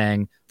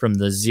Baofeng from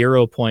the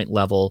 0 point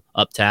level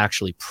up to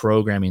actually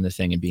programming the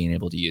thing and being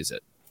able to use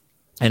it.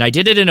 And I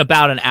did it in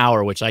about an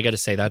hour, which I got to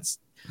say, that's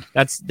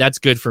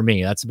good for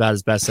me. That's about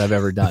as best I've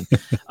ever done.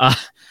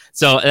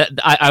 So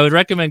I would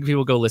recommend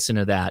people go listen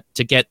to that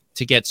to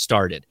get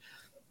started.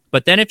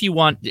 But then if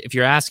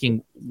you're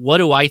asking, what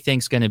do I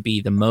think is going to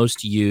be the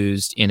most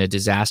used in a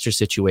disaster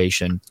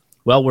situation?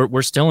 Well,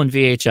 we're still in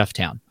VHF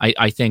town.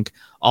 I think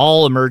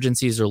all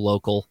emergencies are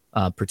local,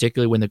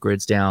 particularly when the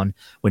grid's down,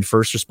 when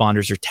first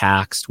responders are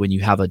taxed, when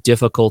you have a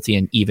difficulty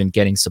in even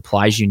getting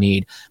supplies you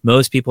need.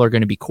 Most people are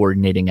going to be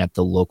coordinating at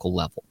the local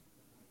level.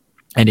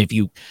 And if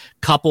you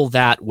couple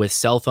that with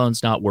cell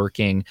phones not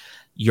working,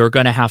 you're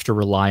going to have to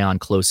rely on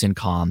close-in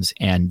comms,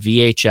 and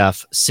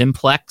VHF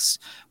simplex,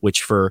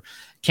 which for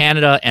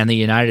Canada and the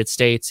United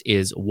States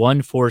is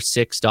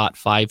 146.520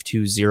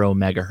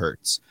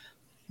 megahertz.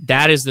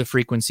 That is the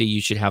frequency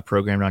you should have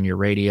programmed on your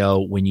radio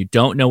when you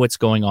don't know what's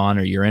going on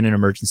or you're in an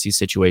emergency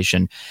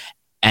situation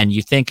and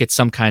you think it's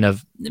some kind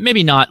of,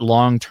 maybe not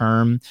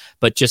long-term,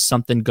 but just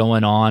something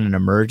going on, an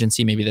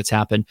emergency maybe that's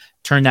happened.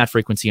 Turn that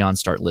frequency on,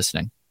 start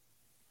listening.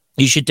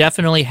 You should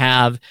definitely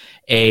have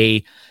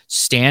a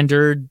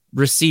standard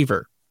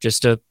receiver,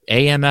 just a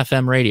AM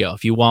FM radio.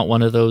 If you want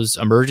one of those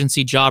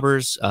emergency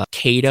jobbers,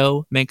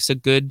 Kato makes a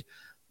good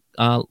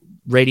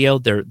radio.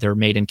 They're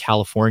made in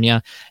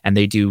California, and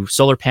they do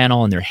solar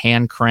panel and they're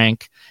hand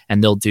crank,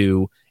 and they'll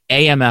do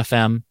AM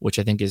FM, which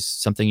I think is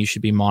something you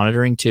should be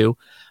monitoring too,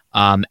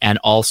 and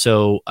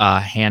also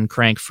hand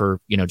crank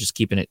for just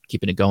keeping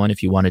it going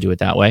if you want to do it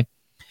that way.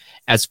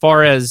 As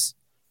far as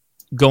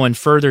going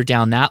further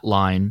down that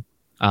line.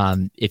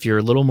 If you're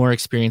a little more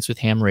experienced with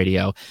ham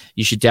radio,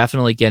 you should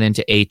definitely get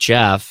into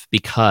HF,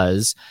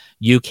 because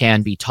you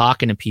can be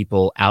talking to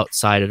people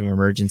outside of an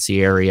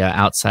emergency area,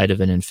 outside of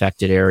an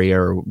infected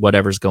area, or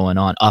whatever's going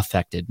on.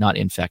 Affected, not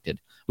infected.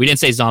 We didn't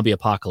say zombie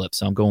apocalypse,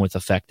 so I'm going with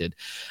affected.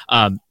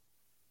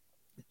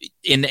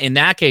 In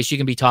that case, you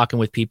can be talking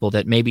with people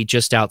that may be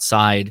just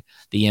outside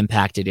the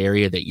impacted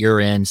area that you're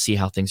in, see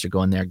how things are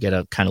going there, get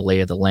a kind of lay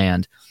of the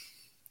land.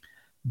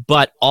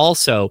 But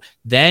also,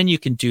 then you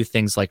can do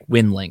things like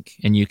WinLink,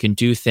 and you can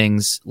do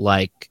things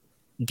like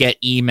get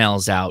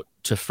emails out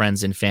to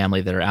friends and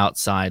family that are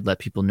outside, let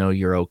people know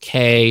you're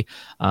okay.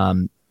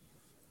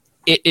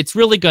 It's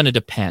really going to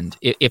depend.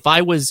 If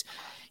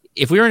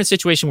we were in a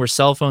situation where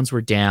cell phones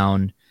were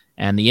down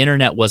and the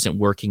internet wasn't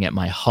working at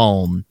my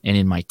home and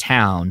in my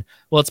town,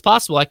 well, it's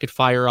possible I could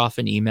fire off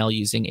an email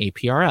using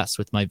APRS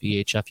with my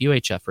VHF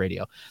UHF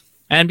radio.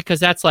 And because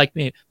that's like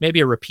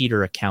maybe a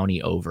repeater a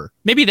county over.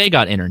 Maybe they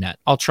got internet.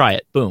 I'll try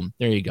it. Boom.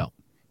 There you go.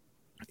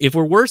 If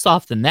we're worse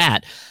off than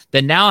that,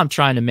 then now I'm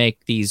trying to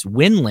make these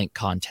WinLink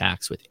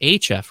contacts with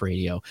HF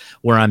radio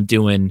where I'm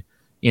doing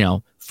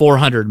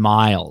 400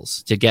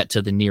 miles to get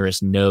to the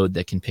nearest node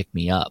that can pick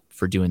me up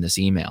for doing this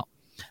email.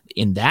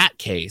 In that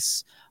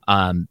case,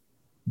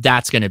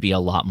 that's going to be a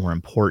lot more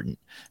important,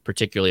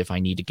 particularly if I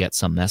need to get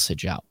some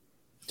message out.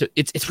 So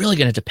it's really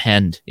going to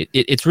depend.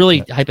 It's really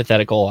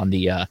hypothetical on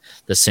the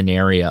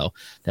scenario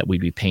that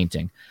we'd be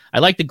painting. I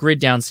like the grid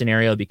down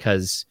scenario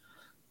because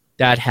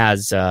that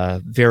has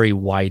very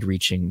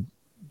wide-reaching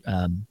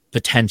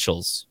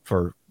potentials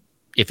for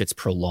if it's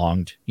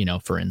prolonged,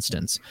 for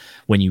instance,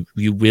 when you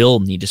will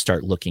need to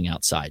start looking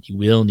outside. You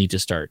will need to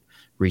start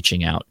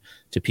reaching out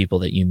to people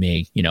that you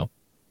may,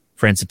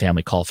 friends and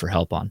family call for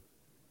help on.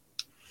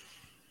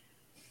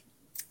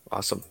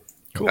 Awesome.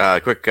 Cool.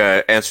 Quick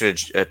answer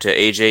to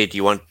AJ. Do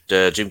you want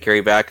Jim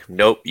Carrey back?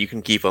 Nope. You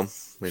can keep him.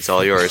 It's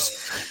all yours.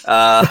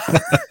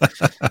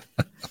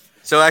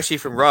 So actually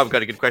from Rob,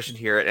 got a good question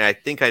here, and I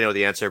think I know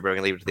the answer, but I'm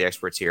going to leave it to the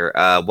experts here.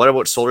 What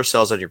about solar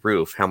cells on your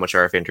roof? How much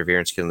RF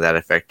interference can that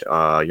affect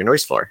your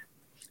noise floor?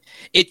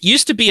 It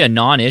used to be a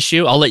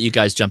non-issue. I'll let you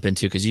guys jump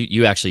into because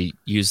you actually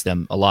use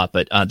them a lot.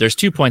 But there's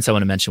 2 points I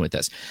want to mention with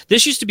this.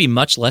 This used to be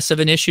much less of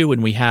an issue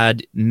when we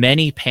had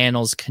many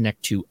panels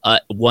connect to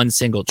one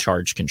single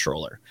charge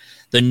controller.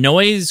 The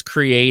noise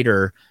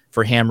creator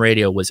for ham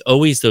radio was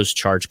always those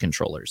charge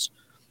controllers.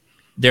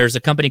 There's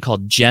a company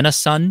called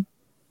Genasun.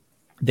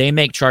 They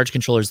make charge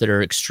controllers that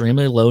are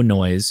extremely low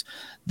noise.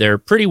 They're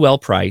pretty well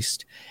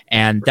priced,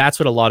 and that's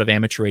what a lot of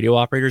amateur radio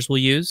operators will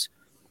use.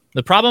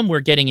 The problem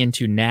we're getting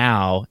into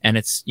now, and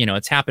it's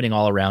happening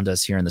all around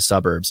us here in the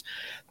suburbs,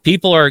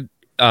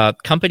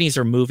 companies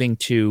are moving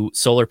to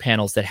solar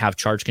panels that have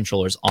charge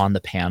controllers on the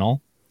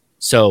panel.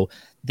 So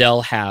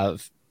they'll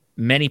have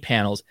many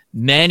panels,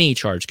 many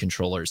charge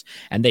controllers,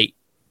 and they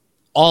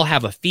all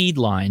have a feed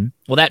line.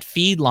 Well, that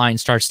feed line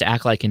starts to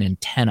act like an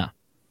antenna.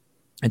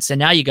 And so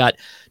now you got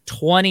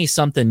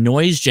 20-something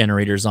noise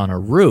generators on a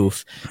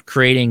roof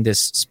creating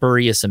this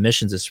spurious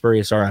emissions, this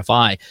spurious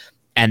RFI.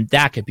 And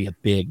that could be a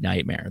big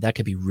nightmare. That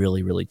could be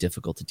really, really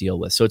difficult to deal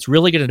with. So it's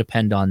really going to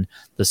depend on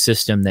the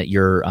system that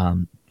you're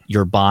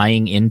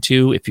buying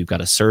into. If you've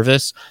got a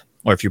service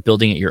or if you're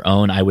building it your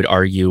own, I would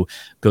argue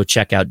go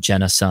check out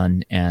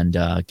Genasun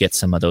and get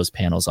some of those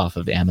panels off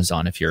of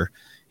Amazon. If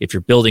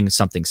you're building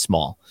something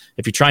small,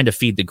 if you're trying to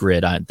feed the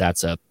grid,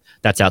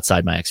 that's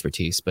outside my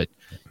expertise. But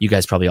you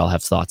guys probably all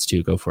have thoughts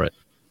too. Go for it.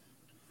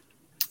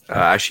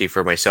 Actually,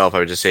 for myself, I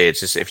would just say it's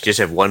just if you just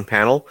have one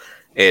panel.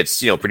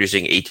 It's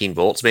producing 18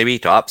 volts maybe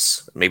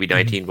tops, maybe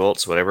 19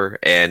 volts, whatever,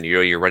 and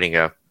you're running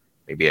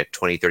maybe a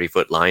 20-30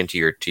 foot line to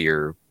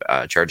your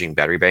charging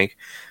battery bank.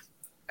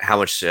 How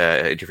much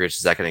interference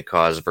is that going to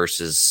cause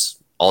versus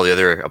all the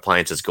other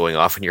appliances going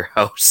off in your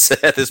house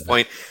at this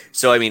point?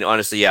 So I mean,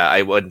 honestly, yeah,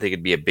 I wouldn't think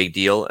it'd be a big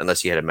deal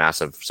unless you had a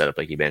massive setup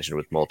like you mentioned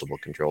with multiple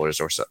controllers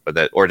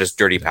or just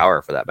dirty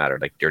power for that matter,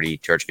 like dirty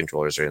charge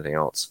controllers or anything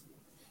else.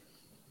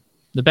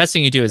 The best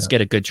thing you do is get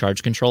a good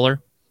charge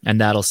controller. And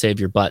that'll save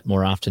your butt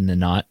more often than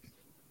not.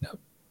 Yep.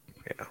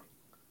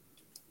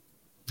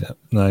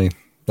 Yeah.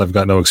 I've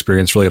got no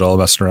experience really at all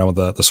messing around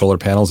with the solar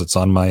panels. It's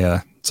on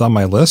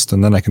my list,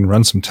 and then I can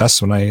run some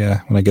tests when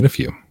I get a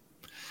few.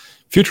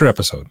 Future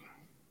episode.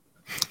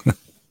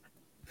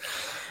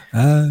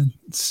 Let's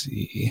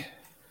see.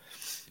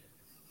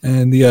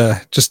 And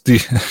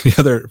the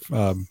other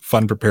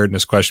fun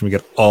preparedness question we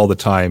get all the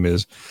time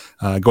is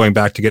going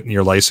back to getting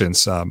your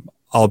license.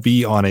 I'll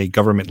be on a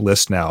government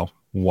list now.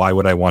 Why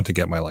would I want to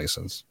get my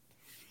license?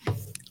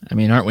 I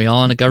mean, aren't we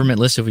all on a government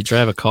list if we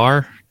drive a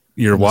car?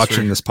 You're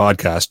watching this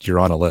podcast. You're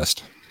on a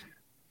list.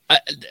 There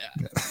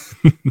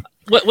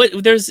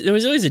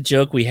was always a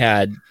joke we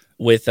had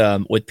with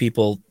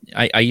people.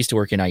 I used to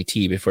work in IT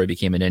before I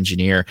became an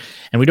engineer,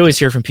 and we'd always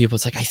hear from people.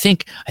 It's like, I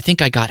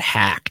think I got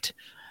hacked,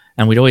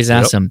 and we'd always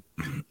ask them,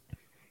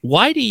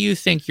 why do you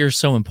think you're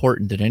so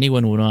important that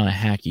anyone would want to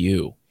hack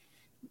you?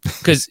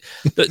 Because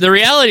the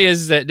reality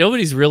is that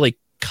nobody's really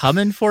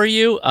coming for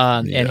you,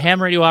 and ham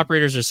radio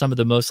operators are some of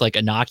the most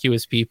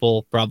innocuous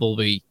people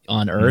probably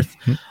on earth.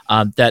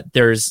 That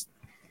there's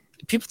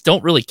people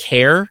don't really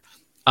care,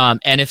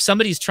 and if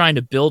somebody's trying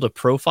to build a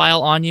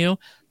profile on you,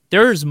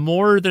 there's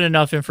more than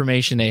enough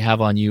information they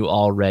have on you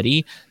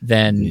already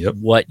than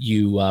what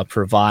you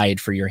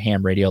provide for your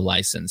ham radio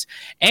license.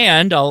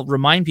 And I'll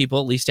remind people,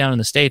 at least down in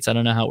the States, I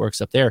don't know how it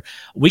works up there,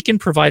 we can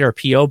provide our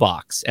PO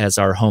box as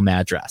our home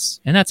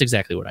address, and that's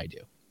exactly what I do.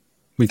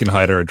 We can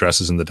hide our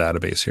addresses in the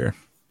database here.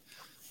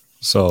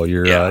 So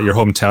your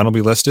hometown will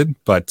be listed,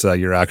 but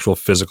your actual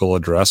physical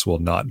address will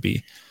not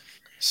be.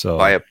 So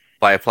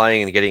by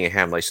applying and getting a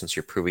ham license,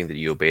 you're proving that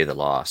you obey the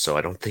law. So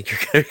I don't think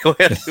you're going to go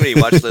ahead and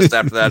any watch list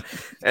after that.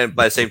 And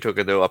by the same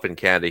token, though, up in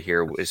Canada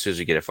here, as soon as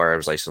you get a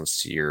firearms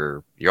license,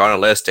 you're on a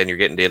list and you're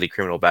getting daily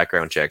criminal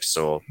background checks.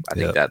 So I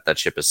think that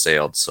ship has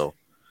sailed. So.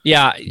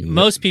 Yeah,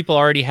 most people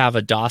already have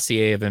a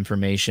dossier of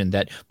information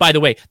that, by the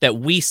way, that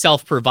we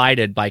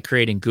self-provided by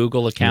creating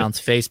Google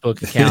accounts,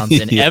 Facebook accounts,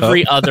 and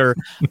every other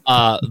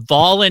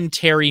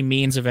voluntary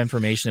means of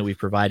information that we've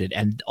provided.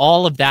 And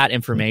all of that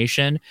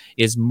information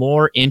is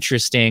more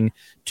interesting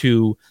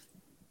to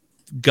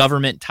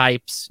government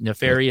types,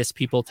 nefarious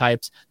people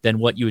types than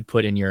what you would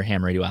put in your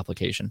ham radio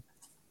application.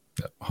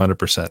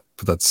 100%.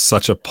 But that's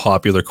such a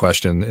popular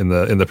question in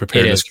the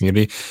preparedness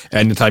community.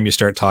 Anytime you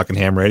start talking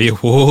ham radio,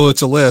 whoa,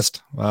 it's a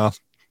list. Well,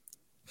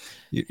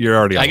 you're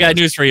already on. I got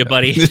news for you,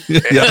 buddy.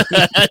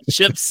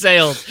 Ship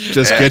sailed.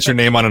 Just get your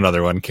name on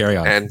another one. Carry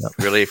on. And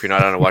really, if you're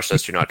not on a watch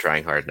list, you're not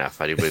trying hard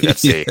enough. I do believe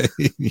that's a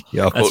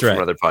quote from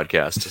another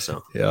podcast.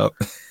 So,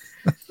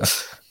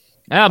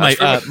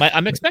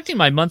 I'm expecting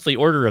my monthly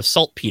order of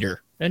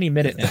saltpeter any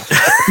minute now.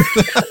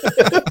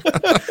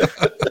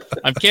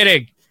 I'm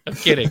kidding. Oh,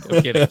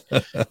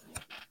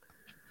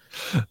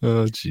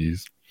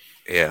 jeez.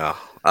 Yeah.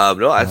 No,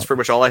 that's pretty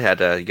much all I had.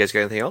 You guys got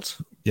anything else?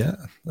 Yeah.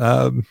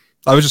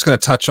 I was just going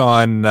to touch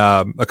on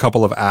a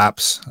couple of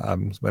apps.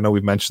 I know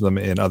we've mentioned them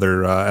in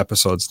other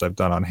episodes that I've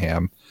done on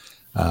ham.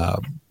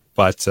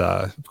 But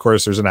of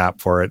course, there's an app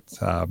for it.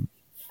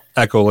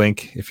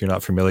 Echolink, if you're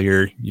not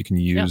familiar, you can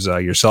use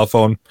your cell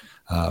phone.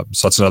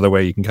 So that's another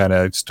way you can kind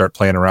of start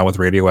playing around with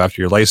radio after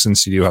your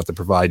license. You do have to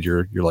provide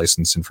your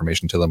license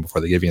information to them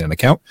before they give you an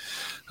account.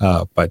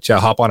 But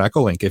hop on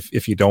Echolink.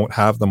 If you don't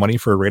have the money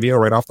for a radio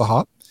right off the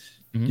hop,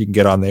 you can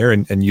get on there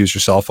and use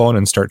your cell phone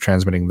and start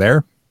transmitting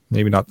there.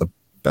 Maybe not the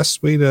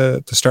best way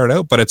to start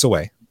out, but it's a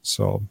way.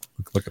 So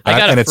look at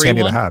that, and it's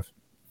handy to have.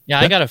 Yeah,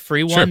 I got a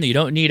free one. Sure. You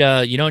don't need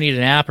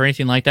an app or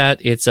anything like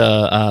that. It's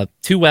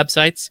two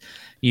websites.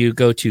 You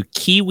go to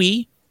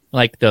Kiwi,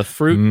 like the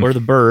fruit or the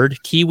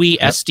bird, Kiwi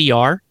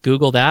SDR.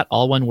 Google that,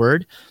 all one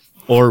word,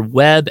 or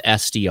Web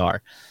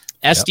SDR.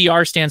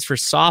 SDR stands for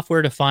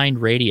Software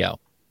Defined Radio.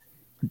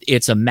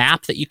 It's a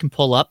map that you can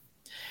pull up.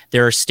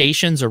 There are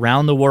stations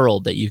around the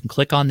world that you can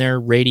click on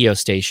their radio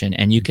station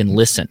and you can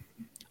listen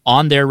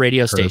on their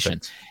radio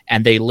station.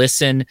 And they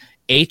listen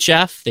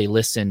HF, they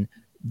listen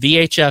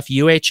VHF,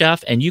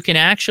 UHF, and you can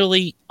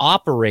actually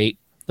operate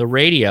the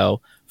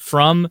radio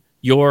from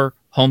your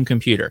home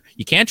computer.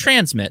 You can't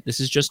transmit.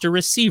 This is just a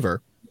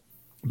receiver.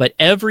 But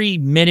every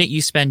minute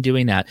you spend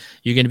doing that,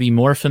 you're going to be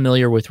more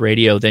familiar with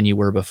radio than you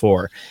were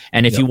before.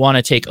 And if you want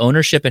to take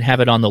ownership and have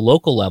it on the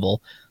local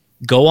level,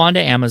 go on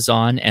to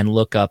Amazon and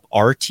look up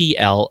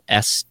RTL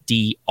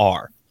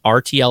SDR.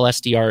 RTL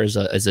SDR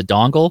is a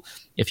dongle.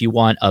 If you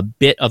want a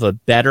bit of a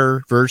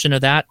better version of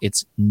that,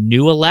 it's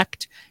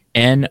Noelec,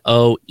 Noelec,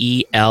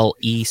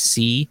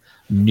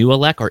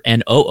 Noelec, or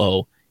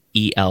Noolec,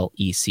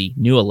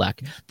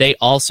 Noelec. They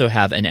also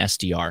have an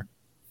SDR.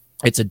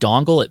 It's a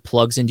dongle. It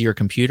plugs into your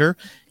computer.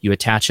 You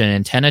attach an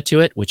antenna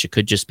to it, which it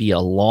could just be a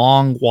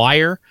long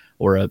wire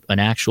or an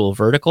actual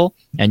vertical,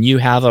 and you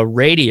have a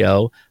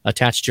radio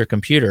attached to your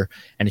computer.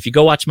 And if you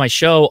go watch my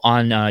show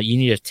on You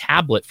Need a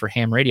Tablet for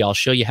Ham Radio, I'll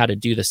show you how to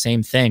do the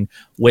same thing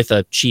with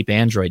a cheap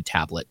Android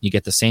tablet. You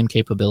get the same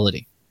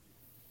capability.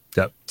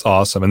 That's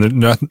awesome.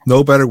 And there's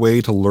no better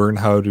way to learn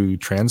how to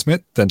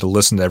transmit than to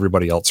listen to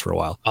everybody else for a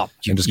while and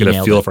just get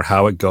a feel for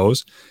how it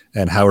goes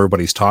and how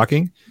everybody's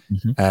talking.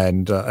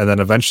 And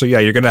then eventually,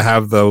 you're going to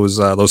have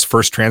those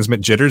first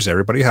transmit jitters.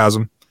 Everybody has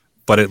them,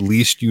 but at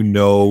least you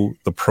know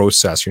the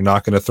process. You're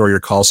not going to throw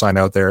your call sign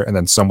out there and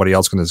then somebody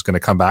else is going to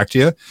come back to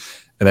you.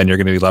 And then you're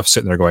going to be left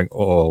sitting there going,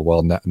 oh,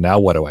 well, now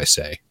what do I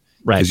say?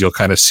 Right. Because you'll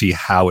kind of see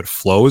how it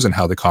flows and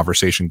how the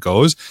conversation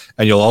goes.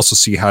 And you'll also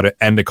see how to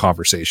end a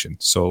conversation.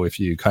 So if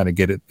you kind of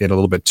get it in a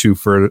little bit too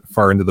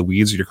far into the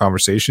weeds of your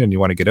conversation and you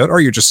want to get out,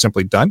 or you're just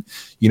simply done,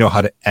 you know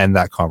how to end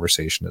that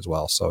conversation as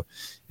well. So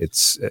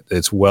it's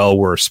well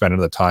worth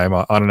spending the time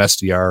on an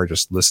SDR,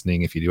 just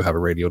listening. If you do have a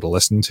radio to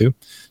listen to,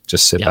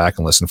 just sit back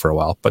and listen for a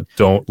while. But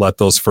don't let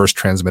those first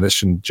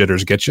transmission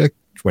jitters get you.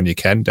 When you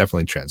can,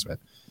 definitely transmit.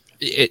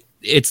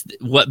 It's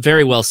what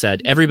very well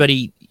said.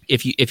 Everybody,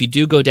 if you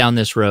do go down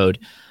this road,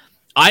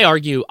 I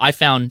argue I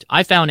found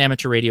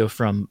amateur radio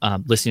from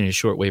listening to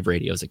shortwave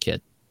radio as a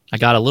kid. I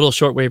got a little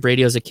shortwave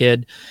radio as a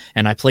kid,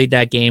 and I played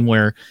that game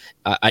where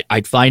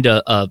I'd find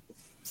a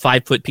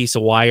 5-foot piece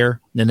of wire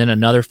and then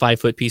another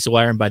 5-foot piece of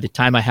wire, and by the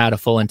time I had a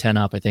full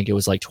antenna up, I think it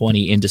was like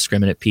 20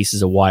 indiscriminate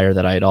pieces of wire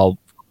that I had all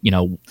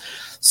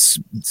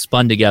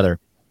spun together.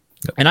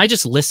 And I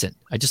just listened.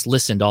 I just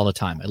listened all the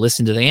time. I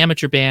listened to the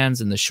amateur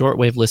bands and the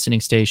shortwave listening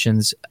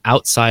stations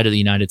outside of the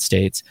United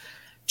States.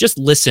 Just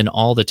listen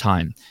all the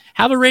time.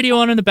 Have a radio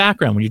on in the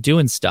background when you're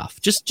doing stuff.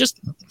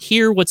 Just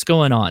hear what's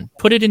going on.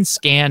 Put it in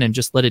scan and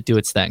just let it do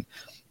its thing.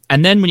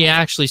 And then when you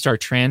actually start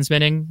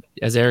transmitting,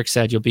 as Eric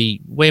said, you'll be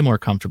way more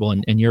comfortable.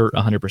 And you're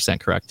 100%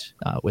 correct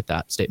with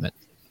that statement.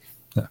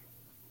 Yeah,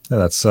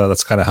 that's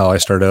kind of how I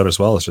started out as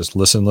well. It's just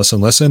listen,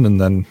 and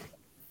then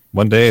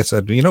one day I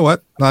said, you know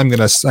what? I'm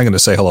gonna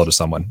say hello to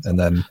someone, and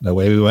then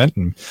away we went.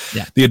 And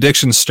the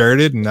addiction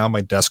started, and now my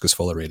desk is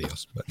full of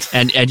radios. But.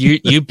 And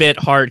you bit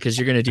hard because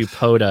you're gonna do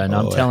POTA, and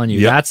I'm telling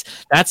you, that's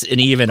an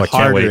even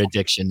harder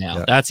addiction now.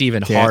 Yeah. That's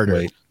even harder.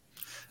 Wait.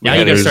 Now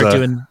you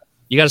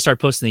got to start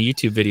posting the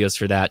YouTube videos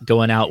for that.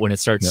 Going out when it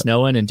starts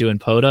snowing and doing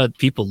POTA.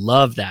 People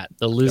love that.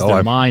 They'll lose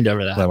their mind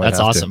over that. That's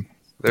awesome.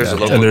 There's a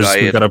local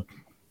guy. We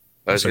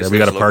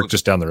got a park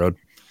just down the road.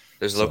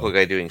 There's a local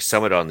guy doing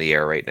Summit on the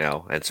air right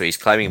now, and so he's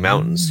climbing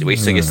mountains. He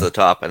waits till he gets to the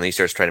top, and then he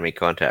starts trying to make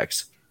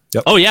contacts.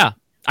 Yep. Oh yeah,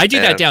 I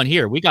do that down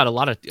here. We got a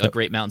lot of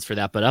great mountains for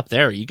that, but up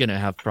there you're gonna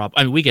have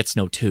I mean, we get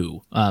snow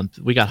too.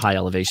 We got high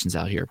elevations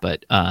out here,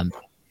 but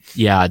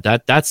yeah,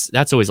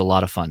 that's always a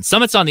lot of fun.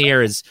 Summits on the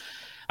Air is,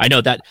 I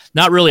know that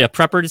not really a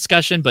prepper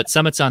discussion, but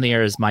Summits on the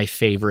Air is my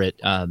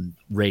favorite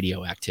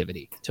radio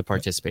activity to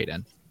participate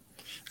in.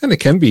 And it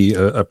can be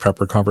a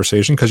prepper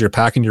conversation because you're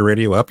packing your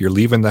radio up, you're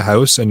leaving the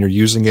house, and you're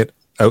using it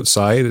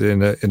outside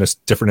in a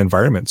different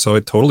environment. So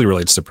it totally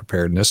relates to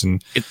preparedness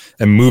and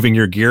moving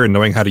your gear and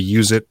knowing how to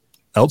use it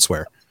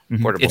elsewhere.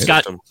 Portable It's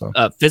got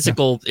system.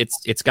 physical.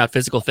 It's got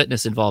physical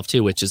fitness involved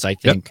too, which is, I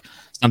think,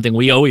 something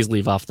we always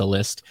leave off the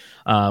list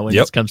when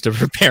it comes to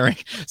preparing.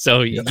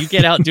 So you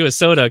get out and do a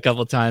soda a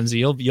couple times,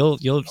 you'll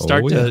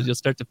start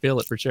to feel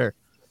it for sure.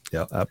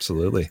 Yeah,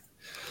 absolutely.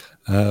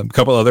 A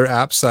couple other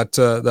apps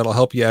that'll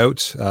help you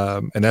out.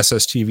 An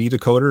SSTV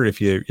decoder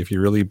if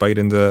you really bite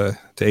into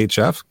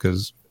HF,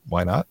 because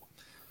why not?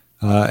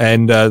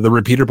 And the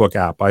Repeater Book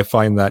app, I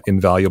find that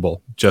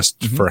invaluable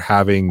just for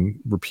having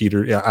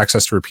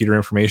access to repeater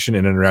information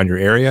in and around your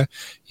area.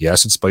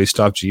 Yes, it's based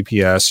off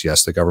GPS.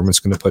 Yes, the government's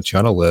going to put you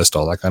on a list,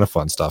 all that kind of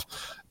fun stuff.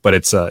 But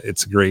it's a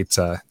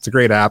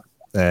great app,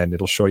 and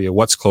it'll show you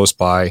what's close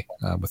by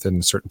within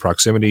a certain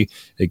proximity.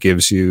 It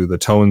gives you the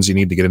tones you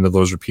need to get into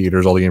those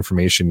repeaters, all the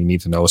information you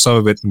need to know. Some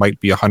of it might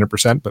be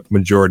 100%, but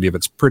majority of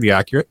it's pretty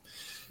accurate.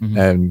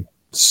 And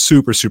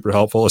super, super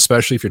helpful,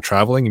 especially if you're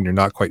traveling and you're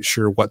not quite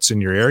sure what's in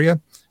your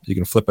area. You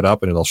can flip it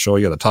up and it'll show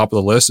you at the top of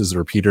the list is the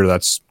repeater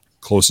that's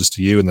closest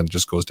to you, and then it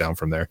just goes down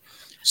from there.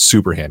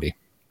 Super handy.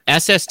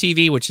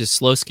 SSTV, which is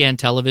slow scan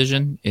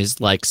television, is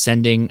like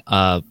sending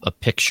a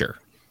picture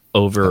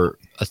over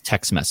a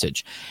text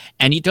message,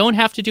 and you don't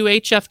have to do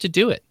HF to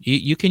do it.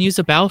 You can use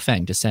a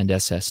Baofeng to send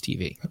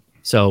SSTV.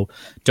 So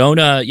don't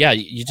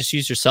you just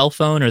use your cell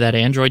phone or that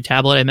Android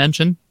tablet I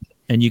mentioned,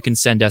 and you can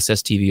send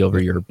SSTV over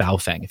your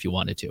Baofeng if you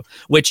wanted to.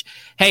 Which,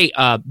 hey,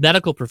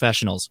 medical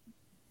professionals,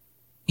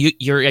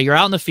 you're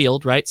out in the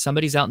field, right?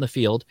 Somebody's out in the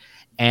field,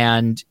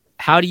 and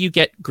how do you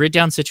get grid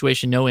down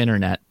situation, no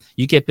internet?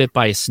 You get bit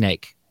by a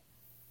snake.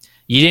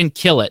 You didn't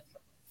kill it,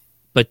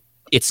 but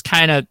it's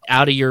kind of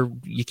out of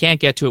you can't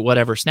get to it,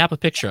 whatever. Snap a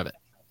picture of it.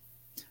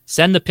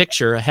 Send the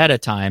picture ahead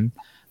of time,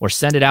 or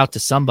send it out to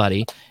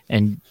somebody,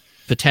 and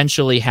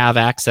potentially have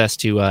access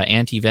to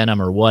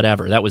anti-venom or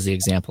whatever. That was the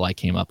example I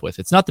came up with.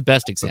 It's not the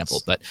best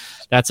example, but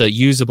that's a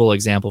usable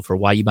example for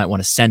why you might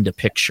want to send a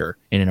picture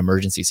in an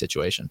emergency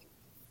situation.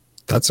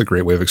 That's a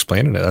great way of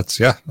explaining it.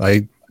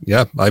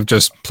 I've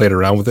just played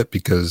around with it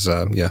because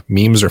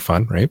memes are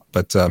fun, right?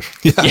 But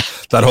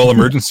that whole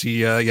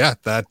emergency,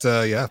 that's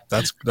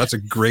a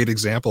great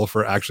example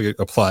for actually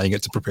applying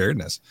it to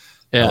preparedness.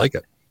 I like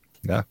it.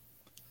 Yeah.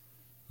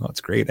 Oh,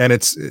 it's great. And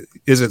is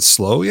it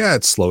slow? Yeah,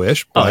 it's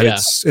slowish, but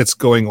it's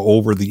going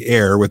over the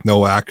air with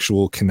no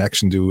actual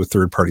connection to a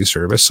third party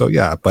service. So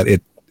yeah, but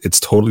it's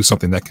totally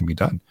something that can be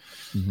done.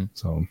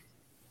 So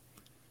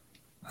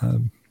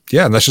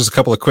and that's just a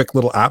couple of quick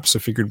little apps I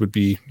figured would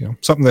be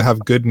something to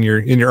have good in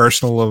your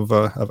arsenal of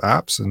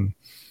apps, and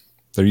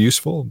they're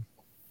useful,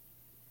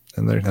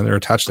 and they're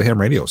attached to ham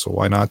radio. So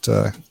why not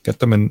get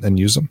them and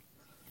use them?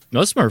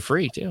 Most of them are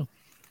free too.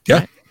 Yeah.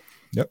 Right?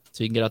 Yep.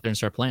 So you can get out there and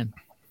start playing.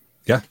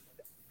 Yeah.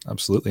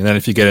 Absolutely. And then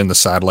if you get into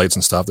satellites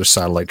and stuff, there's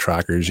satellite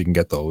trackers, you can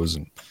get those.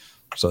 And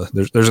so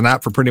there's an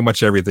app for pretty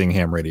much everything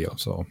ham radio.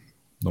 So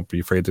don't be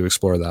afraid to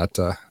explore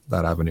that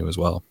avenue as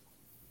well.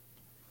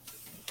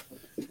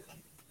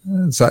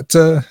 Does that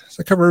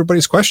cover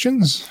everybody's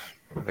questions?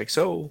 I think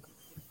so.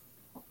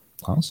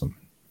 Awesome.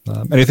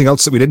 Anything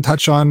else that we didn't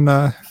touch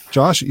on,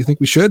 Josh, that you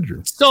think we should?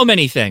 Or? So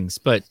many things,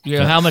 but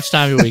how much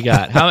time do we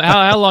got?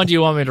 How long do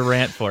you want me to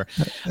rant for?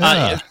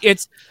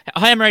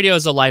 Ham radio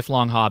is a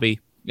lifelong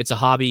hobby. It's a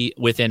hobby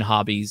within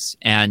hobbies,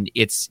 and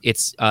it's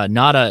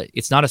not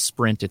a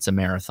sprint. It's a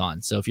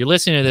marathon. So if you're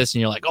listening to this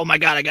and you're like, oh my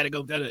God, I got to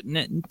go,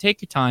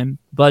 take your time,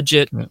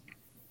 budget,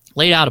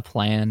 lay out a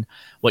plan,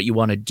 what you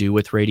want to do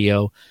with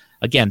radio.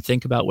 Again,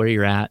 think about where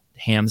you're at,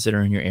 hams that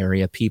are in your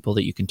area, people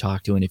that you can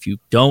talk to. And if you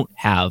don't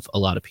have a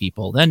lot of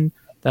people, then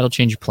that'll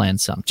change your plan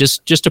some.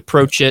 Just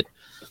approach it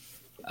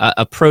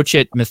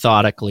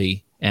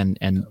methodically,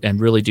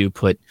 and really do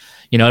put,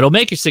 it'll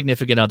make your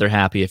significant other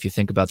happy if you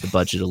think about the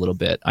budget a little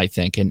bit, I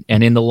think. And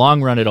in the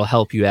long run, it'll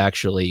help you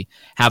actually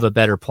have a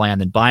better plan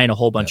than buying a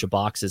whole bunch of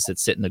boxes that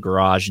sit in the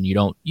garage and you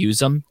don't use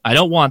them. I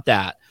don't want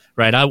that,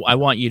 right? I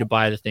want you to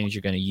buy the things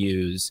you're going to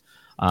use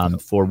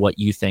for what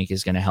you think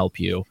is going to help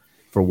you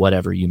for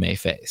whatever you may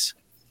face.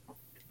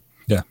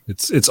 Yeah,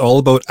 it's all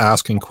about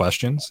asking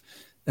questions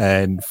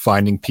and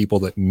finding people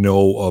that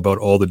know about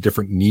all the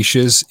different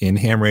niches in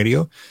ham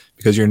radio,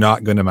 because you're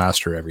not going to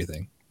master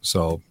everything.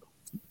 So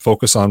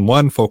focus on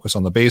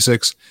the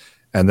basics.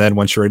 And then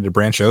once you're ready to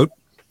branch out,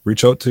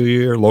 reach out to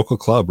your local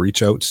club,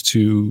 reach out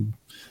to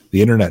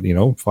the internet,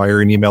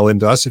 fire an email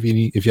into us. If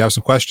you have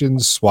some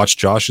questions, watch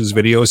Josh's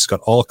videos. He's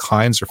got all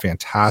kinds of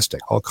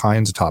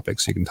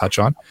topics you can touch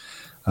on.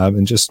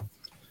 And just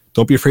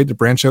don't be afraid to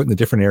branch out in the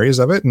different areas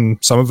of it. And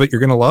some of it you're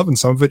going to love and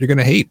some of it you're going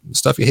to hate.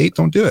 Stuff you hate,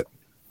 don't do it.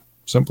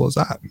 Simple as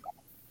that.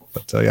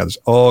 But yeah, there's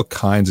all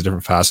kinds of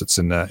different facets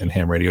in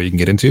ham radio you can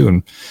get into,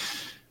 and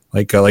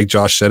like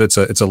Josh said, it's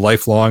a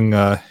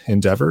lifelong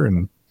endeavor,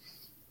 and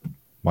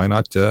why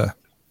not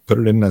put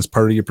it in as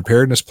part of your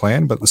preparedness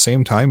plan, but at the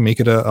same time make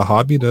it a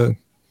hobby to,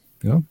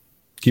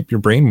 keep your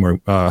brain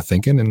more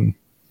thinking and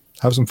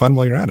have some fun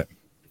while you're at it,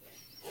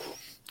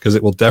 because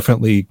it will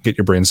definitely get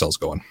your brain cells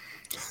going.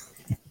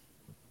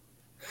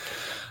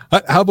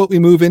 How about we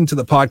move into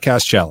the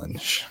podcast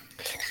challenge?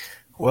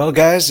 Well,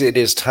 guys, it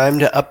is time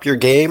to up your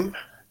game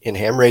in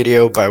ham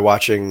radio by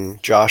watching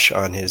Josh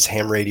on his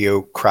Ham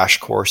Radio Crash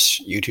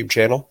Course YouTube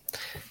channel.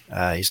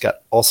 He's got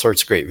all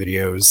sorts of great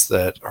videos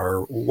that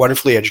are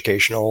wonderfully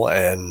educational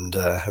and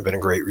have been a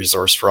great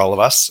resource for all of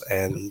us.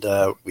 And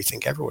we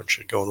think everyone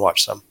should go and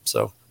watch some.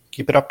 So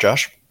keep it up,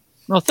 Josh.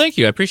 Well, thank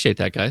you. I appreciate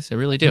that, guys. I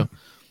really do.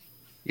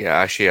 Yeah,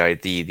 actually,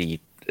 the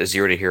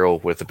 0 to Hero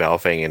with the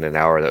Baofeng in an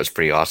hour, that was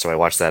pretty awesome. I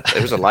watched that.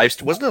 It was a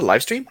live. Wasn't it a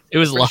live stream? It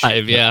was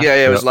live. Yeah.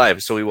 Yeah, it was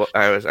live. So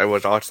I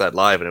watched that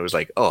live, and it was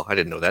like, oh, I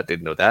didn't know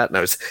that, and I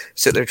was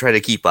sitting there trying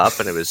to keep up,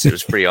 and it was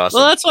pretty awesome.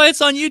 Well, that's why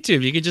it's on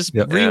YouTube. You can just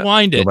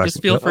rewind it.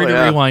 Just feel free to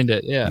rewind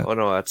it. Yeah. Oh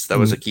no, that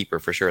was a keeper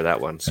for sure. That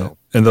one. So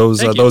and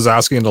those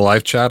asking in the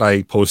live chat,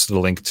 I posted a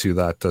link to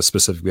that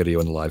specific video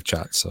in the live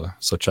chat.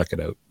 So check it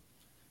out.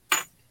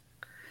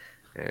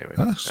 Anyway,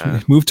 so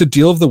we move to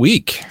deal of the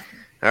week.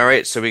 All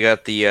right, so we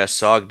got the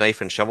SOG knife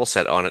and shovel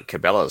set on at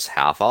Cabela's,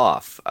 half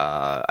off.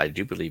 I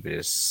do believe it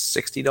is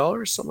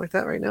 $60, something like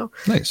that right now.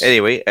 Nice.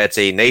 Anyway, it's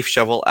a knife,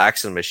 shovel,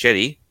 axe, and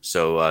machete.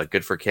 So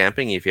good for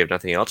camping if you have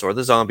nothing else, or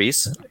the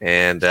zombies.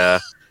 And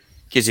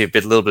gives you a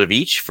little bit of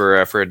each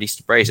for a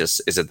decent price.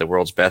 Is it the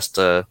world's best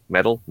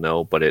metal?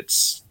 No, but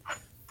it's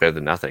better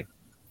than nothing.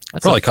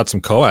 Probably cut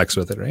some coax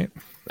with it, right?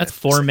 That's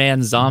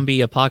 4-man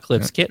zombie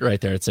apocalypse kit right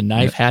there. It's a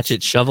knife,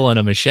 hatchet, shovel, and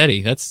a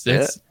machete. That's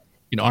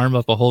you can arm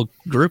up a whole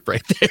group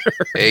right there.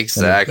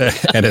 Exactly.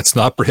 And it's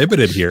not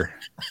prohibited here.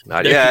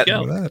 Not yet.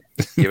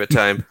 Give it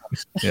time.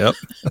 Yep.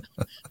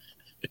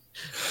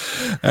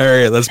 All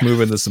right, let's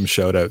move into some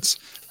shout outs.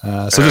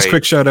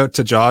 Quick shout out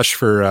to Josh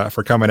for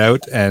coming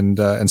out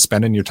and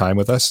spending your time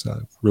with us.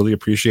 Really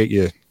appreciate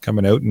you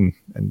coming out and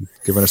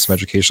giving us some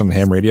education on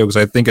ham radio, because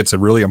I think it's a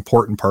really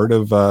important part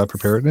of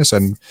preparedness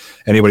and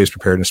anybody's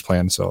preparedness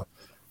plan. So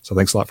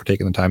thanks a lot for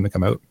taking the time to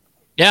come out.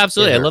 Yeah,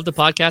 absolutely. I love the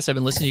podcast. I've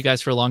been listening to you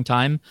guys for a long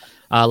time.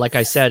 Like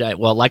I said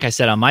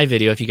on my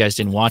video, if you guys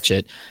didn't watch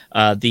it,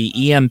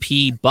 the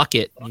EMP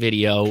bucket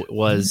video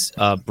was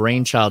a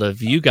brainchild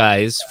of you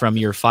guys from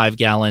your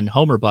 5-gallon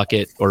Homer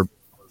bucket or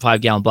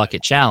 5-gallon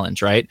bucket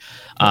challenge, right?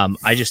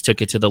 I just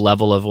took it to the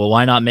level of, well,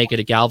 why not make it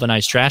a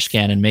galvanized trash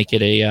can and make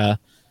it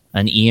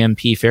an EMP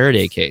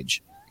Faraday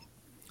cage?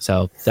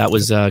 So that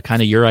was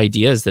kind of your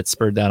ideas that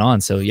spurred that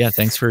on. So yeah,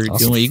 thanks for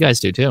doing what you guys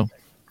do too.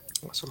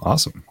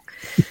 Awesome.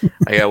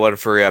 I got one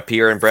for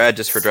Pierre and Brad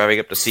just for driving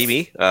up to see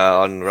me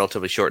on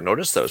relatively short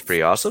notice. That was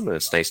pretty awesome. And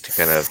it's nice to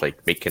kind of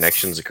like make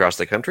connections across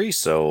the country.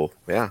 So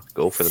yeah,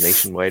 go for the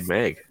nationwide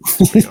mag.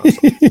 Awesome.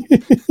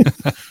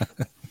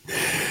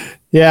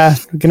 Yeah,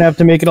 we're gonna have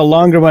to make it a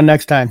longer one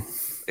next time.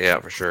 Yeah,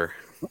 for sure.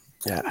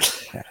 Yeah.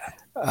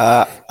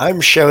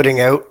 I'm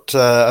shouting out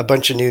a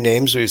bunch of new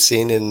names we've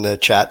seen in the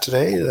chat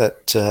today.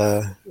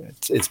 That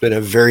it's been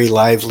a very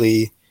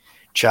lively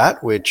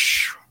chat,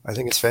 which I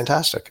think is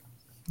fantastic.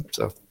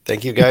 So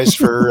thank you guys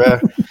for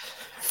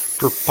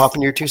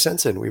popping your 2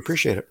 cents in. We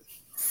appreciate it.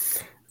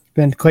 It's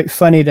been quite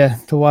funny to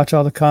watch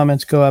all the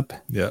comments go up.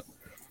 Yeah.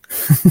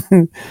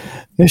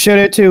 A shout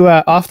out to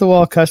Off the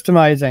Wall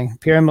Customizing.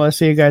 Pierre and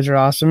Melissa, you guys are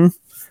awesome.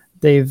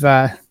 They've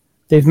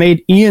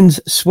made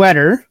Ian's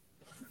sweater,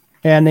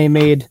 and they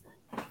made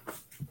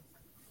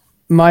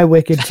my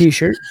Wicked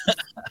t-shirt.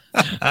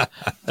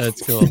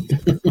 That's cool.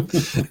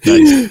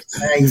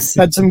 Nice.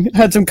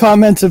 Had some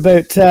comments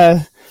about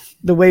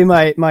the way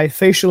my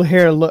facial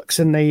hair looks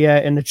in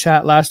the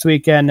chat last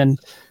weekend, and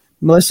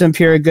Melissa and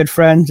Pierre are good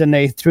friends, and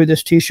they threw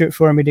this t-shirt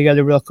for me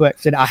together real quick.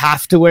 Said, I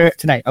have to wear it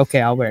tonight.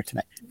 Okay, I'll wear it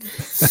tonight.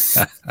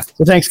 So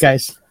thanks,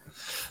 guys.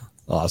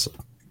 Awesome.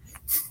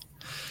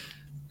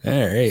 All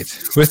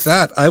right. With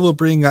that, I will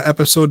bring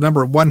episode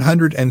number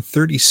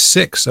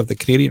 136 of the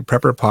Canadian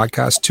Prepper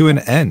Podcast to an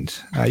end.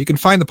 You can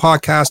find the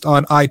podcast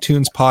on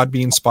iTunes,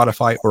 Podbean,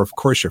 Spotify, or, of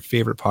course, your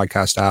favorite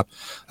podcast app.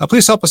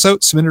 Please help us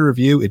out. Submit a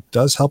review. It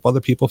does help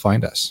other people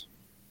find us.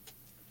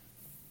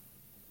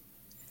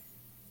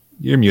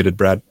 You're muted,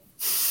 Brad.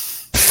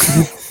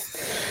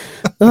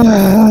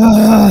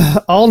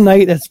 All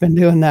night it's been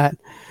doing that.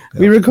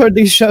 We record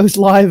these shows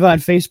live on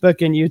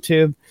Facebook and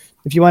YouTube.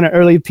 If you want an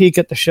early peek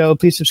at the show,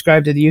 please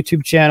subscribe to the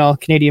YouTube channel,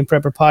 Canadian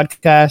Prepper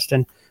Podcast,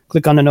 and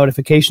click on the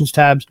notifications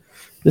tabs.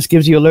 This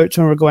gives you alerts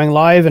when we're going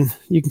live, and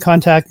you can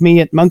contact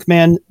me at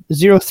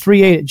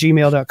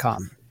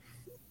monkman038@gmail.com.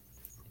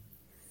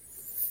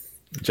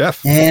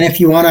 Jeff. And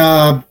if you want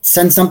to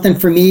send something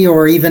for me,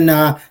 or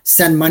even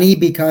send money,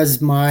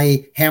 because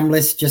my ham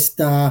list just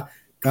got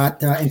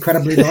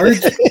incredibly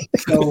large.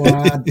 So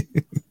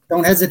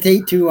don't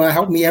hesitate to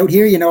help me out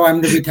here. You know,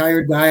 I'm the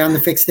retired guy on the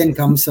fixed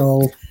income.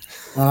 So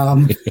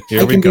I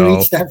can be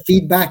reached at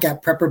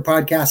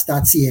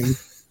feedback@prepperpodcast.ca.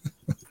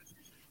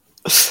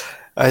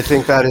 I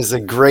think that is a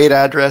great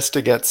address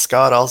to get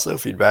Scott also,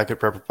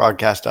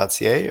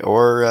 feedback@prepperpodcast.ca,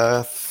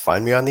 or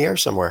find me on the air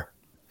somewhere.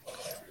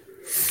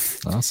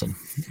 Awesome.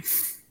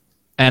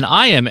 And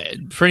I am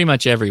pretty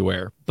much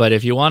everywhere. But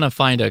if you want to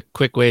find a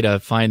quick way to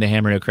find the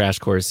Ham Radio Crash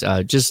Course,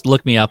 just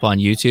look me up on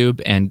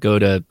YouTube and go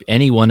to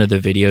any one of the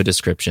video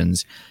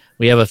descriptions.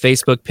 We have a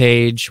Facebook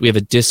page. We have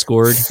a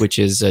Discord, which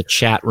is a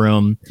chat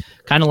room,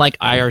 kind of like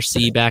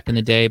IRC back in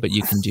the day, but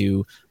you can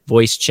do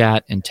voice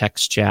chat and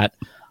text chat.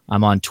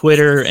 I'm on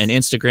Twitter and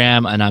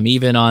Instagram, and I'm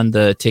even on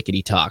the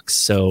Tickety Talks.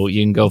 So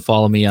you can go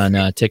follow me on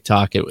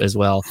TikTok as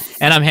well.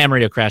 And I'm Ham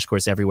Radio Crash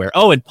Course everywhere.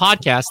 Oh, and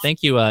podcast.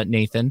 Thank you,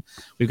 Nathan.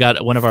 We've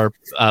got one of our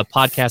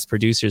podcast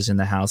producers in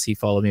the house. He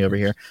followed me over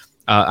here.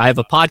 I have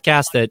a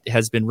podcast that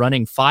has been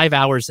running 5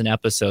 hours an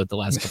episode the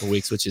last couple of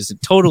weeks, which is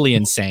totally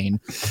insane.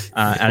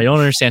 And I don't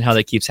understand how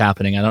that keeps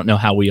happening. I don't know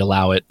how we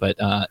allow it, but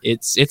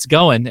it's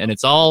going, and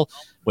it's all.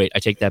 Wait, I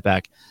take that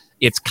back.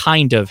 It's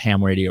kind of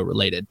ham radio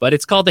related, but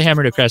it's called the Ham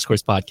Radio Crash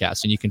Course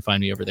Podcast, and you can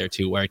find me over there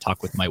too, where I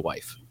talk with my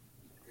wife.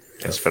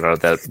 I just found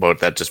out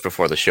about that just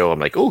before the show. I'm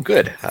like, oh,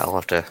 good. I'll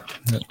have to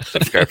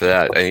subscribe to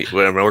that.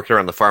 When I'm working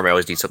around the farm, I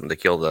always need something to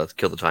kill the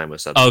time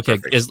with. Okay,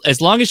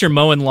 as long as you're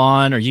mowing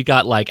lawn or you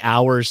got like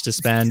hours to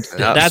spend,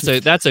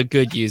 that's a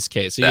good use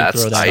case. So you can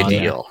throw that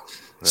ideal.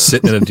 On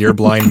Sitting in a deer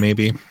blind,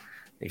 maybe.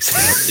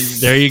 Exactly.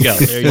 There you go.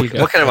 There you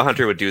go. What kind of a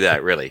hunter would do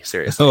that? Really,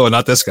 seriously. Oh,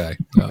 not this guy.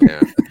 No.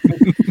 Yeah.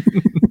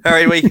 All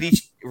right, well, you can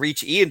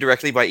reach Ian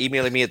directly by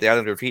emailing me at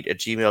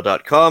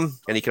theislandrepeat@gmail.com.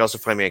 And you can also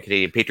find me on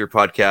Canadian Patriot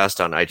Podcast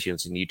on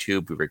iTunes and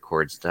YouTube. We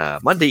record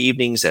Monday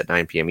evenings at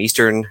 9 p.m.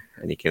 Eastern.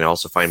 And you can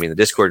also find me in the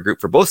Discord group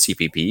for both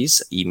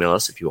CPPs. Email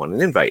us if you want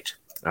an invite.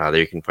 There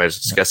you can find us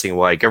discussing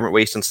why government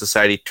waste in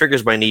society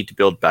triggers my need to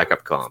build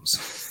backup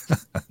comms.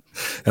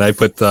 And I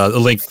put the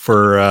link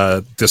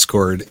for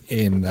Discord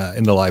in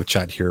the live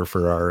chat here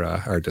for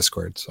our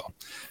Discord. So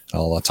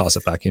I'll toss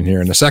it back in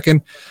here in a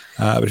second.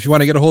 But if you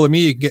want to get a hold of me,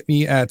 you can get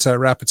me at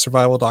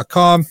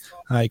rapidsurvival.com.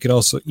 You can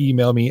also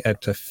email me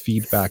at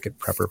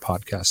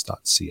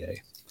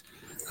feedback@prepperpodcast.ca.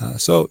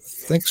 So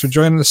thanks for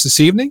joining us this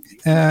evening.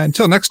 And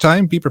until next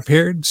time, be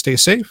prepared, stay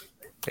safe,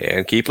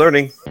 and keep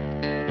learning.